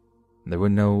 There were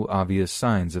no obvious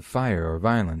signs of fire or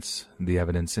violence. The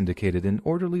evidence indicated an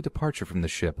orderly departure from the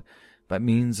ship by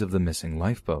means of the missing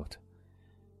lifeboat.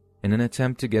 In an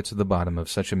attempt to get to the bottom of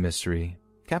such a mystery,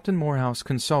 Captain Morehouse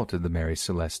consulted the Mary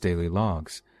Celeste's daily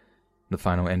logs. The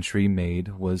final entry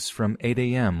made was from 8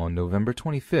 a.m. on November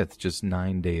 25th, just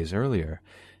 9 days earlier,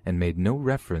 and made no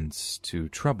reference to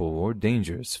trouble or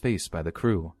dangers faced by the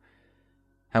crew.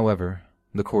 However,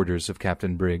 the quarters of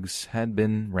Captain Briggs had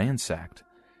been ransacked.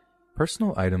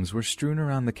 Personal items were strewn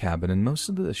around the cabin, and most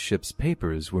of the ship's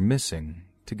papers were missing,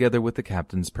 together with the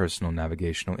captain's personal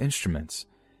navigational instruments.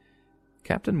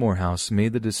 Captain Morehouse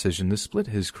made the decision to split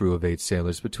his crew of 8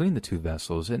 sailors between the two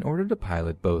vessels in order to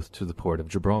pilot both to the port of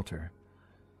Gibraltar.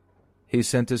 He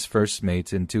sent his first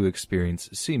mate and 2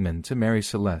 experienced seamen to Mary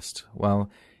Celeste, while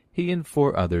he and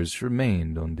 4 others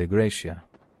remained on De Gracia.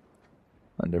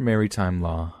 Under maritime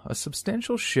law, a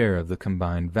substantial share of the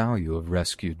combined value of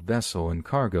rescued vessel and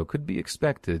cargo could be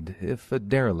expected if a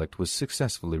derelict was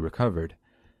successfully recovered.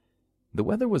 The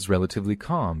weather was relatively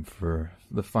calm for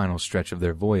the final stretch of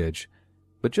their voyage,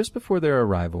 but just before their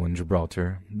arrival in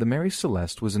Gibraltar, the Mary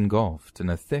Celeste was engulfed in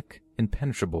a thick,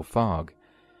 impenetrable fog.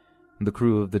 The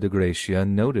crew of the De Gracia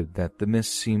noted that the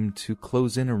mist seemed to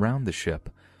close in around the ship,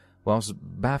 whilst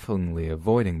bafflingly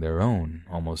avoiding their own,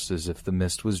 almost as if the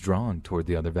mist was drawn toward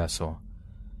the other vessel.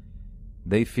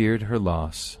 They feared her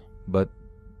loss, but,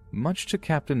 much to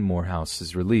Captain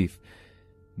Morehouse's relief,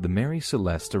 the Mary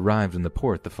Celeste arrived in the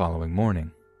port the following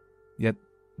morning. Yet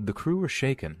the crew were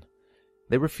shaken.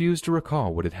 They refused to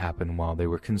recall what had happened while they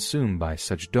were consumed by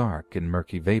such dark and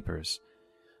murky vapors.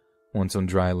 Once on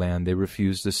dry land, they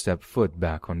refused to step foot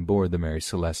back on board the Mary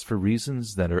Celeste for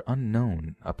reasons that are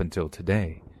unknown up until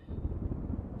today.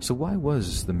 So why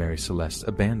was the Mary Celeste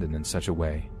abandoned in such a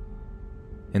way?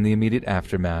 In the immediate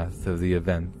aftermath of the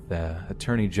event, the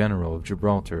Attorney General of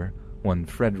Gibraltar, one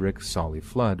Frederick Solly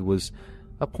Flood, was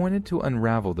appointed to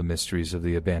unravel the mysteries of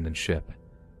the abandoned ship.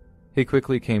 He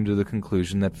quickly came to the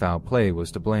conclusion that foul play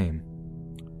was to blame.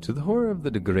 To the horror of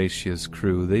the De Gracia's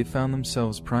crew, they found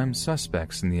themselves prime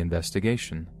suspects in the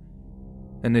investigation.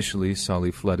 Initially,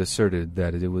 Solly Flood asserted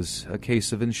that it was a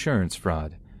case of insurance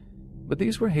fraud, but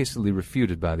these were hastily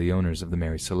refuted by the owners of the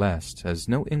Mary Celeste, as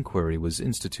no inquiry was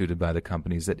instituted by the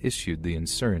companies that issued the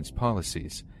insurance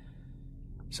policies.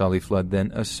 Solly Flood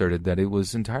then asserted that it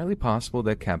was entirely possible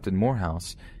that Captain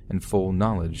Morehouse, in full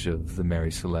knowledge of the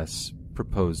Mary Celeste's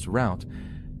proposed route,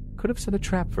 could have set a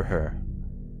trap for her.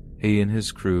 He and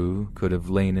his crew could have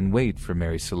lain in wait for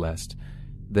Mary Celeste,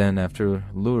 then, after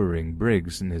luring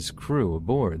Briggs and his crew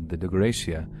aboard the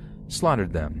Gracia,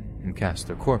 slaughtered them and cast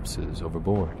their corpses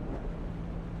overboard.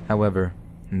 However,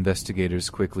 investigators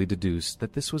quickly deduced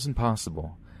that this was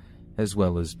impossible. As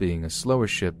well as being a slower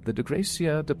ship, the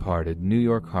Gracia departed New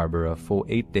York Harbor a full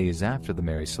 8 days after the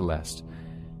Mary Celeste.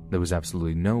 There was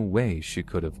absolutely no way she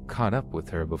could have caught up with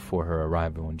her before her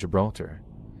arrival in Gibraltar.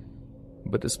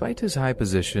 But despite his high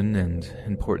position and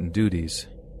important duties,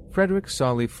 Frederick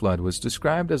Solly Flood was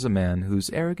described as a man whose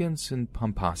arrogance and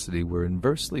pomposity were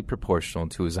inversely proportional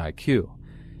to his IQ,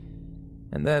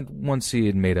 and that once he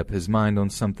had made up his mind on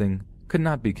something, could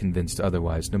not be convinced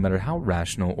otherwise no matter how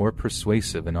rational or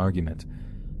persuasive an argument,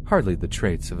 hardly the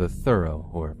traits of a thorough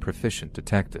or proficient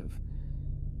detective.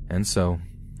 And so,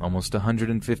 almost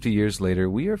 150 years later,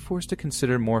 we are forced to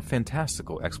consider more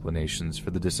fantastical explanations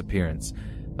for the disappearance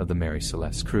of the Mary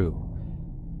Celeste's crew.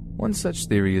 One such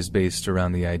theory is based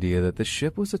around the idea that the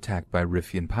ship was attacked by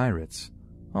Riffian pirates,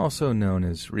 also known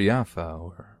as Riafa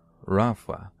or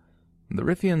Rafwa. The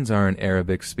Riffians are an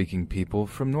Arabic-speaking people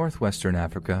from northwestern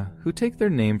Africa who take their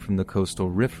name from the coastal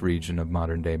Rif region of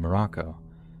modern-day Morocco.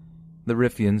 The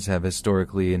Riffians have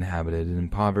historically inhabited an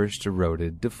impoverished,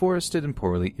 eroded, deforested, and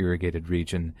poorly irrigated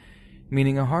region,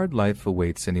 meaning a hard life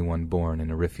awaits anyone born in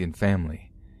a Riffian family.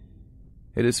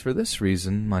 It is for this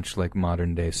reason, much like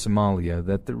modern-day Somalia,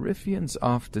 that the Riffians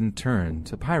often turn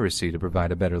to piracy to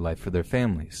provide a better life for their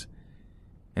families.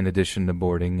 In addition to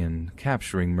boarding and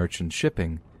capturing merchant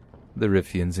shipping, the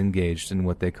Riffians engaged in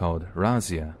what they called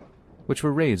razzia, which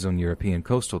were raids on European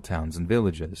coastal towns and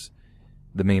villages.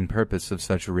 The main purpose of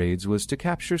such raids was to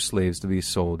capture slaves to be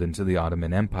sold into the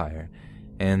Ottoman Empire,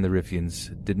 and the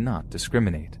Riffians did not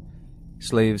discriminate.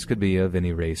 Slaves could be of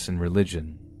any race and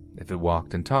religion. If it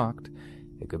walked and talked,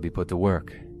 it could be put to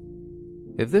work.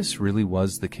 If this really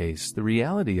was the case, the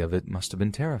reality of it must have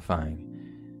been terrifying.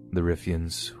 The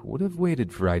Riffians would have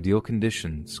waited for ideal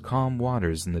conditions, calm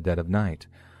waters in the dead of night.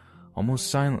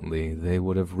 Almost silently, they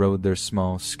would have rowed their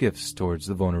small skiffs towards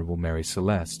the vulnerable Mary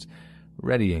Celeste,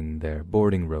 readying their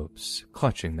boarding ropes,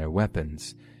 clutching their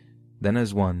weapons. Then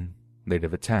as one, they'd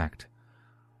have attacked.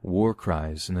 War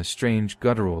cries in a strange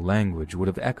guttural language would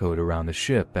have echoed around the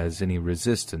ship as any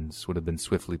resistance would have been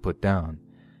swiftly put down.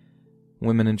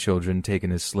 Women and children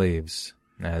taken as slaves,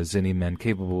 as any men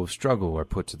capable of struggle are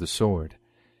put to the sword.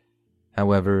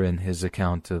 However, in his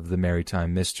account of the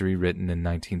maritime mystery written in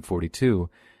 1942,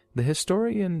 the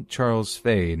historian Charles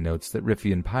Fay notes that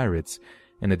Riffian pirates,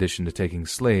 in addition to taking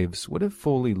slaves, would have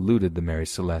fully looted the Mary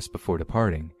Celeste before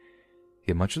departing.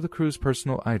 Yet much of the crew's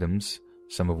personal items,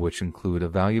 some of which include a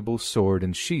valuable sword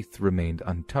and sheath, remained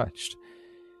untouched.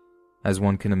 As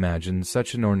one can imagine,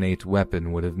 such an ornate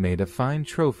weapon would have made a fine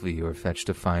trophy or fetched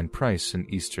a fine price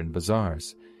in Eastern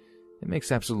bazaars. It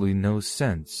makes absolutely no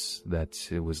sense that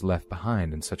it was left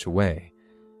behind in such a way.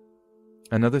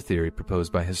 Another theory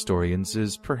proposed by historians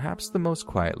is perhaps the most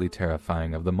quietly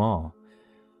terrifying of them all.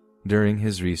 During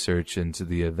his research into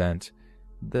the event,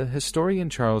 the historian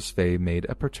Charles Fay made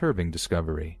a perturbing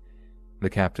discovery. The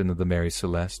captain of the Mary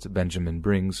Celeste, Benjamin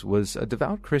Briggs, was a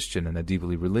devout Christian and a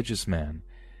deeply religious man.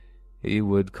 He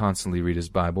would constantly read his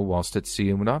Bible whilst at sea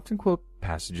and would often quote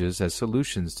passages as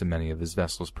solutions to many of his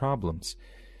vessel's problems.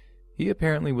 He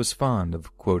apparently was fond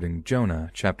of quoting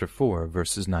Jonah chapter 4,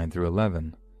 verses 9 through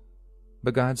 11.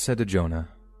 But God said to Jonah,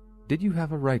 "Did you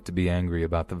have a right to be angry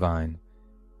about the vine?"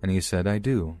 And he said, "I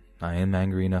do. I am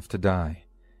angry enough to die."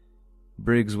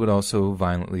 Briggs would also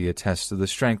violently attest to the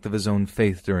strength of his own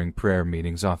faith during prayer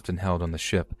meetings often held on the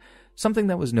ship, something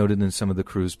that was noted in some of the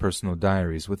crew's personal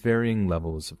diaries with varying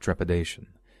levels of trepidation.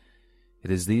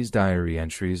 It is these diary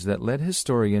entries that led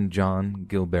historian John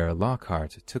Gilbert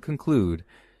Lockhart to conclude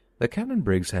that Captain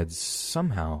Briggs had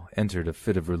somehow entered a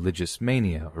fit of religious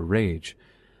mania or rage,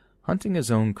 hunting his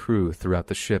own crew throughout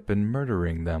the ship and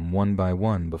murdering them one by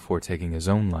one before taking his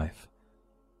own life.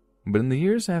 But in the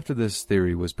years after this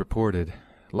theory was purported,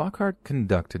 Lockhart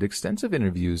conducted extensive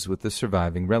interviews with the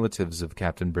surviving relatives of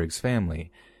Captain Briggs'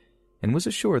 family, and was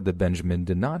assured that Benjamin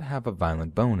did not have a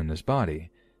violent bone in his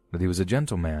body, that he was a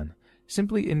gentleman,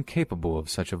 simply incapable of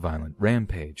such a violent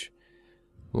rampage.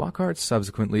 Lockhart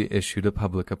subsequently issued a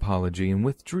public apology and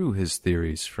withdrew his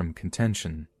theories from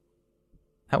contention.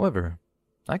 However,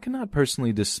 I cannot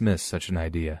personally dismiss such an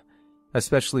idea,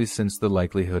 especially since the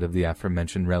likelihood of the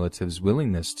aforementioned relatives'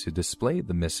 willingness to display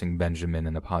the missing Benjamin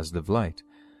in a positive light.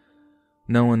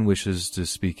 No one wishes to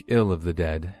speak ill of the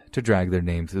dead, to drag their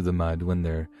name through the mud when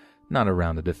they're not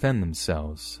around to defend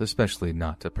themselves, especially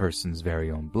not a person's very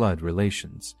own blood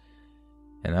relations.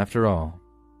 And after all,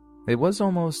 it was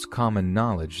almost common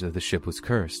knowledge that the ship was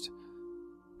cursed.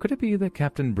 Could it be that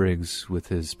Captain Briggs, with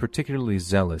his particularly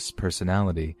zealous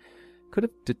personality, could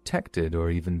have detected or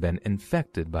even been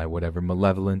infected by whatever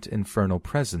malevolent infernal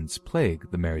presence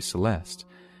plagued the Mary Celeste,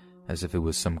 as if it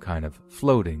was some kind of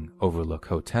floating overlook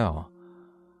hotel?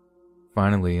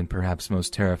 Finally, and perhaps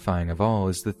most terrifying of all,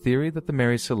 is the theory that the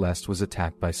Mary Celeste was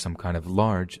attacked by some kind of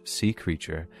large sea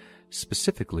creature,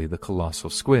 specifically the colossal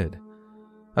squid.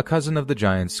 A cousin of the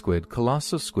giant squid,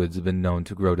 colossal squids have been known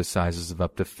to grow to sizes of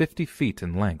up to 50 feet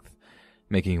in length,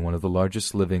 making one of the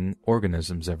largest living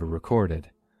organisms ever recorded.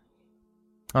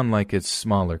 Unlike its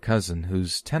smaller cousin,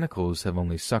 whose tentacles have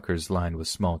only suckers lined with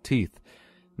small teeth,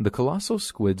 the colossal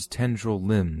squid's tendril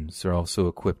limbs are also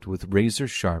equipped with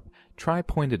razor-sharp,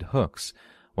 tri-pointed hooks,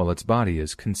 while its body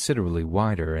is considerably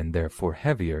wider and therefore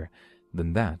heavier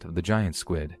than that of the giant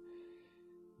squid.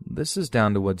 This is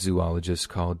down to what zoologists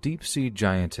call deep-sea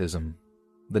giantism,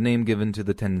 the name given to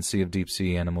the tendency of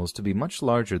deep-sea animals to be much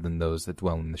larger than those that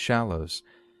dwell in the shallows.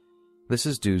 This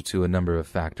is due to a number of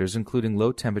factors, including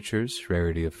low temperatures,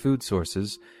 rarity of food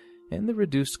sources, and the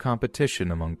reduced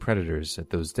competition among predators at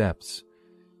those depths.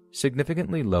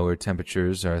 Significantly lower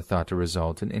temperatures are thought to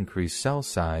result in increased cell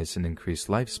size and increased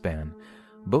lifespan,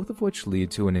 both of which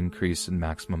lead to an increase in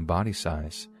maximum body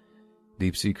size.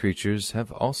 Deep-sea creatures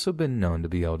have also been known to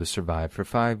be able to survive for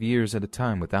 5 years at a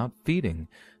time without feeding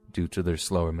due to their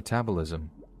slower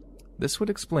metabolism. This would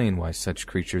explain why such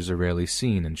creatures are rarely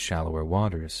seen in shallower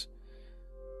waters.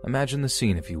 Imagine the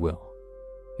scene, if you will.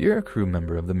 You're a crew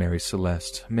member of the Mary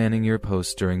Celeste, manning your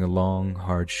post during a long,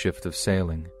 hard shift of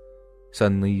sailing.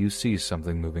 Suddenly you see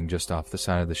something moving just off the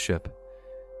side of the ship.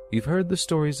 You've heard the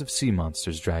stories of sea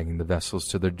monsters dragging the vessels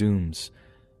to their dooms,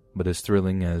 but as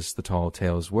thrilling as the tall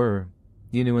tales were,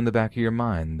 you knew in the back of your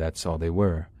mind that's all they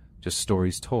were, just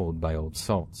stories told by old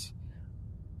salts.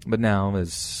 But now,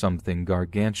 as something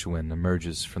gargantuan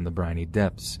emerges from the briny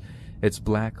depths, its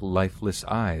black, lifeless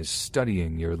eyes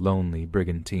studying your lonely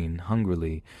brigantine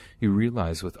hungrily, you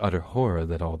realize with utter horror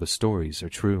that all the stories are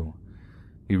true.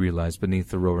 You realize beneath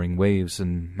the roaring waves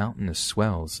and mountainous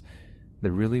swells,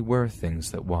 there really were things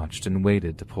that watched and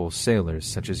waited to pull sailors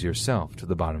such as yourself to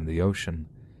the bottom of the ocean.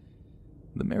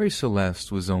 The Mary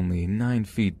Celeste was only 9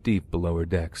 feet deep below her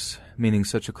decks, meaning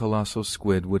such a colossal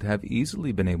squid would have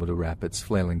easily been able to wrap its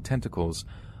flailing tentacles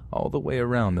all the way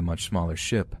around the much smaller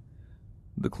ship.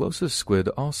 The closest squid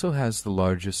also has the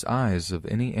largest eyes of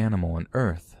any animal on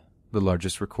Earth, the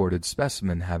largest recorded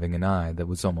specimen having an eye that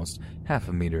was almost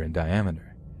 1/2 meter in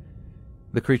diameter.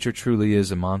 The creature truly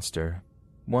is a monster.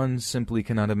 One simply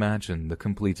cannot imagine the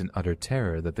complete and utter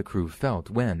terror that the crew felt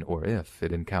when or if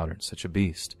it encountered such a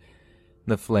beast.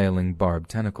 The flailing barbed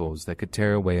tentacles that could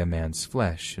tear away a man's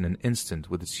flesh in an instant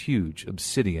with its huge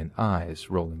obsidian eyes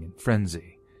rolling in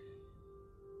frenzy.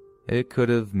 It could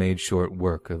have made short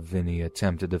work of any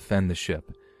attempt to defend the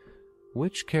ship,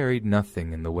 which carried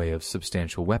nothing in the way of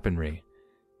substantial weaponry,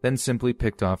 then simply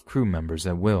picked off crew members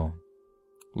at will.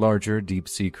 Larger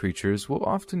deep-sea creatures will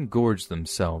often gorge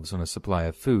themselves on a supply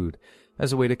of food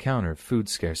as a way to counter food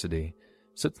scarcity,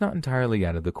 so it's not entirely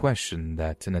out of the question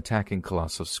that an attacking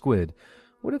colossal squid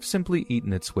would have simply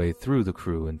eaten its way through the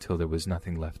crew until there was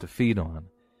nothing left to feed on.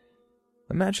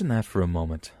 Imagine that for a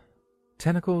moment.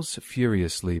 Tentacles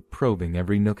furiously probing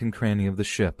every nook and cranny of the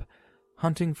ship,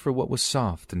 hunting for what was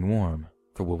soft and warm,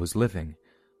 for what was living,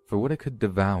 for what it could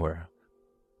devour.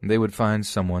 They would find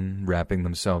someone wrapping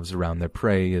themselves around their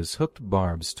prey as hooked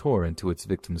barbs tore into its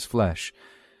victim's flesh.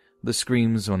 The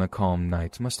screams on a calm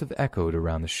night must have echoed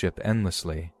around the ship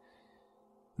endlessly.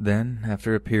 Then,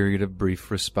 after a period of brief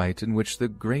respite in which the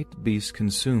great beast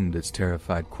consumed its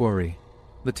terrified quarry,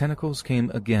 the tentacles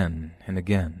came again and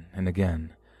again and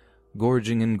again,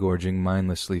 gorging and gorging,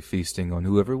 mindlessly feasting on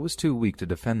whoever was too weak to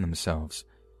defend themselves.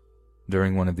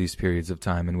 During one of these periods of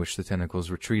time in which the tentacles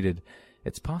retreated,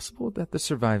 it's possible that the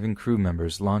surviving crew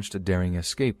members launched a daring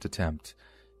escape attempt,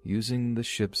 using the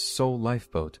ship's sole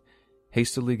lifeboat,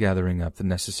 hastily gathering up the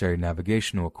necessary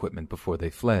navigational equipment before they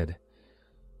fled.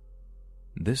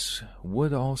 This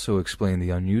would also explain the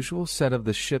unusual set of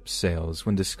the ship's sails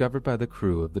when discovered by the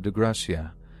crew of the De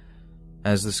Gracia,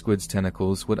 as the squid's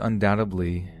tentacles would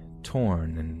undoubtedly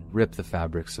torn and rip the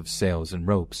fabrics of sails and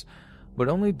ropes, but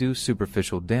only do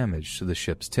superficial damage to the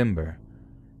ship's timber.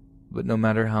 But no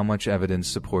matter how much evidence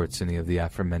supports any of the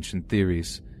aforementioned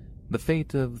theories, the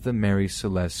fate of the Mary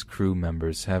Celeste crew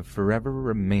members have forever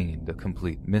remained a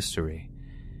complete mystery.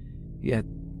 Yet,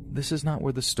 this is not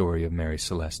where the story of Mary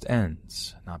Celeste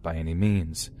ends, not by any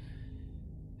means.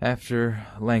 After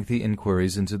lengthy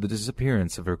inquiries into the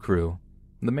disappearance of her crew,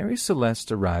 the Mary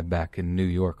Celeste arrived back in New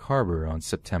York Harbor on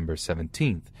September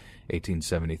 17,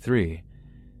 1873.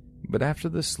 But after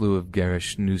the slew of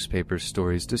garish newspaper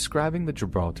stories describing the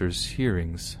Gibraltar's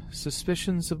hearings,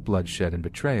 suspicions of bloodshed and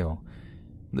betrayal,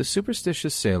 the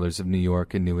superstitious sailors of New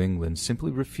York and New England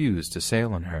simply refused to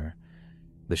sail on her.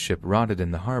 The ship rotted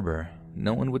in the harbor,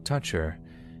 no one would touch her,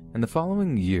 and the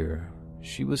following year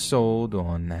she was sold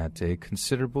on at a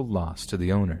considerable loss to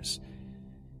the owners.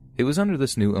 It was under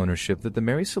this new ownership that the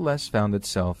Mary Celeste found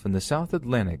itself in the South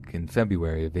Atlantic in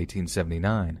February of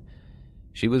 1879.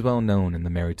 She was well known in the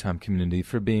maritime community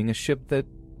for being a ship that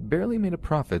barely made a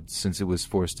profit since it was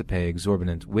forced to pay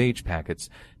exorbitant wage packets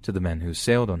to the men who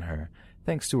sailed on her,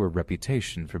 thanks to her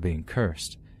reputation for being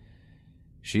cursed.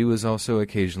 She was also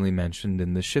occasionally mentioned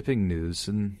in the shipping news,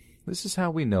 and this is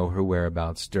how we know her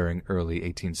whereabouts during early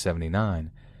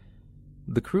 1879.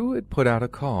 The crew had put out a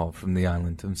call from the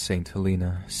island of St.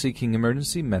 Helena seeking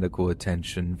emergency medical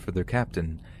attention for their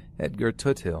captain, Edgar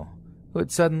Tuthill, who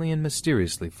had suddenly and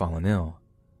mysteriously fallen ill.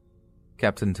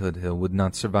 Captain Tuthill would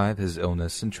not survive his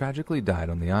illness and tragically died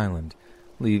on the island,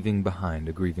 leaving behind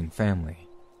a grieving family.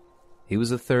 He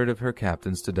was the third of her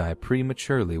captains to die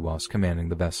prematurely whilst commanding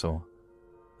the vessel.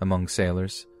 Among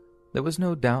sailors, there was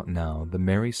no doubt now the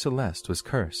Mary Celeste was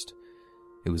cursed.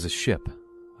 It was a ship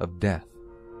of death.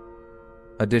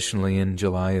 Additionally, in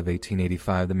July of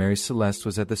 1885, the Mary Celeste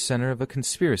was at the center of a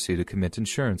conspiracy to commit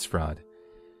insurance fraud.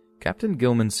 Captain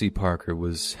Gilman C. Parker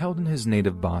was held in his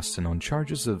native Boston on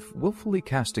charges of willfully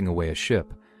casting away a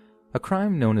ship, a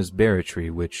crime known as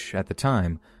barratry, which, at the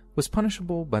time, was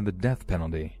punishable by the death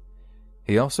penalty.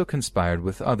 He also conspired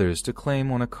with others to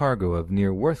claim on a cargo of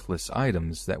near-worthless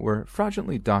items that were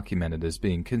fraudulently documented as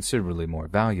being considerably more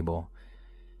valuable.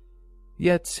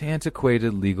 Yet,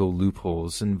 antiquated legal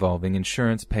loopholes involving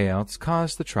insurance payouts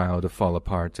caused the trial to fall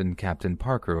apart and Captain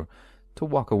Parker to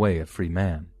walk away a free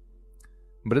man.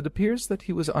 But it appears that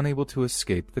he was unable to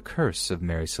escape the curse of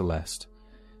Mary Celeste,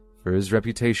 for his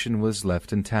reputation was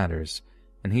left in tatters,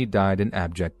 and he died in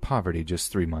abject poverty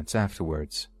just 3 months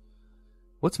afterwards.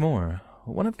 What's more,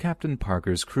 one of Captain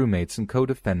Parker's crewmates and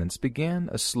co-defendants began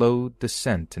a slow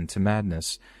descent into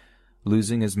madness,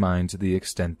 losing his mind to the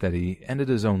extent that he ended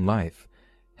his own life,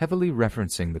 heavily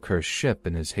referencing the cursed ship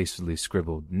in his hastily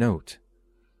scribbled note.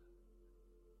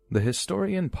 The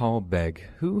historian Paul Begg,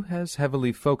 who has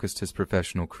heavily focused his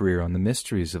professional career on the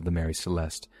mysteries of the Mary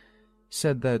Celeste,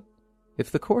 said that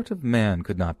if the court of man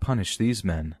could not punish these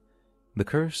men, the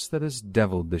curse that has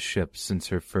deviled the ship since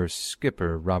her first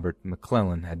skipper, Robert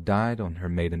McClellan, had died on her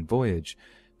maiden voyage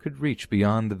could reach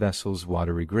beyond the vessel's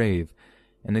watery grave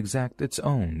and exact its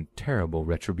own terrible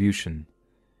retribution.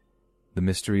 The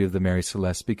mystery of the Mary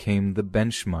Celeste became the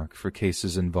benchmark for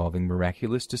cases involving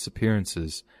miraculous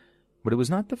disappearances, but it was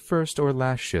not the first or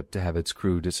last ship to have its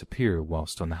crew disappear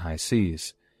whilst on the high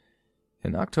seas.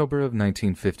 In October of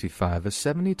 1955, a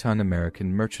 70-ton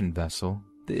American merchant vessel,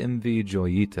 the MV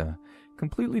Joyita,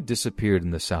 completely disappeared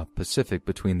in the South Pacific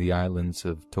between the islands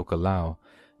of Tokelau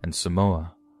and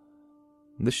Samoa.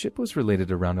 The ship was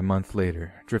related around a month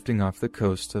later, drifting off the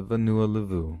coast of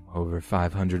Vanuatu, over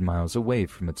 500 miles away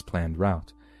from its planned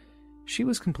route. She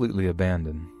was completely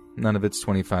abandoned. None of its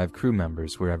 25 crew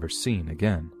members were ever seen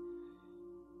again.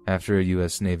 After a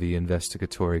U.S. Navy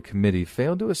investigatory committee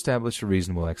failed to establish a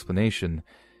reasonable explanation,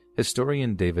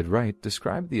 historian David Wright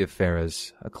described the affair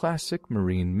as a classic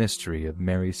marine mystery of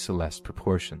Mary Celeste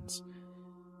proportions.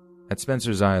 At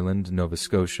Spencer's Island, Nova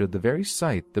Scotia, the very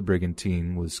site the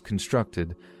brigantine was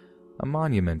constructed, a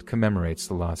monument commemorates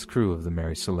the lost crew of the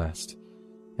Mary Celeste.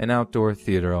 An outdoor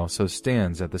theater also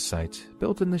stands at the site,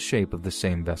 built in the shape of the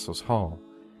same vessel's hull.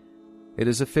 It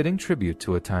is a fitting tribute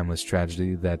to a timeless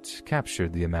tragedy that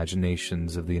captured the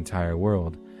imaginations of the entire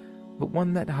world, but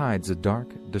one that hides a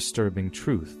dark, disturbing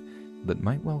truth that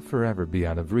might well forever be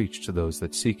out of reach to those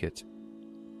that seek it.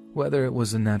 Whether it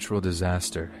was a natural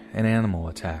disaster, an animal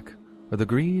attack, or the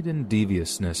greed and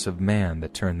deviousness of man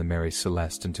that turned the Mary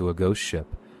Celeste into a ghost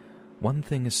ship, one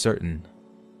thing is certain,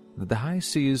 that the high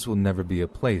seas will never be a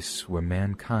place where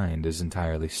mankind is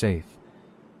entirely safe.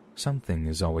 Something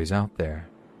is always out there,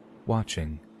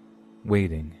 watching,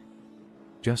 waiting,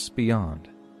 just beyond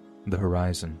the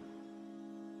horizon.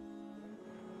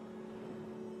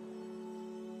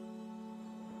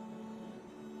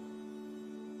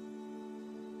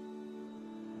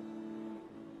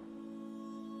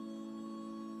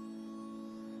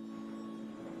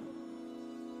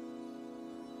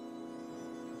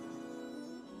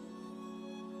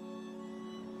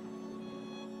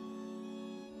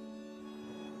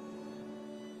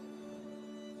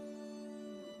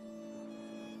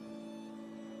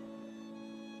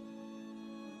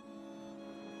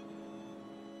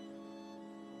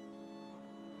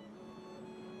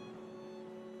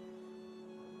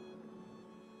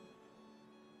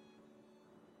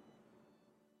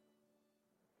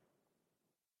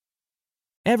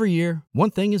 Every year,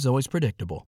 one thing is always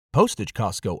predictable. Postage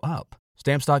costs go up.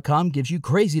 Stamps.com gives you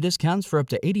crazy discounts for up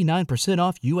to 89%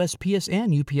 off USPS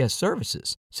and UPS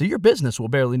services, so your business will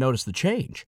barely notice the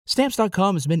change.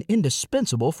 Stamps.com has been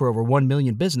indispensable for over 1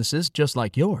 million businesses just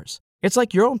like yours. It's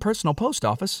like your own personal post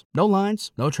office. No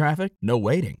lines, no traffic, no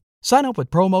waiting. Sign up with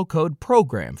promo code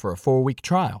PROGRAM for a 4-week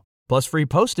trial, plus free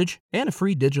postage and a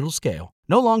free digital scale.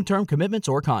 No long-term commitments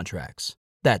or contracts.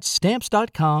 That's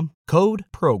Stamps.com, code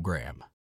PROGRAM.